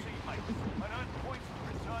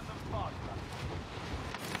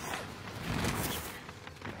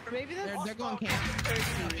 Or maybe that's they're going camp.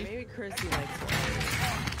 Chrissy. Maybe Chrissy likes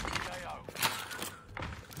it.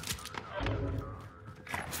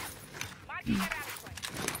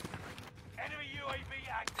 Enemy UAV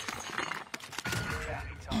active.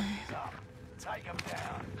 Bounty target is up. Take them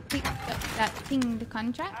down. That pinged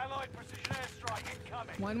contract? Allied precision airstrike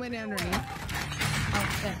incoming. One went underneath. Oh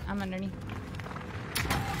shit, I'm underneath.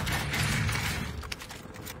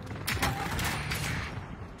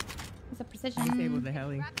 It's a precision. Disabled the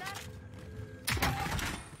heli.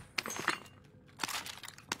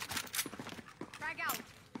 Frag out.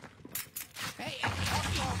 Hey!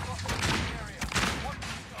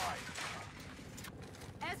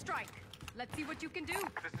 Airstrike. Let's see what you can do. This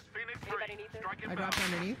is Phoenix 3. Strike I inbound. dropped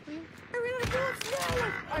underneath you. I really do it slow.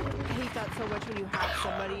 I hate that so much when you have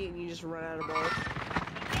somebody and you just run out of bullets.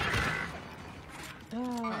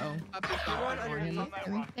 Uh-oh. One underneath.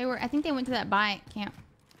 They were. I think they went to that buy camp.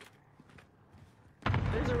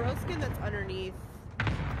 There's a roast skin that's underneath.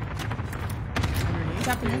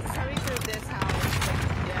 Dropping this. It's coming through this house.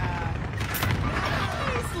 Yeah.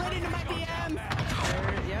 He slid into my DMs.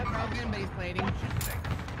 Yep. Broken, but he's plating. Reinforcements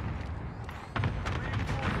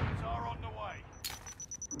are on the way.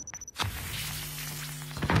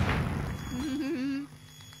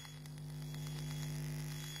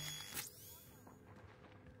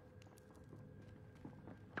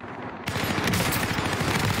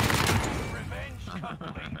 Revenge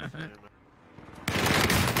complete.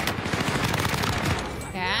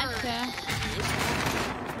 Gotcha.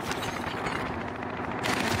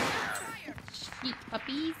 Sheep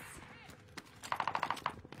puppies.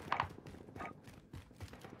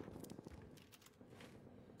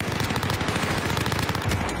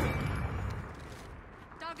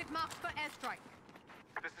 Target marked for airstrike.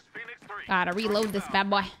 This is Phoenix 3. Gotta reload this bad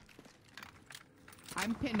boy.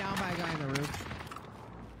 I'm pinned down by a guy on the roof.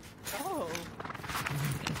 Oh.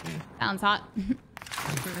 Sounds hot. No enemy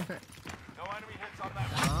hits on that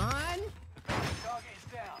one. On. Target is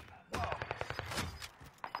down. Whoa.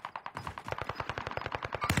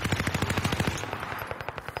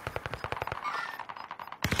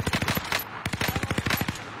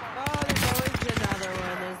 Oh, there's always another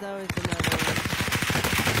one. There's always another one.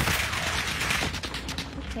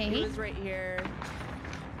 He Okay. was right here.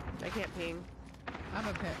 I can't ping. I'm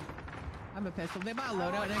a pit. I'm a pistol. They bought a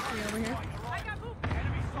loadout next to me over here.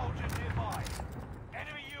 Enemy soldier nearby.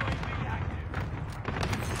 Enemy UAV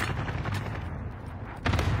active.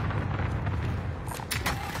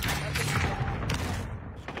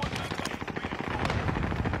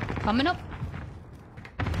 coming up.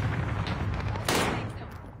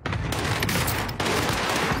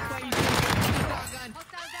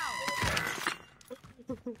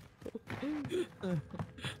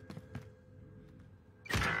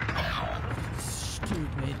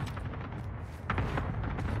 Stupid.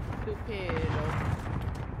 Stupid.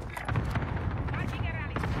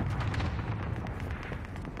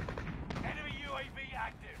 Enemy UAV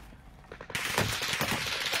active.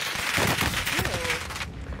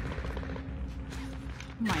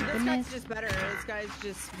 Oh my This goodness. guy's just better. This guy's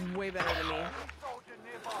just way better than me. Soldier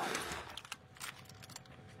nearby.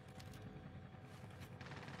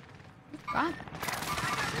 God.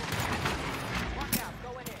 Watch out,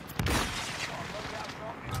 going in.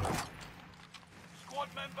 Squad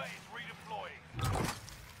member is redeploying.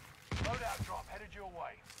 Loadout drop headed your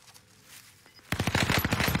way.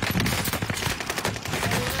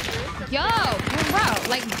 Yo, bro,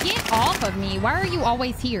 like get off of me. Why are you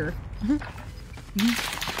always here?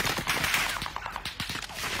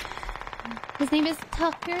 His name is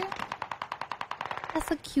Tucker.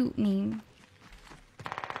 That's a cute name.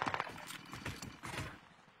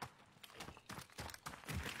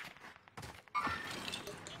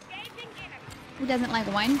 Who doesn't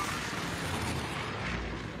like wine?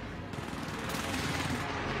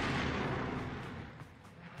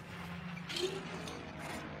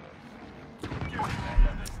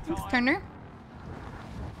 Thanks, Turner.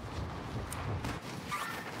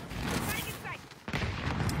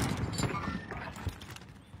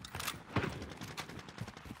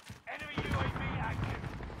 Enemy UAV active.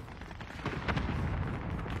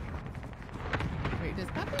 Wait, does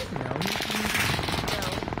Puppy know?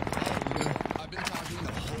 I've been talking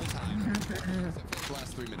the whole time. Except for the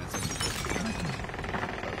last 3 minutes.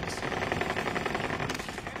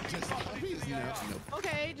 Just Puppy's no.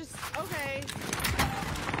 Okay, just okay.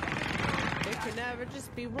 It can never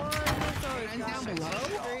just be one. It's always One down gotta be below?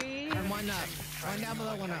 three. And one up. One down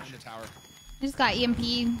below, one up. In the tower. I just got EMP.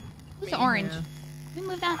 Who's the orange? Yeah. Can we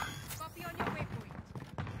move that? Copy on your waypoint.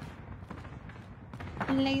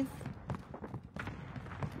 Please.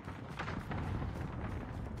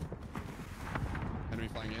 Enemy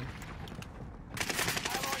flying in.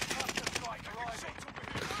 Allied cluster strike arriving.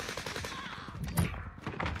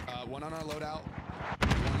 One on our loadout.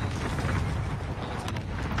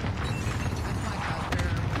 That's my Tucker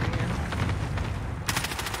over here.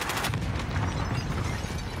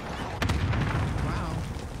 Wow.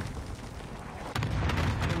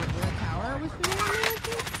 The tower was shooting at me, I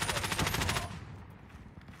think?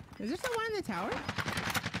 Is there someone in the tower?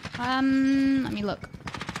 Let me look.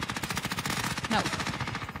 No.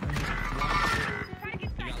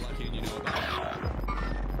 You got lucky and you know about it.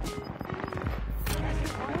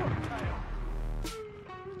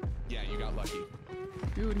 Yeah, you got lucky.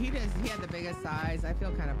 Dude, he had the biggest size. I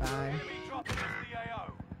feel kind of bad. Enemy dropping into the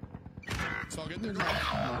AO. It's all good. They're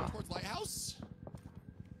going towards Lighthouse.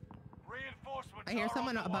 Reinforcements I hear are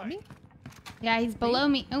someone on the above way. me. Yeah, he's below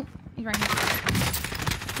me. Oh, he's right here.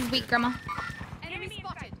 He's weak, Grandma. Enemy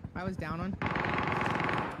spotted. I was down on.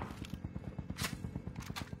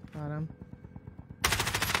 Got him.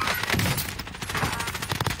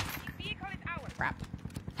 Vehicle is ours. Crap.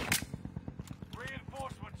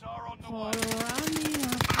 Reinforcements are on the way. All around me,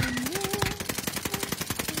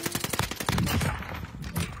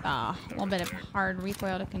 Ah, a little bit of hard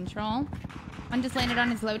recoil to control. One just landed on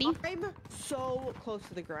his loadie. I'm so close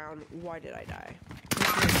to the ground. Why did I die?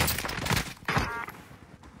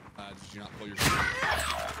 Did you not pull your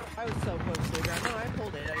I was so close to the ground. No, I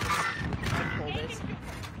pulled it. I pulled it.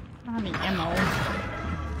 I don't have any ammo.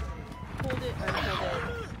 Pulled it. I pulled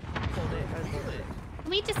it. Pulled it. I pulled it. Can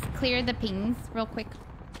we just clear the pings real quick?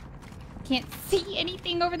 Can't see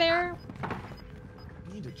anything over there.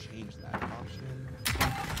 We need to change that option.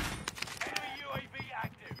 Enemy UAV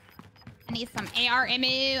active. I need some AR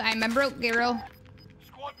ammo. I'm a broke girl.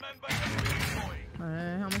 Squad member is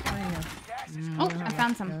redeploying. how much money do you have? Gas is Oh, closing I in.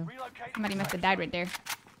 found some. Relocating Somebody to must have safe died zone. right there.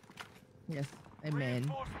 Yes, amen.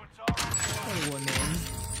 Reinforcements are on the way. Hey, woman.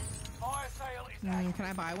 Fire sale is active. Can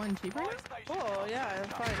I buy one cheaper? Fire station Oh, yeah.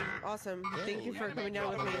 Fine. Awesome. Thank you for coming down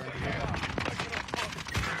with me.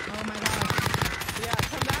 Oh my gosh. Yeah,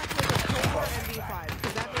 come back with a Cold War MV5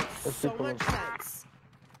 because that makes so much sense.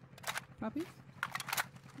 Puppies?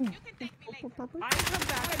 You can take me later. I come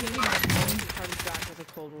back to you comes back with a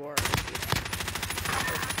Cold War.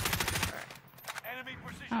 Enemy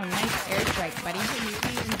precision. Oh, nice airstrike, buddy. Can you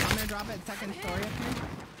eat and thunder drop at second story up here?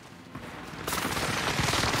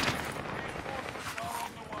 Reinforcements are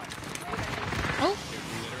on the way. Oh,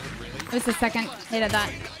 it was the second hit of that.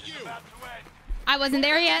 About to end. I wasn't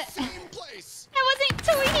there yet. Same place. I wasn't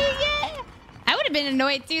to here yet. I would have have been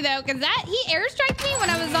annoyed too, though, because he airstriked me when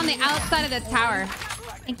I was on the outside of the tower.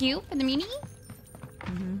 Thank you for the muni.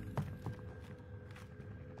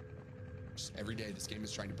 Every day, this game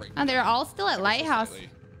is trying to break. Oh, they're all still at Lighthouse.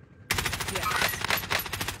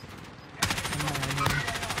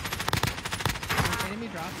 Enemy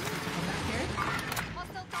drop. Come back here.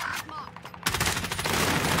 Hostile target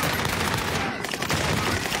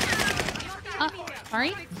marked.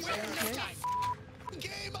 Sorry.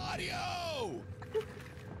 Game audio.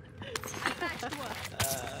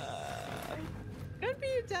 Could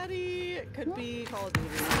be Daddy. Could be Call of Duty.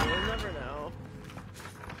 We'll never know.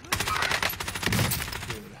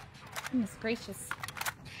 Goodness gracious.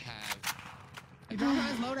 He dropped on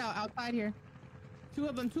his loadout outside here. Two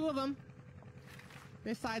of them.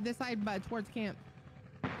 This side, but towards camp.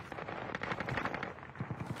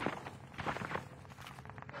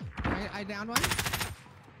 I downed one.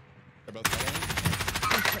 They're both dead.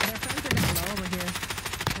 Their friends are down low over here.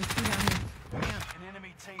 There's two down here. Camp. An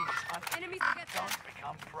enemy team is hunting. Enemies get there. Don't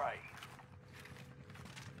become prey.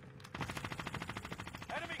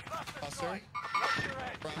 Enemy cluster Cluster. strike. Watch your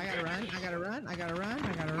head. I gotta run.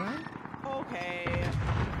 Okay.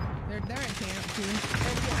 They're at camp too.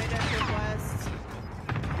 And behind us is West.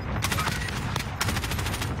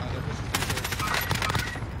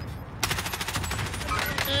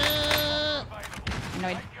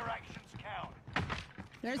 Annoyed. Make your actions count.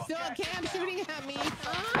 There's still a camp shooting at me.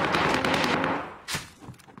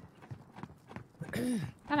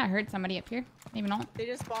 Thought I heard somebody up here. Maybe not. They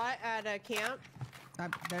just bought at a camp.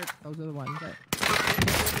 Those are the ones that.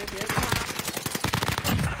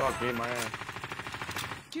 Fuck me, my ass.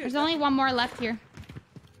 There's only one more left here.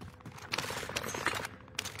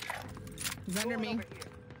 He's under me.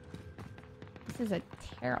 This is a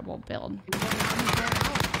terrible build.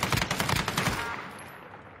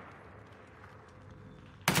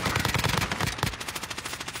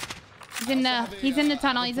 He's in the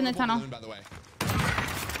tunnel. He's in the tunnel. By the way.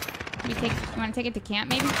 You want to take it to camp,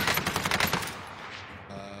 maybe?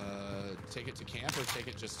 Take it to camp or take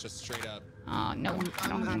it just straight up? Oh no, I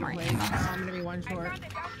don't have more ammo. I'm gonna be one short. Here,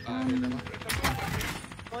 Grandma.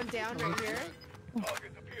 One down right here.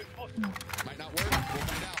 Might not work. We'll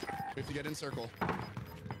find out. We have to get in circle.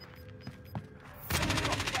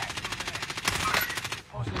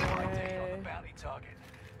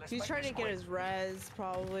 He's trying to get his res,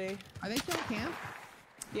 probably. Are they still camp?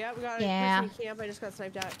 Yeah, we got a Yeah. person in camp. I just got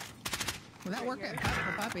sniped at. Will that work at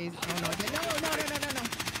for puppies? Oh no! No!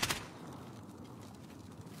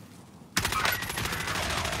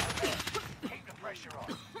 Keep the pressure on.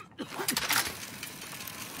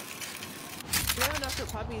 We have enough for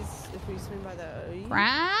puppies if we swing by the.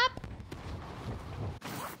 Crap.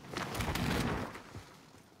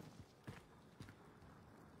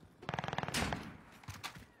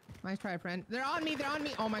 Nice try, friend. They're on me.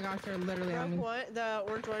 Oh my gosh, they're literally on me. What? The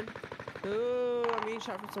orange one. Ooh, I'm being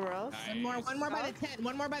shot from somewhere else. Nice. One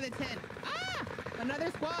more by the tent. Ah!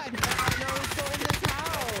 Another squad. No, we're still in this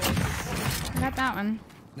house. I got that one.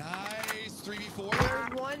 Nice. 3v4.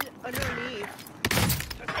 There's one underneath.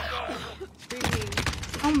 Screaming.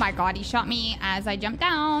 Oh my god, he shot me as I jumped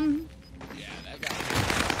down. Yeah, that guy.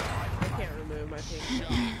 I can't remove my ping.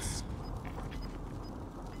 Shots.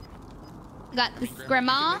 Got this Grandma.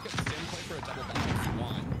 grandma. You can make a sim play for a double battle if you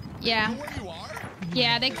want. Yeah. You know where you are?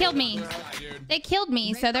 Yeah, they killed me. Yeah, dude. They killed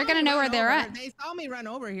me, so they're gonna know where they're at. They saw me run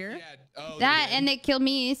over here. Yeah. Oh, That they did? and they killed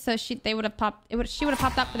me, so she would have popped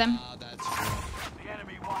up for them. That's true. The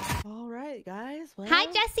enemy won. All right, guys. Well, Hi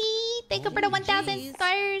Jesse, thank you for the 1,000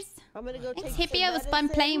 stars. I'm gonna go Thanks take Hippie, some it was fun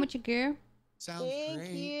medicine. playing with you, girl. Sounds Thank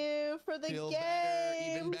great. you for the Feel game.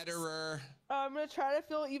 better, even betterer. I'm gonna try to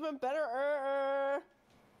feel even better.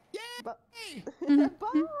 Yay! Bye.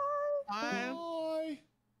 Bye. Bye.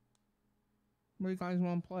 What do you guys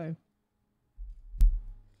want to play?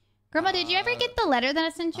 Grandma, did you ever get the letter that I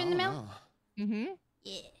sent you in the mail? No. Mm-hmm.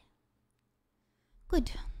 Yeah.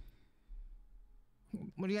 Good.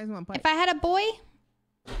 What do you guys want to play? If I had a boy,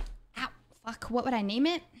 ow, fuck, what would I name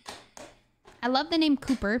it? I love the name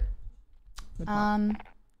Cooper.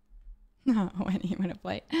 No, what do you want to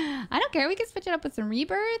play? I don't care. We can switch it up with some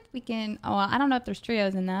Rebirth. We can. Oh, I don't know if there's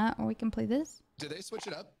trios in that, or we can play this. Did they switch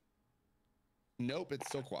it up? Nope, it's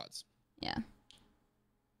still quads. Yeah.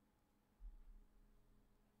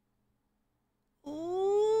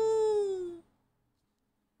 Ooh.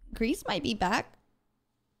 Grease might be back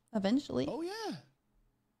eventually. Oh yeah.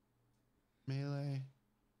 Melee.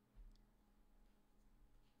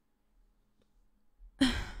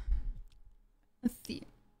 Let's see.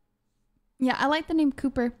 Yeah, I like the name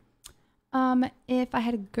Cooper. If I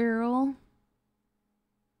had a girl,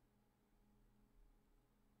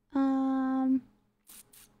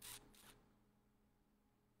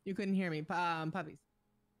 You couldn't hear me. Puppies.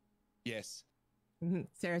 Yes.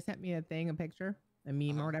 Sarah sent me a picture, a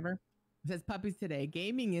meme or whatever. It says puppies today.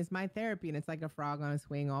 Gaming is my therapy, and it's like a frog on a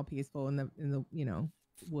swing, all peaceful in the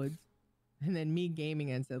woods. And then me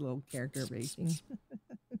gaming and it's a little character racing.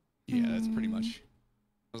 Yeah, that's pretty much.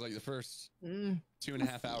 It was like the first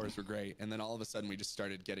 2.5 hours were great, and then all of a sudden we just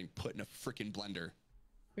started getting put in a freaking blender.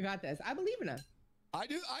 We got this. I believe in us. I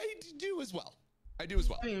do as well. I do as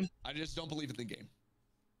well. I just don't believe in the game.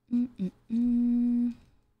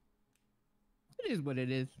 It is what it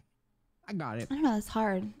is. I got it. I don't know. It's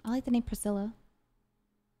hard. I like the name Priscilla.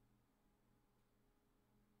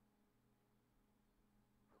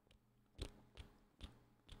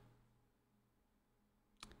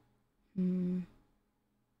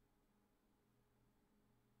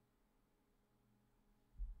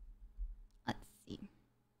 Let's see.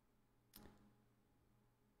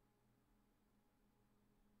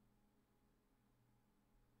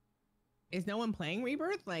 Is no one playing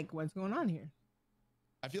Rebirth? Like, what's going on here?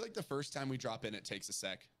 I feel like the first time we drop in, it takes a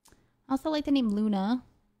sec. I also like the name Luna.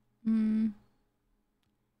 Making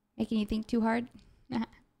you think too hard? Let's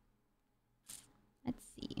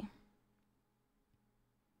see.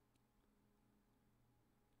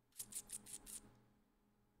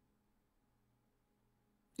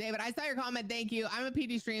 David, I saw your comment. Thank you. I'm a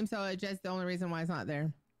PG stream, so it's just the only reason why it's not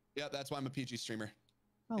there. Yeah, that's why I'm a PG streamer.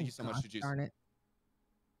 Oh, Thank you so much, Juice. Darn it.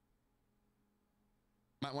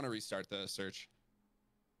 Might want to restart the search.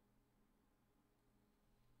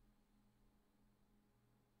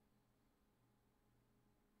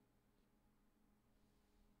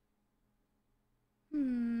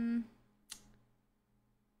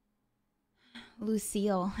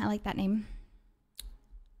 Lucille. I like that name.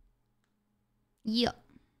 Yep.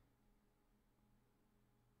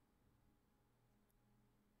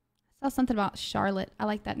 I saw something about Charlotte. I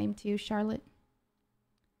like that name too, Charlotte.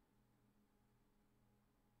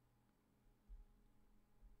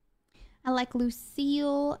 I like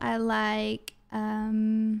Lucille. I like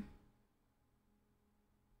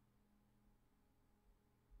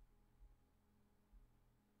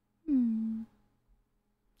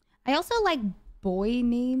I also like boy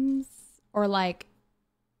names or like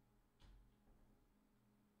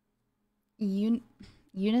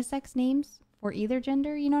unisex names for either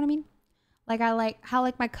gender, you know what I mean? Like I like how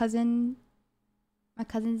like my cousin's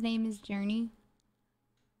name is Journey.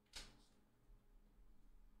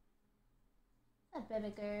 What's up,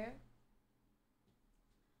 baby girl?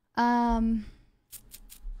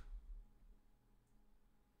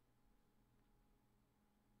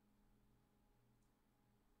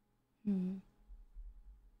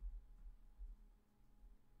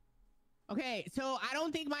 Okay, so I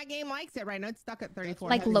don't think my game likes it right now. It's stuck at 34.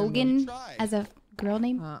 Like Logan as a girl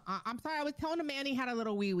name? I'm sorry. I was telling him Manny had a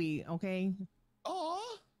little wee wee. Okay.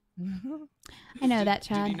 Oh. I know that,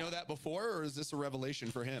 Chad. Did he know that before, or is this a revelation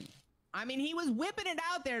for him? I mean, he was whipping it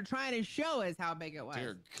out there trying to show us how big it was.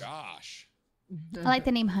 Dear gosh. I like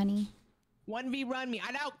the name Honey. 1v run me.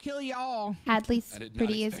 I'd outkill y'all. Hadley's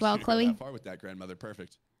pretty as well, Chloe. That far with that grandmother,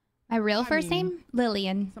 perfect. My real first name,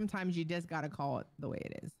 Lillian. Sometimes you just gotta call it the way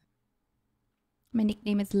it is. My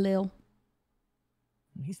nickname is Lil.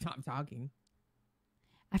 He stopped talking.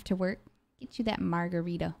 After work, get you that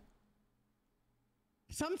margarita.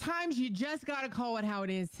 Sometimes you just gotta call it how it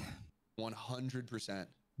is. 100%.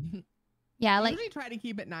 Yeah, I usually try to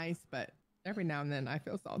keep it nice, but every now and then I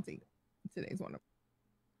feel salty. Today's one of.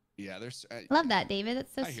 Yeah, there's. Love that, David.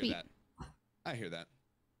 That's so I sweet. hear that. I hear that.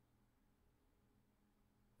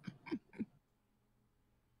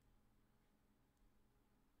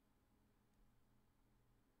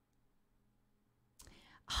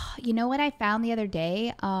 You know what I found the other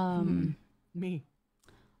day? Me.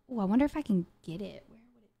 Oh, I wonder if I can get it.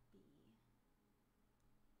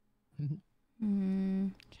 Where would it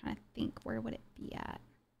be? Trying to think. Where would it be at?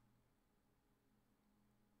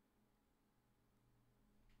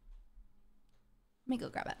 Let me go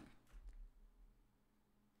grab it.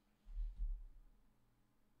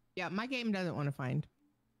 Yeah, my game doesn't want to find.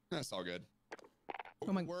 That's all good.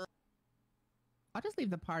 Oh my. I'll just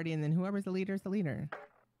leave the party and then whoever's the leader is the leader.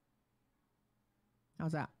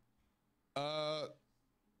 How's that? Oh,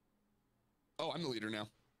 I'm the leader now.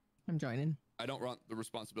 I'm joining. I don't want the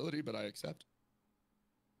responsibility, but I accept.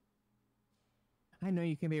 I know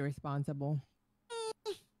you can be responsible.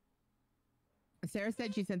 Sarah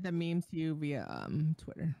said she sent the memes to you via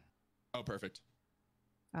Twitter. Oh, perfect.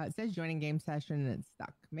 It says joining game session and it's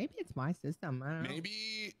stuck. Maybe it's my system. I don't know.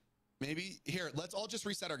 Maybe here, let's all just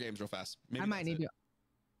reset our games real fast. Maybe I might need to.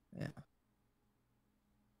 Yeah.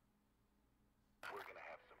 We're gonna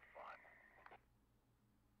have some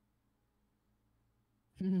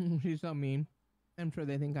She's so mean. I'm sure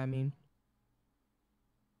they think I'm mean.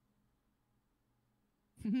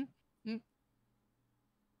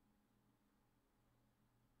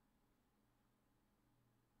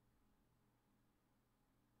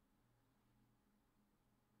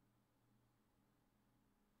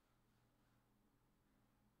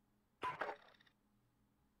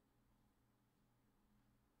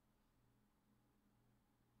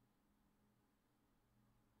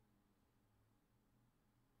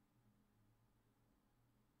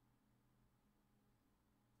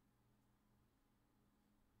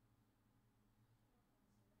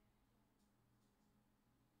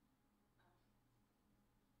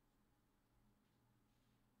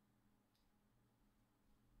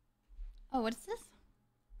 Oh, what is this?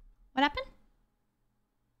 What happened?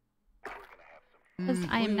 Because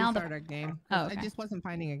I am now the start a game. Oh, okay. I just wasn't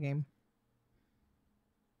finding a game.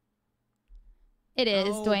 It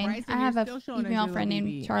is, Dwayne. Bryson, I have a still showing female as friend Zula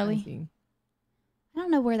named BB. Charlie. I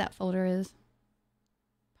don't know where that folder is.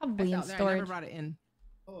 Probably in It's out there. I storage. never brought it in.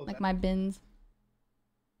 Oh, Like my bins.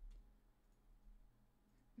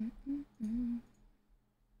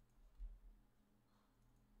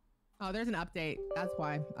 Oh, there's an update. That's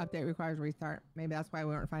why. Update requires restart. Maybe that's why we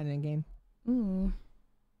weren't finding a game. Ooh.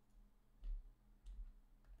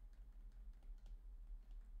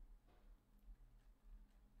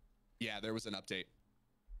 Yeah, there was an update.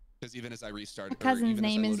 Because even as I restarted, My cousin's even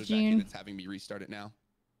as I name is loaded back in, June. it's having me restart it now.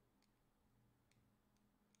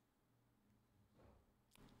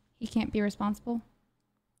 He can't be responsible.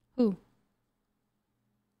 Who?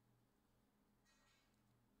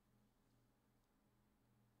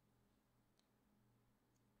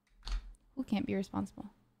 Who can't be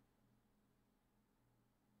responsible?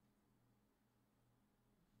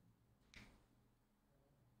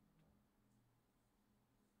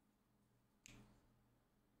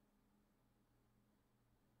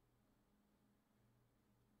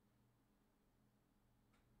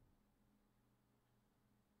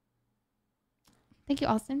 Thank you,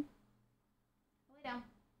 Austin. Lay down.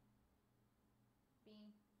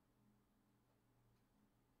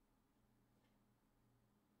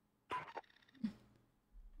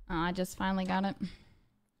 Oh, I just finally got it.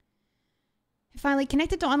 I finally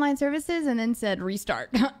connected to online services and then said restart.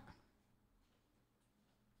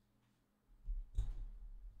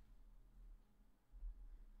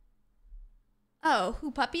 Oh,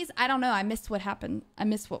 who, puppies? I don't know. I missed what happened. I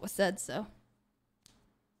missed what was said, so.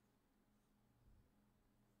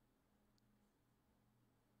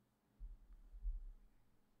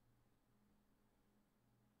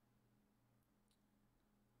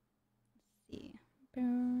 Let's see.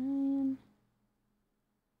 Brian.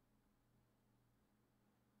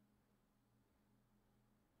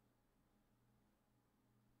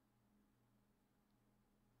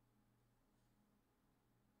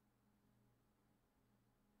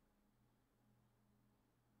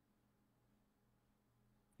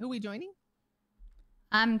 Who are we joining?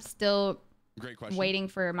 I'm still Great question. waiting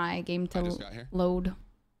for my game I to just got here. load.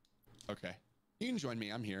 Okay. You can join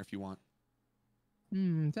me. I'm here if you want.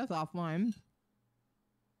 That's offline.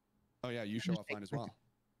 Oh, yeah, you show offline as well.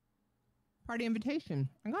 Party invitation.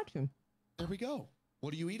 I got you. There we go.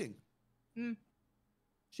 What are you eating?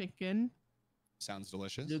 Chicken. Sounds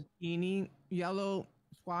delicious. Zucchini. Yellow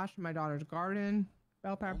squash from my daughter's garden.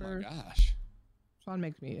 Bell peppers. Oh, my gosh. Sean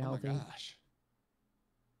makes me eat healthy. Oh, my gosh.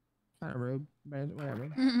 Kind of rude, but whatever.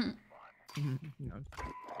 No,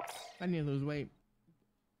 I need to lose weight.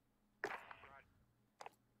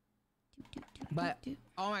 But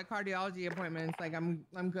all my cardiology appointments, like I'm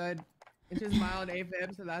good. It's just mild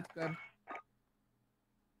AFib, so that's good.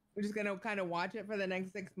 We're just gonna kind of watch it for the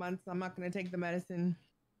next 6 months. I'm not gonna take the medicine.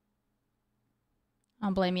 I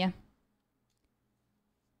don't blame you.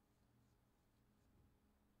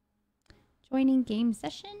 Joining game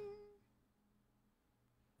session.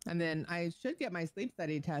 And then I should get my sleep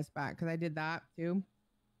study test back because I did that too.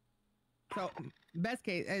 So best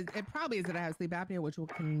case, it probably is that I have sleep apnea, which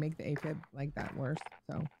can make the AFib like that worse.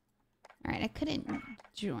 So, all right, I couldn't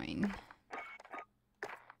join.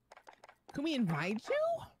 Can we invite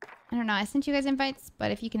you? I don't know. I sent you guys invites, but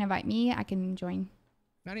if you can invite me, I can join.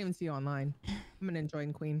 I don't even see you online. I'm gonna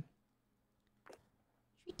join Queen.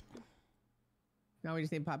 Sweet. Now we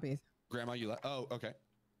just need puppies. Grandma, you left. Oh, okay.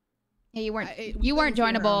 Yeah, you weren't. We You weren't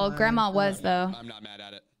couldn't see her joinable. online, Grandma so- was though. I'm not mad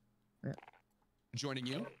at it. Yeah. Joining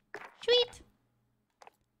you. Sweet.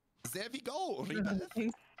 There we go.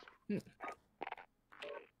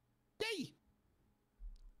 Yay.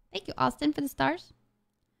 Thank you, Austin, for the stars.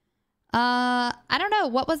 I don't know.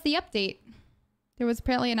 What was the update? There was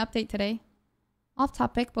apparently an update today. Off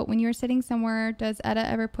topic, but when you're sitting somewhere, does Etta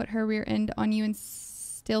ever put her rear end on you and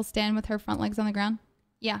still stand with her front legs on the ground?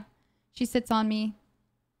 Yeah. She sits on me.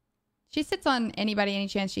 She sits on anybody any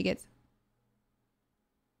chance she gets.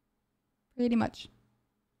 Pretty much.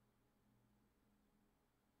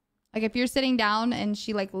 Like if you're sitting down and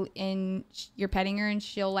she like you're petting her and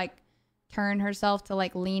she'll like turn herself to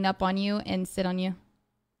like lean up on you and sit on you.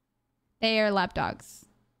 They are lap dogs.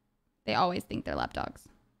 They always think they're lap dogs.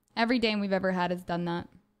 Every Dane we've ever had has done that.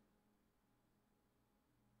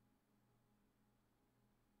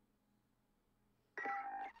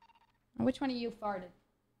 Which one of you farted?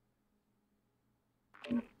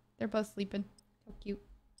 They're both sleeping. So cute.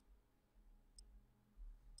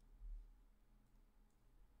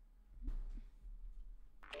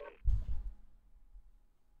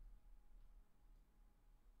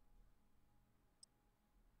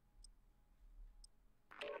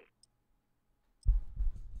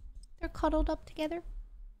 They're cuddled up together.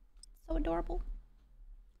 So adorable.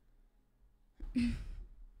 What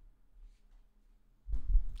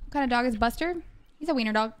kind of dog is Buster? He's a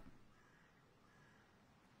wiener dog.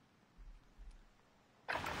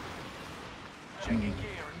 Check your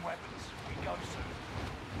gear and weapons. We go soon.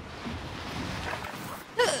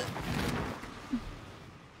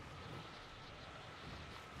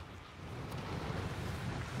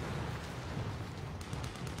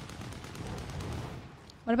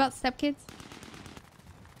 What about stepkids?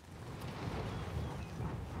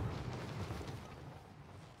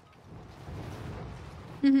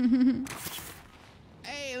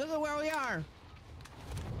 Hey, look at where we are.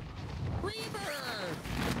 Reaver!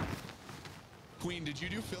 Queen, did you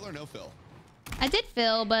do fill or no fill? I did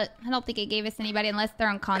fill, but I don't think it gave us anybody unless they're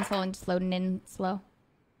on console and just loading in slow.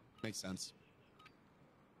 Makes sense.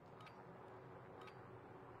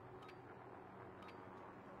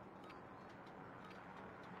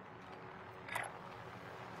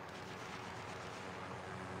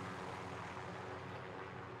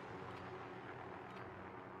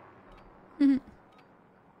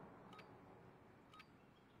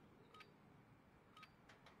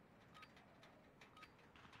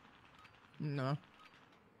 No.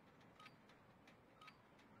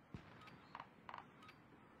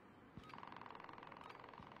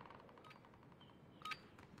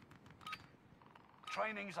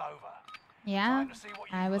 Training's over. Yeah, Time to see what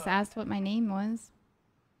you've I was learned. asked what my name was.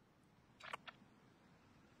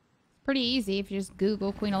 It's pretty easy if you just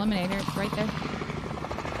Google Queen Eliminator. It's right there. Not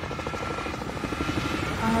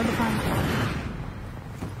hard to find.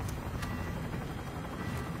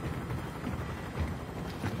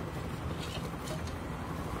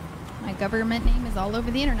 My government name is all over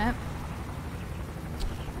the internet.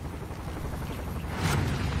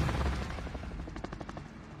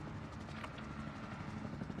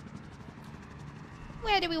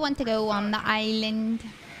 Where do we want to go on the island?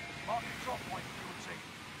 Mark the drop point for your team.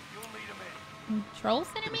 You'll lead them in. Control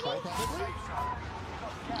center, maybe? Safe zone. You've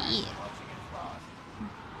got gas Yeah. closing in fast.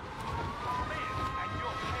 Liv and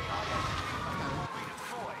your KIA will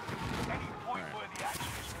redeploy. Any point-worthy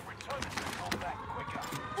actions will return us to combat quicker.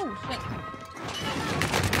 Oh, shit.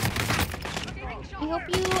 I hope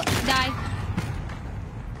you die.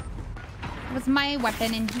 It was my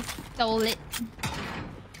weapon and he stole it.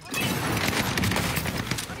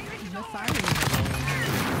 The siren is going.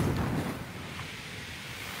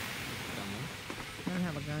 I don't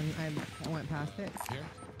have a gun. I went past it. Here?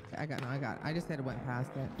 I just said it went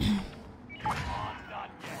past it.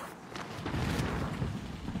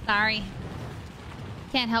 Sorry.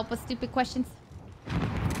 Can't help with stupid questions.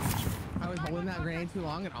 I was holding that grenade too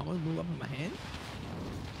long and almost blew up in my hand.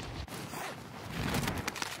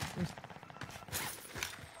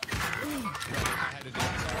 I had to do it.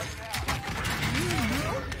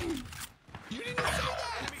 You didn't say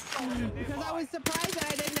that! Because I was surprised that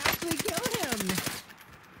I didn't actually kill him.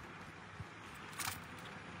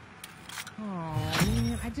 Oh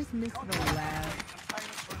man, I just missed the left.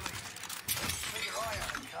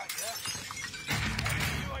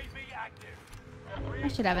 I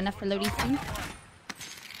should have enough for Lodi soon.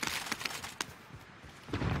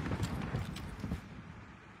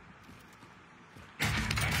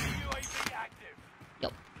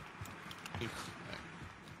 Yup.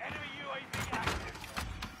 Enemy UAV active.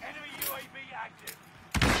 Enemy UAV active.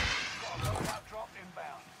 Got a loadout drop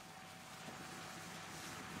inbound.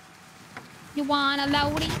 You want a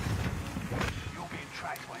Lodi? You're being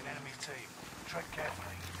tracked by an enemy team. Tread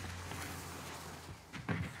carefully.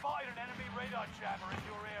 Spotted an enemy radar jammer in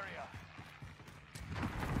your area.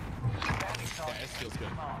 Bounty target this feels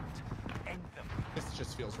good. marked. End them. This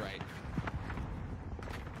just feels right.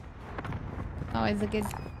 Always a good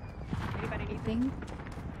thing.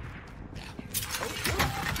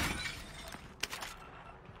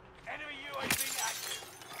 Enemy UAV active.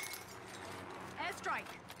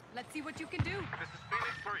 Let's see what you can do. This is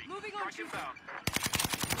Phoenix 3. Moving on, Strike Chief.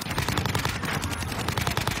 inbound.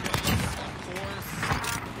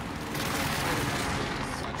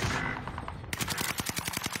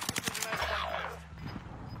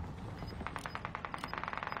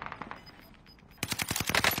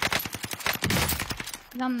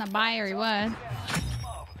 He's on the buy or he was.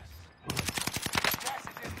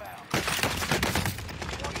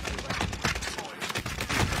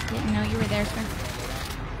 Didn't know you were there, sir.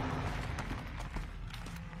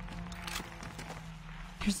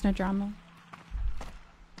 There's no drama.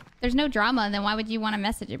 There's no drama, then why would you want a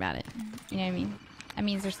message about it? You know what I mean? That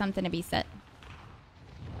means there's something to be said.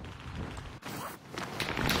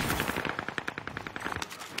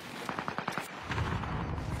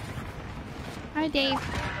 Hi, Dave.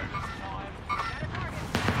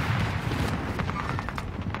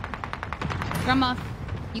 Grandma,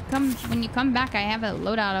 when you come back. I have a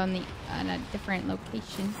loadout on a different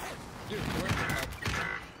location. Dude,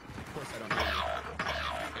 of course I don't know.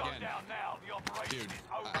 Again, dude,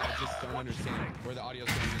 I just don't understand where the audio's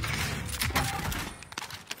going in this.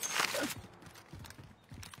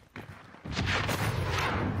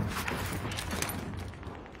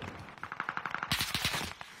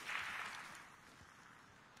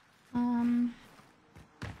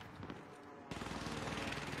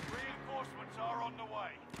 Reinforcements are on the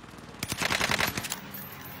way.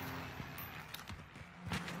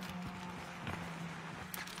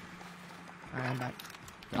 Alright, I'm back.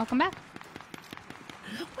 Welcome back.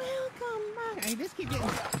 Welcome back. I just keep getting.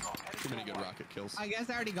 Too many good rocket kills. I guess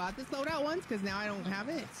I already got this loadout once because now I don't have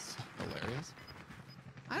it. Hilarious.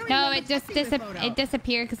 I don't No, even it just this loadout. it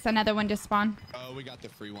disappeared because another one just spawned. Oh, we got the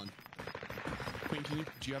free one. Queen,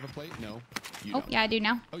 do you have a plate? No. You Oh, don't. yeah, I do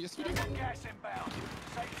now. Oh, yes, you do. Gas inbound.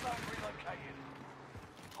 Safe zone relocated.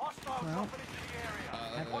 Hostile Well, dropping into the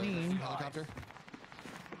area. that's Watch the clean. skies. Helicopter.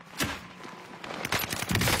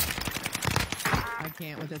 I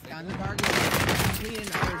can't with this gun. The bargain is complete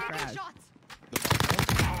and utter trash. Shots.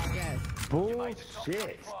 Yes. You made the top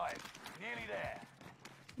 25. Nearly there.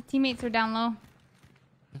 Teammates are down low.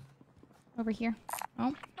 Over here.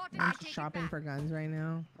 Oh, Spotted. I'm I just take it shopping back. for guns right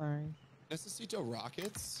now. Sorry. Necesito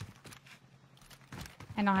rockets.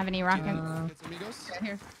 I don't have any rockets. Rockets, amigos. Yeah,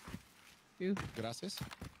 here. Two. Gracias.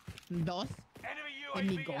 Dos. Enemy UAV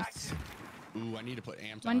Amigos. active. Ooh, I need to put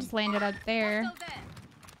amped One on. just landed up there. Hostile there.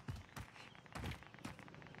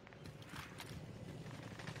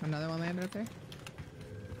 Another one landed up there.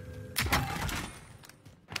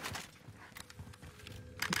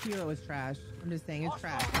 The kilo is trash. I'm just saying it's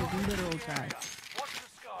trash. It's literal trash. Watch the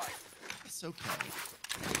sky. It's okay.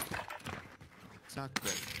 It's not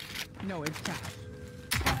great. No, it's trash.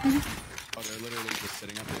 Oh, they're literally just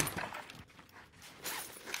sitting up there.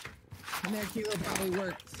 And their kilo probably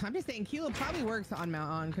works. I'm just saying kilo probably works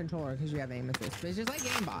on controller because you have aim assist. But it's just like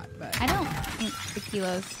aimbot. But I don't think the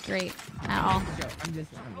kilo's great at all. I'm literally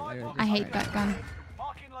just I hate trying that gun.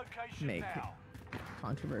 Marking location Make now.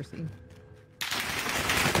 controversy.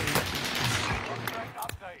 Contract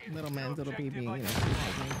updated. Little man's little Objective PB, you know,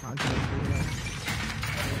 identified. making controversy. You know.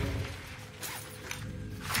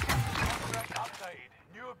 Contract updated.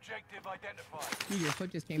 New objective identified. Dude, your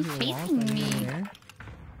foot just came through the Who's wall. chasing So me? you there.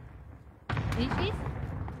 Did you chase?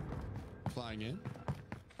 Flying in.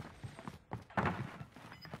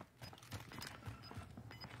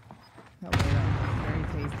 That way up. Very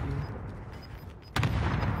tasty.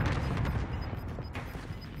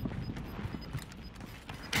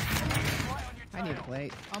 I need a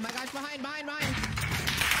plate. Oh my gosh, behind.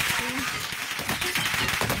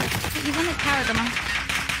 He's on the tower, Grandma.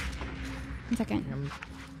 1 second.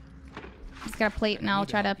 He's got a plate and I'll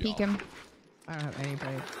try to peek him. I don't have any plate.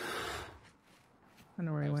 I don't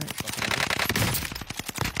know where he went.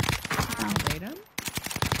 Oh. Plate him?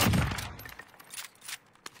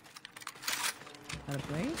 Got a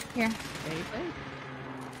plate? Here. A plate?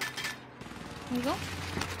 There you go.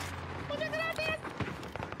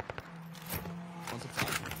 One's a top.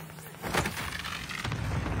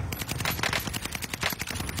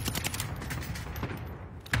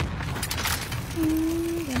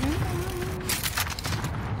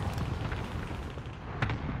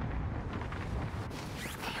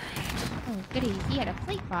 Oh, goody. He had a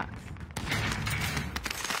plate box.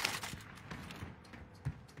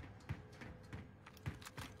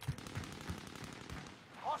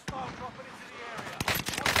 Hostile dropping into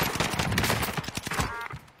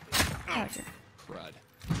the area. Roger. Crud.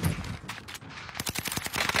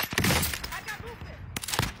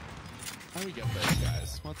 How do we get those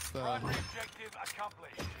guys? What's the... Primary objective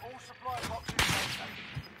accomplished. All supply boxes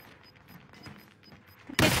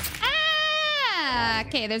vacated. Ah!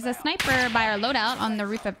 Okay, there's a sniper by our loadout on the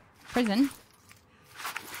roof prison.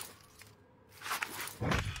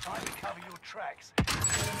 Time to cover your tracks.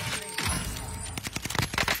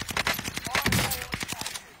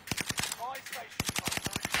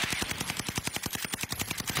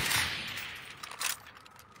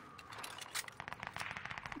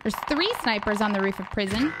 There's 3 snipers on the roof of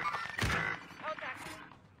prison.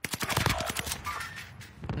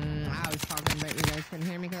 I was talking, but you guys couldn't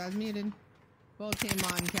hear me because I was muted. Full team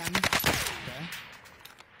on cam. Okay.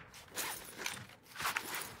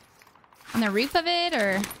 On the roof of it,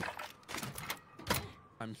 or?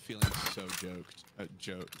 I'm feeling so joked.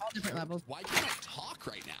 All different levels. Why can't I talk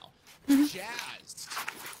right now? Jazzed.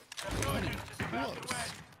 Close. Keep Close.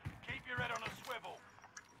 your head on a swivel.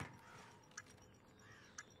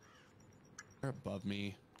 They're above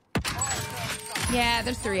me. Yeah,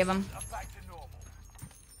 there's 3 of them. Back to normal.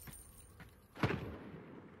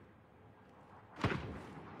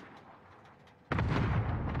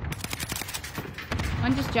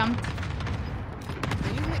 One just jumped. Are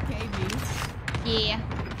you using the KG? Yeah.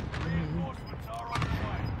 Reinforcements are on the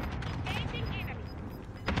way. Engaging enemy.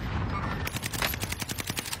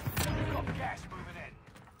 We've got gas moving in.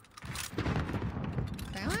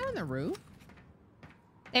 Are they on the roof?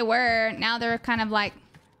 They were. Now they're kind of like...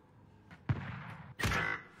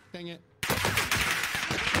 Dang it.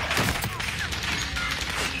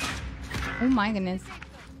 Oh my goodness.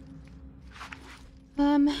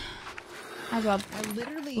 Might as well I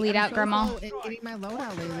literally bleed I'm out, so Grandma. slow at getting my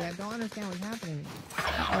loadout lately. I don't understand what's happening.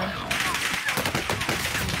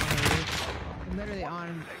 I'm literally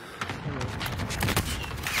on the roof.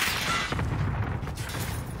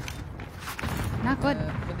 Not good.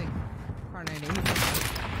 With the car 90.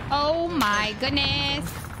 Oh my goodness.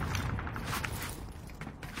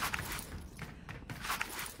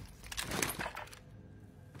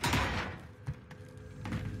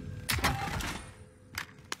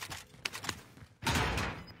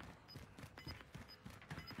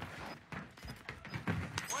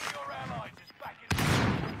 One of your allies is back in.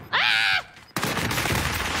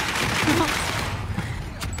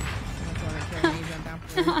 That's why they're carrying me jump down for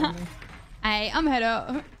the roof. I'm head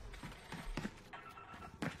out.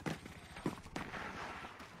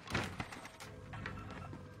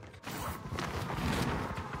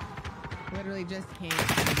 Literally just can't. Right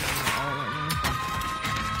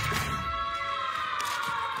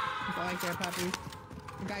I feel like they're puppies.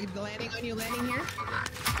 The guy landing on you, landing here.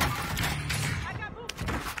 I got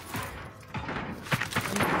movement.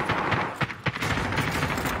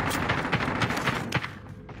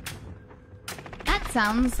 That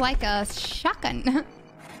sounds like a shotgun. Front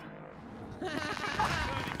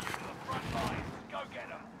line. Go get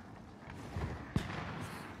them.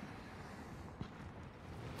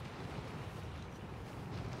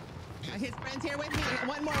 His friend's here with me.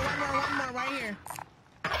 One more, right here.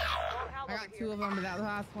 I got 2 of them, but that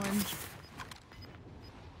last one.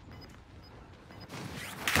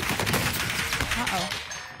 Uh-oh.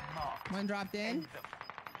 One dropped in.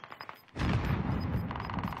 We've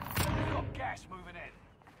got gas moving in.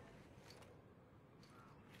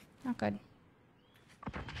 Not good.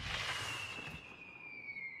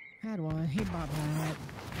 Had one. He bought that.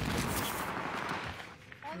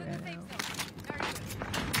 All in the safe zone. Very good.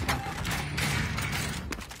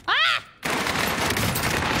 Ah!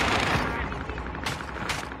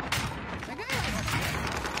 That guy like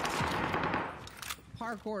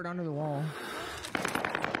parkoured under the wall.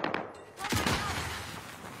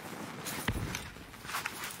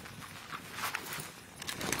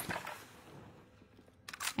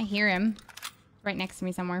 I hear him. Right next to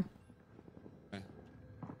me somewhere. Okay.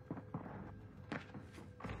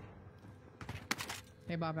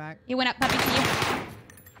 Hey, Bob back. He went up puppy to you.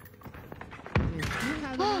 You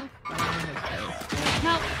have enough?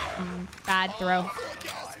 Help. Bad throw.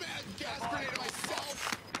 Gas grenade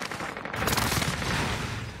myself.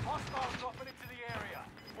 Hostiles dropping into the area.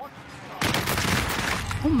 Watch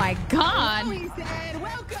the Oh my god. He said,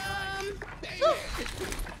 welcome!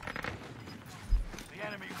 The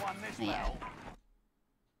enemy won this Yeah. battle.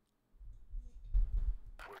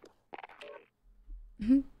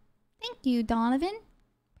 Thank you, Donovan.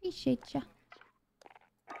 Appreciate ya.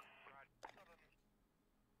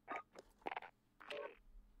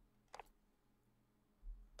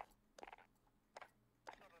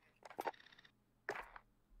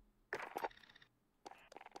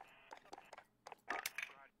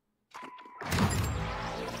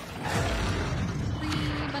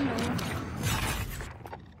 Free bundle.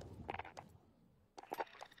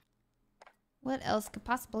 What else could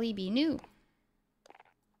possibly be new?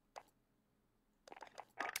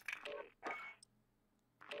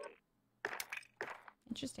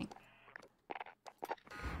 Interesting.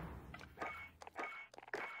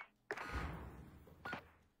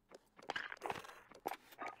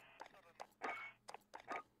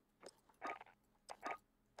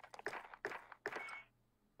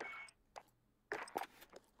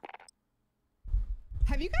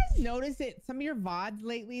 Have you guys noticed it? Some of your VODs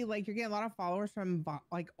lately, like you're getting a lot of followers from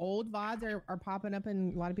like old VODs are popping up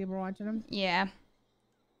and a lot of people are watching them? Yeah.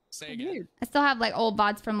 Say again. I still have like old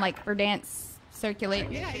VODs from like Verdance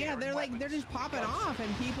circulate. Yeah, they're just popping off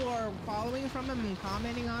and people are following from them and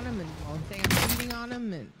commenting on them and saying tweeting on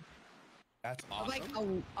them and That's awesome. like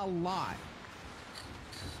a lot.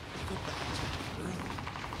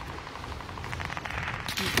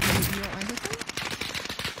 You don't like this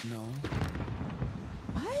one? No.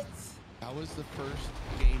 What? That was the first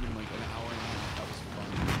game in like an hour and a half. That was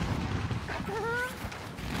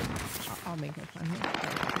fun. I'll make it fun.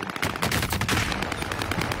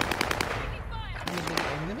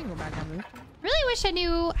 Let me go back on this. Really wish I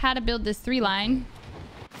knew how to build this 3-line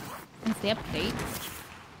since the update.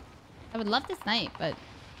 I would love to snipe, but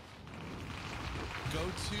Go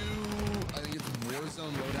to, I think it's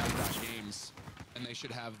Warzone Loadout.games, and they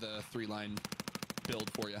should have the 3-line build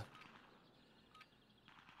for you.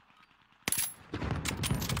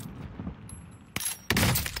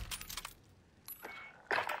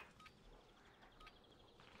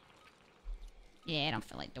 yeah, I don't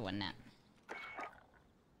feel like doing that.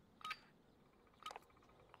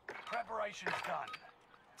 Preparation's done.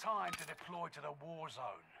 Time to deploy to the war zone.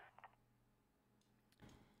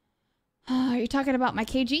 Are you talking about my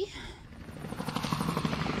KG?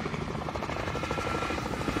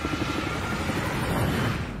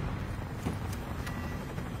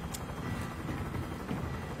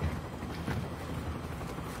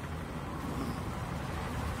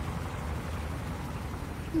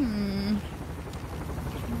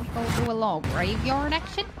 Go do a little graveyard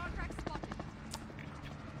action.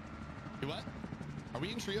 You what? Are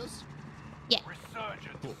we in trios? Yeah.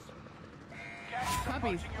 Resurgence. Cool. Gas is Puppies.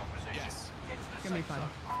 approaching your position. Yes. Get to the It's gonna be safe fun. zone.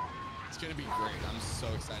 It's gonna be great. I'm so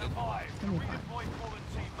excited. Survive. Gonna be fun. Redeploy fallen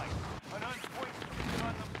teammates. And earn points to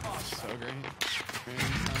return them faster. So great. Very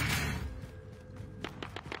fun.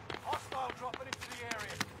 Hostile dropping into the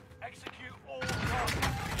area. Execute all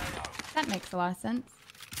targets. That makes a lot of sense.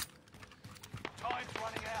 Time's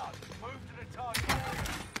running out. Move to the target area.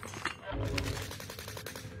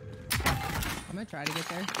 I'm gonna try to get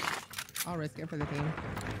there. I'll risk it for the team.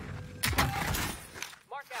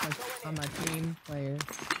 I'm a team player.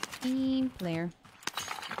 Team player.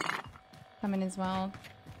 Coming as well.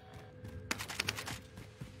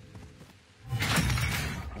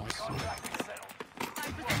 Contract is settled.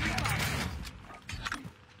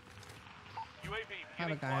 UAV I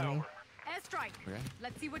have a beginning guy on me. flyover. Airstrike. Okay.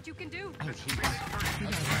 Let's see what you can do. Oh, jeez. I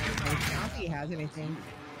don't think he has anything.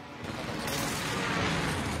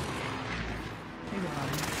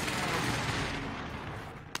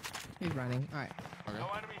 He's running. Alright. Okay. No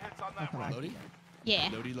enemy hits on that Okay. one. Loady? Yeah.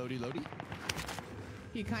 Loady.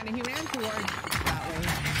 He ran towards that way.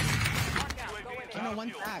 UAV Oh no,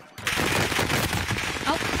 one's back.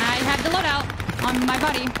 Oh, I have the loadout on my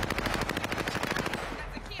body.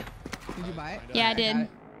 Did you buy it? Yeah, I got did. it.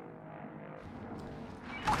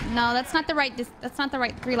 No, that's not the right. That's not the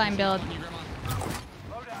right 3-line build. On you, Grandma.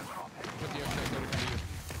 Loadout drop. Put the airstrike loaded for you.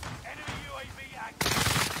 Enemy UAV active.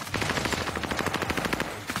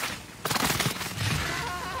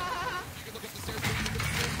 You can look up the stairs,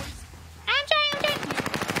 please. I'm trying.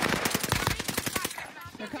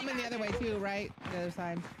 They're coming the other way too, right? The other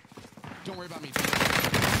side. Don't worry about me.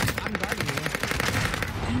 I'm guarding you.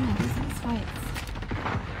 Damn, these fights.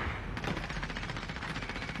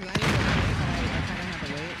 Because I need to wait, but I kind of have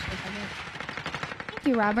to wait for a second. Thank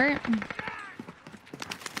you, Robert.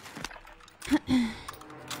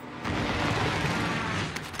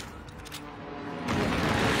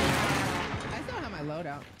 I still have my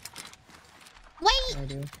loadout. Wait. I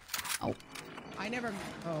do. Oh. I never.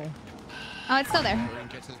 Oh, Oh, it's still there. Hurry and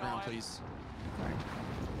get to the ground, please. sorry.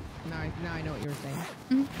 Now I know what you were saying.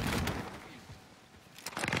 Mhm.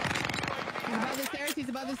 He's above the stairs. He's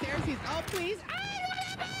above the stairs. Oh, please.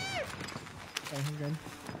 Okay, I'm good.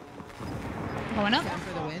 Going up. Time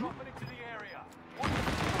for the win. Dropping into the area.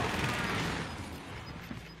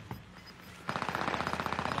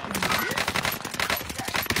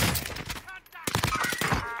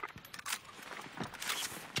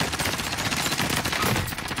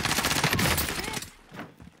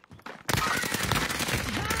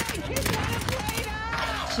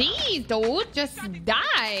 Jeez, dude, just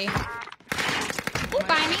die. Ooh,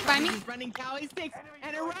 buy me. He's running Cowie sticks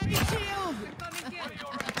and a riot shield.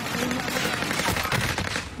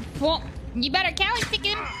 Well, you better Cali stick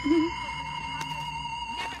him.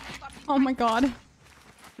 Oh my god.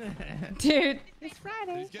 Dude, It's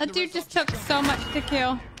Friday. that dude just took so much to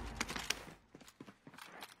kill.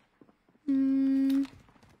 Hmm.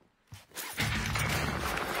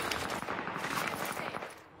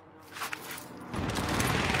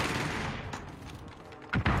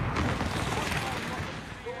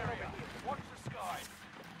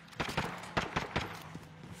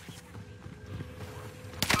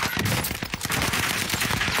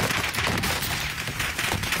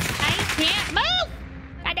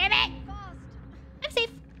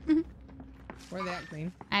 Where are they at,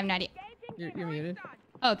 Queen? I have no idea. You're muted.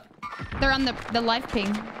 Oh, they're on the live ping.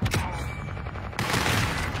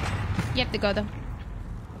 You have to go though.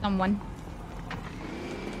 Someone.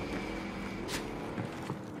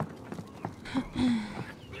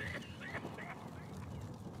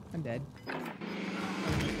 I'm dead.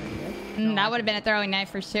 That would have been a throwing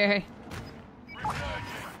knife for sure.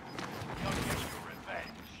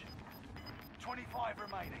 25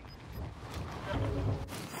 remaining.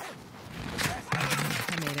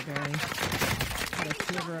 I made it barely. Got a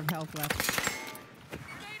sliver of health left.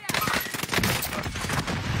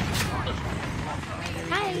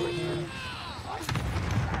 Hi.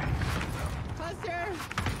 Cluster.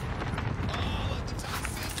 Oh, let the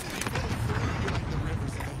toxicity flow through like the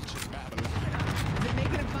river's edge in Babylon. Is it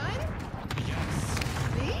making it fun? Yes.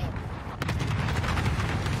 See?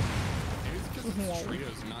 Maybe it's because the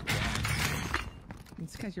trio's not bad.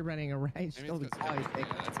 It's because you're running a right Maybe shield. it's 'cause yeah,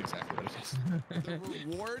 that's exactly what it is. The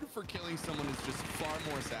reward for killing someone is just far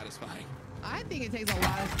more satisfying. I think it takes a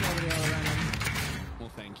lot of skill to be able to run him.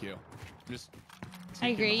 Well, thank you. Just I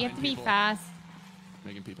agree. You have to be people, fast.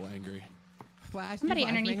 making people angry. Flash. Somebody you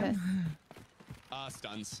flash underneath us. him?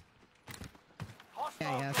 Stuns.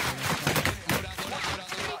 Yeah, yeah. Load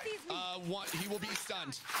out. One, he will be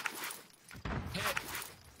stunned. Hit.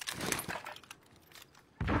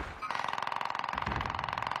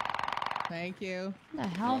 Thank you. What the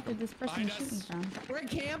hell did this person shoot me from? We're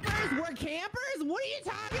campers? We're campers? What are you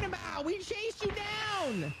talking about? We chased you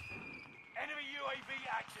down. Enemy UAV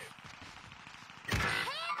active.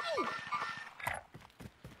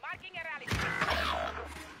 Marking a rally.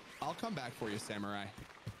 I'll come back for you, Samurai.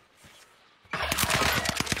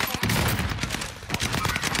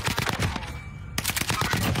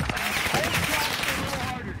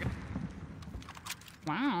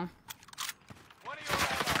 Wow.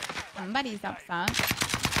 Somebody's upset.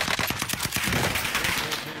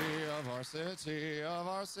 City of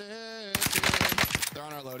our city. They're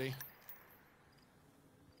on our Lodi.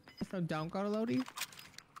 So don't go to Lodi?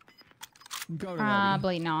 Go to Lodi.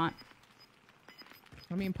 Probably not.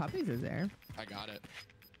 I mean, Puppies is there. I got it.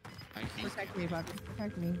 Thank you. Protect me, Puppies.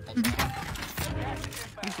 Protect me.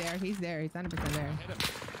 He's there. He's there. He's 100% there. Hit him.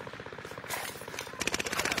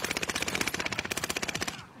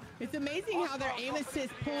 It's amazing how their aim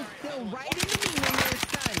assist pulls still right into me when they're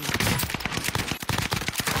stunned.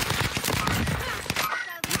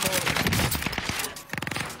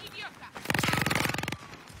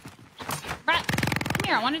 Brett, come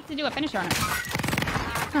here. I wanted to do a finisher on it.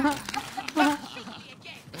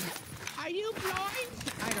 Are you blind?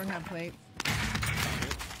 I don't have plates.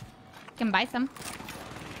 Can buy some.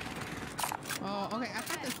 Oh, okay. I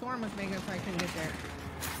thought the storm was making it so I couldn't get there.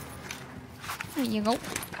 There you go.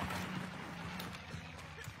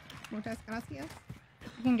 Muchas gracias.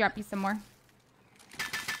 I can drop you some more.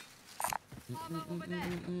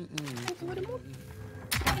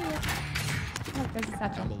 Oh, there's a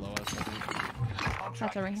satchel. Below us, I think.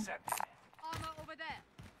 Satchel right here. Armor over there.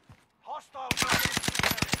 Hostile.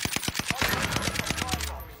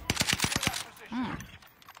 Hmm.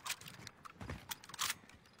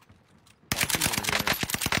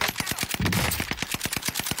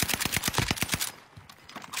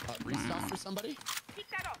 Restock for somebody? Keep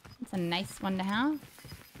that up. It's a nice one to have.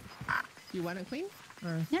 You want it, Queen?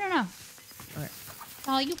 Or... No, no, no. Okay. It's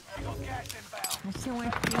all you. I still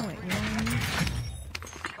want to feel it, you know what I mean?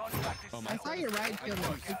 Oh my I saw your right shield.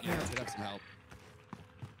 Yeah, did have some help.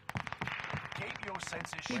 Keep your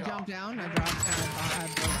senses He sharp. jumped down. I dropped down. I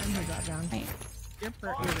broke him. He dropped down. Wait. You're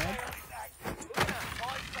red.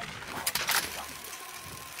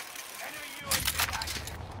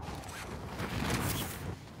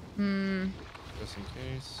 Hmm. Just in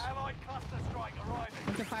case. Allied cluster strike arriving.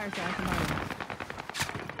 It's a fire shot. Come on.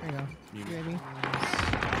 There you go. Baby.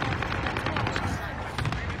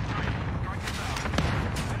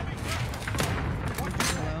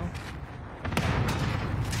 Hello.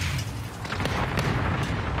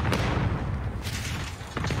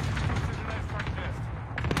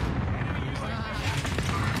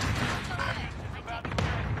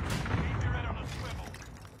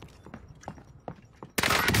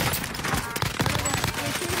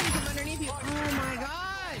 Oh my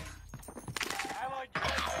god! Allied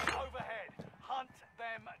UAV overhead. Hunt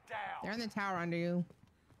them down. They're in the tower under you.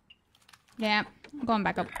 Yeah, I'm going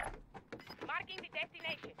back up. Marking the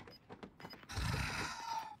destination.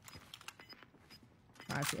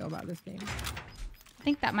 How I feel about this game. I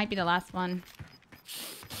think that might be the last one.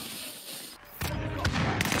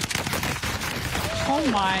 Oh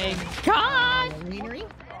my god! Greenery?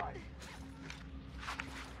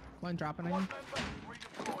 One dropping on you.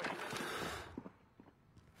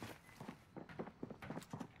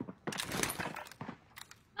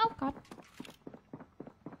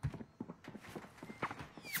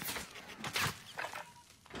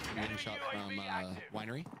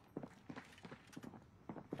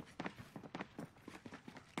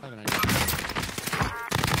 have an idea.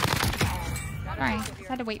 Sorry, just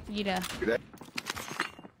had to wait for you to.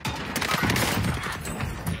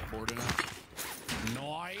 Bored enough.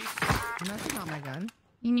 Nice. That's not my gun.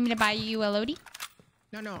 You need me to buy you a Lodi?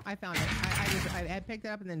 No, I found it. I had picked it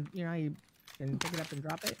up and then you know you can pick it up and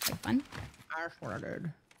drop it. Like fun. I swear I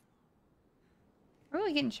did. Where are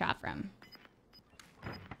we getting shot from?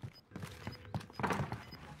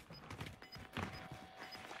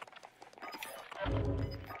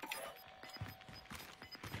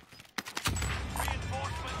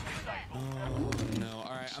 Oh no!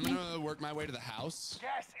 All right, I'm gonna work my way to the house.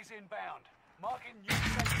 Gas is inbound. Marking new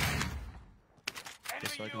safe.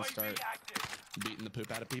 Just so I can start beating the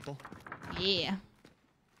poop out of people. Yeah.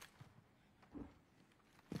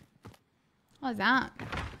 What was that?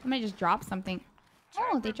 Somebody just dropped something.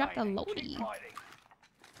 Oh, they dropped a Lodi.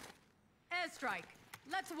 Airstrike.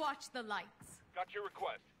 Let's watch the lights. Got your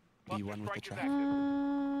request. B1 with the track.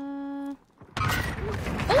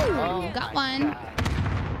 Oh, got one.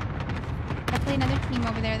 Definitely another team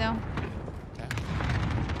over there, though. Okay.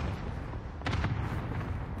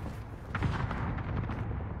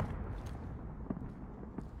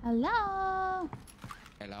 Hello.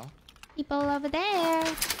 Hello. People over there.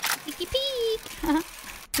 Peeky peek.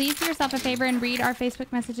 Please do yourself a favor and read our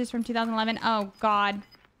Facebook messages from 2011. Oh, God.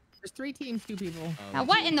 There's 3 teams, 2 people. Now,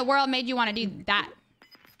 what in the world made you want to do that?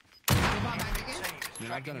 You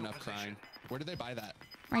know, I've done enough crying. Where did they buy that?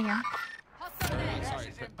 Right here.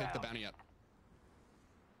 Sorry, pick the bounty up.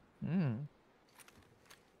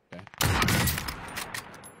 Okay.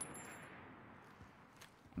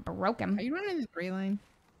 Broke him. Are you running this gray line?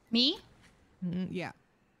 Me? Yeah.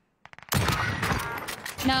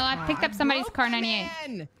 No, I picked up somebody's car 98.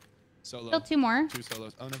 Man. Solo. Still 2 more. 2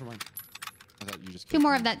 solos. Oh, never mind. I thought you just 2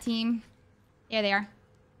 more of that team. There they are.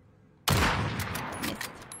 Missed.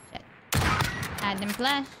 Shit. Add them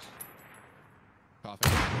flesh. Coffee.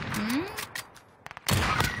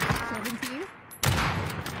 17.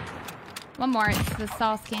 One more. It's the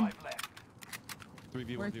Saul skin.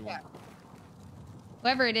 3v1v1.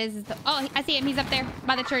 Whoever it is the... Oh, I see him. He's up there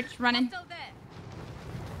by the church running. Still there.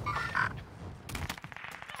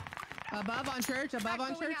 Above on church,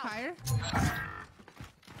 higher.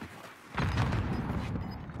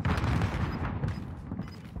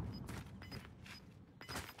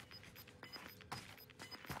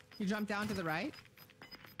 You jump down to the right.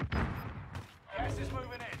 Gas is moving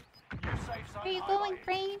in. New safe zone. Where are you going,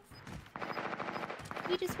 Frames?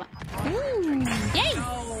 You just want... Ooh! Yay!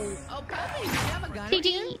 Oh, Bobby, you have a gun.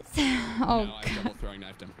 GG's. Oh, No, I God. double throwing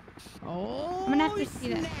knifed him. Oh, I'm gonna have to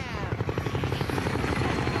see that.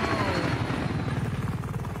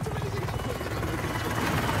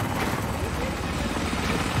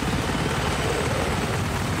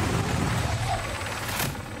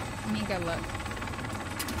 Let me go look.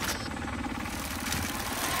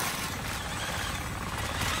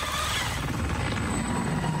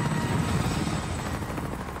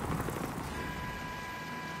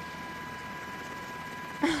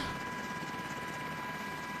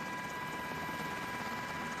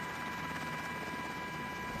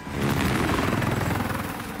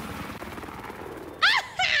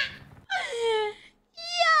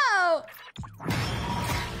 Yo!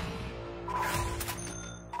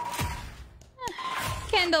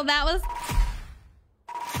 Kendall, that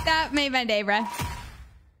made my day, bro.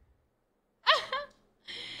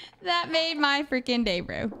 That made my freaking day,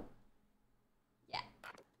 bro. Yeah.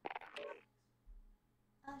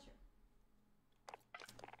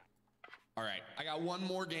 All right, I got one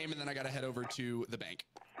more game and then I gotta head over to the bank.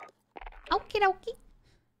 Okie dokie.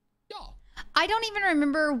 Y'all. I don't even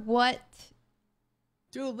remember what.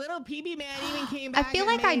 Dude, little PB man even came back. I feel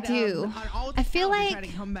and like I made, do. an alt I feel account to like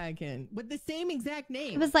try to come back in with the same exact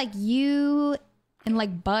name. it was like you and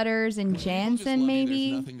like Butters and People just Jansen, love you.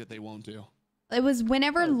 maybe. There's nothing that they won't do. It was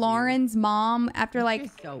whenever So weird. Lauren's mom, after It's like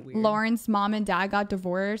just so weird. Lauren's mom and dad got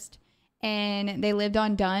divorced and they lived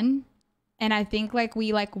on Dunn. And I think like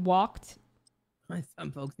we like walked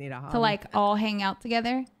Some folks need a hobby. to like all hang out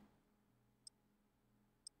together.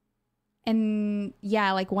 And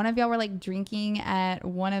yeah, like one of y'all were like drinking at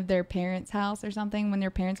one of their parents' house or something when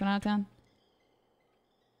their parents went out of town.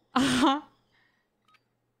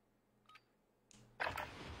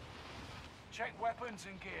 Check weapons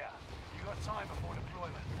and gear. You got time before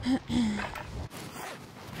deployment.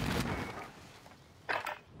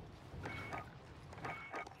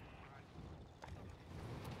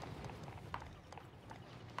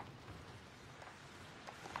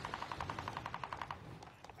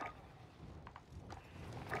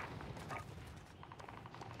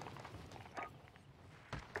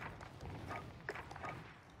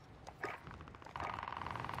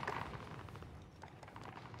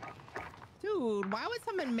 Dude, why would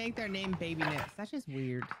someone make their name Baby Nips? That's just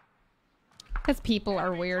weird. Because people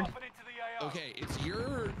are weird. Okay, it's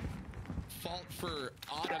your fault for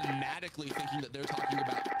automatically thinking that they're talking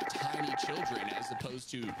about tiny children as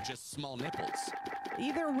opposed to just small nipples.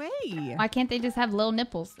 Either way. Why can't they just have little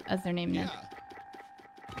nipples as their name then? Yeah.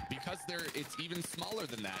 Because it's even smaller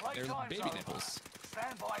than that. They're baby nipples.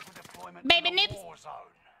 Stand by for deployment. Baby nips. War zone.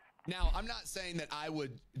 Now, I'm not saying that I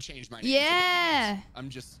would change my name. Yeah. I'm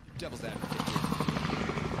just devil's advocate. Give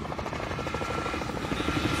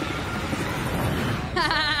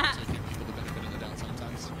people the benefit of the doubt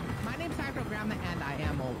sometimes. My name's Are For Gramma, and I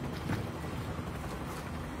am old.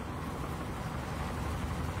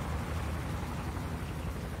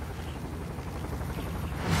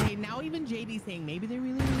 Okay, now even JD's saying maybe they're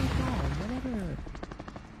really, really small. Whatever.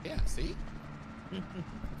 Yeah, see?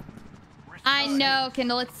 I know,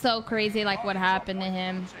 Kendall. It's so crazy, like what happened to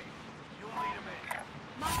him.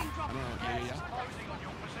 I don't know.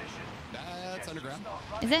 Yeah. That's underground.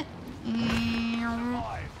 Is it?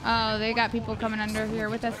 Oh, they got people coming under here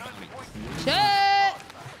with us. Shit!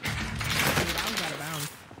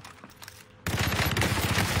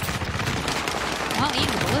 Well,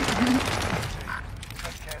 easy bullets.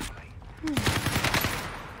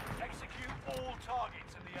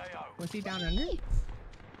 Was he down under?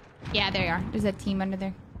 Yeah, there you are. There's a team under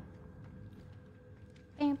there.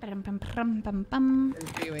 There's UAV.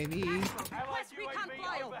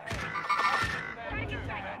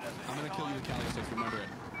 I'm gonna kill you with Cali, so remember it.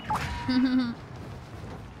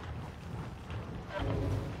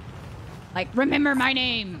 Like, remember my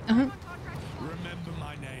name. Remember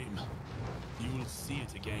my name. You will see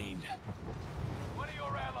it again. One of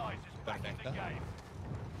your allies is back in the game.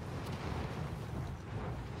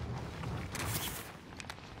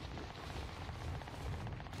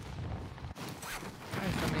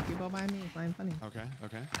 There's so many people by me. It's not even funny. Okay.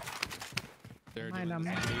 They're Mind doing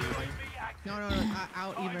them. No,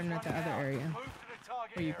 out even at the other area.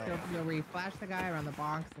 Where you killed, where you flashed the guy around the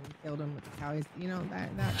box and killed him with the cows. You know,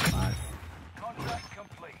 that spot.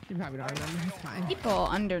 You probably don't remember. It's fine. People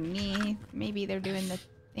underneath. Maybe they're doing the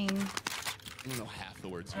thing. I don't know half the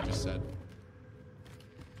words you just said.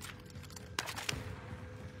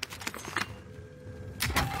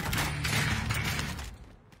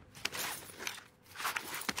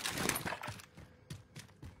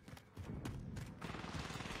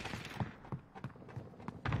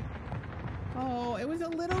 Oh, it was a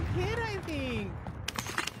little kid, I think.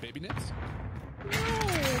 Baby nips? No,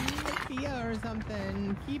 Mafia or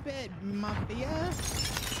something. Keep it, Mafia.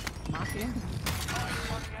 Mafia?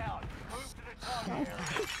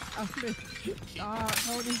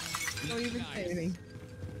 Don't even say anything.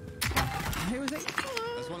 He was like,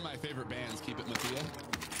 That's one of my favorite bands, Keep It Mafia.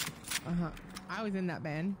 I was in that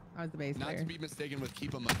band. I was the bass player. Not to be mistaken with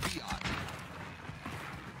Keep 'em Mafia.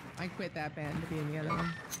 I quit that band to be in the other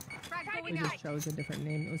one. We just chose a different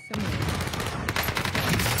name. It was similar.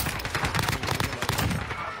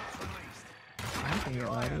 I can get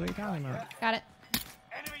lighter. What are you talking about? Got it.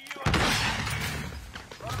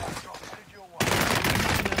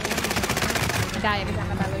 Die every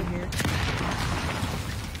time I loot here.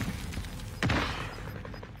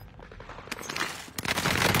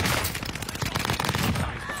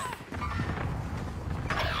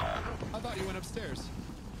 I thought you went upstairs.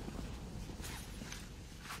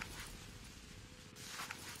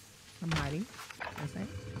 I'm hiding. Okay.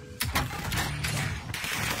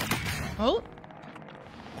 Oh.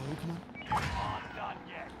 Oh, come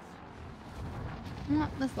on.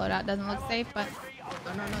 This loadout doesn't look safe, but...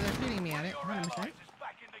 Oh, no, they're shooting me at it. 100%.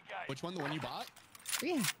 Which one? The one you bought?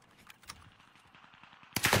 Yeah.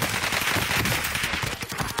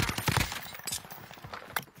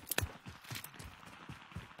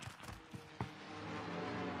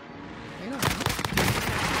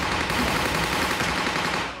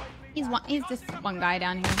 He's just one guy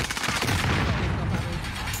down here.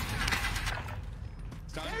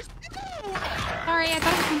 Sorry, I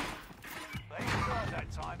thought.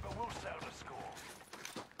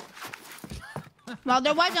 Well,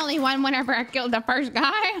 there was only one whenever I killed the first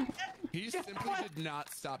guy. He simply did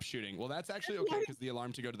not stop shooting. Well, that's actually okay because the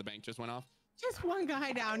alarm to go to the bank just went off. Just one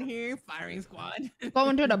guy down here, firing squad.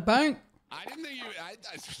 Going to the bank. I didn't think you.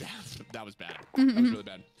 That was bad. That was really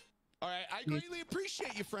bad. All right, I greatly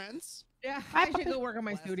appreciate you, friends. Yeah, I should go work on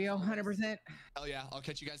my studio, 100%. Hell yeah, I'll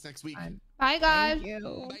catch you guys next week. Bye, guys. Thank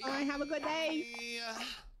you. Bye. Have a good day.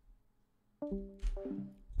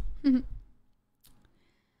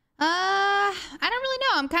 I don't really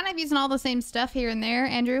know. I'm kind of using all the same stuff here and there,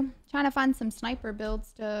 Andrew. Trying to find some sniper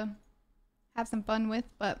builds to have some fun with,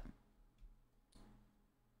 but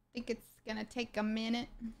I think it's gonna take a minute.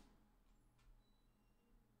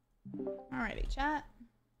 Alrighty, chat.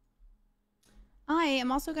 I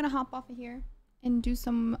am also gonna hop off of here and do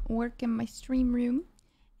some work in my stream room.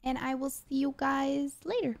 And I will see you guys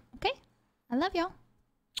later, okay? I love y'all.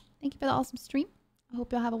 Thank you for the awesome stream. I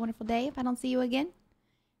hope y'all have a wonderful day if I don't see you again.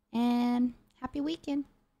 And happy weekend.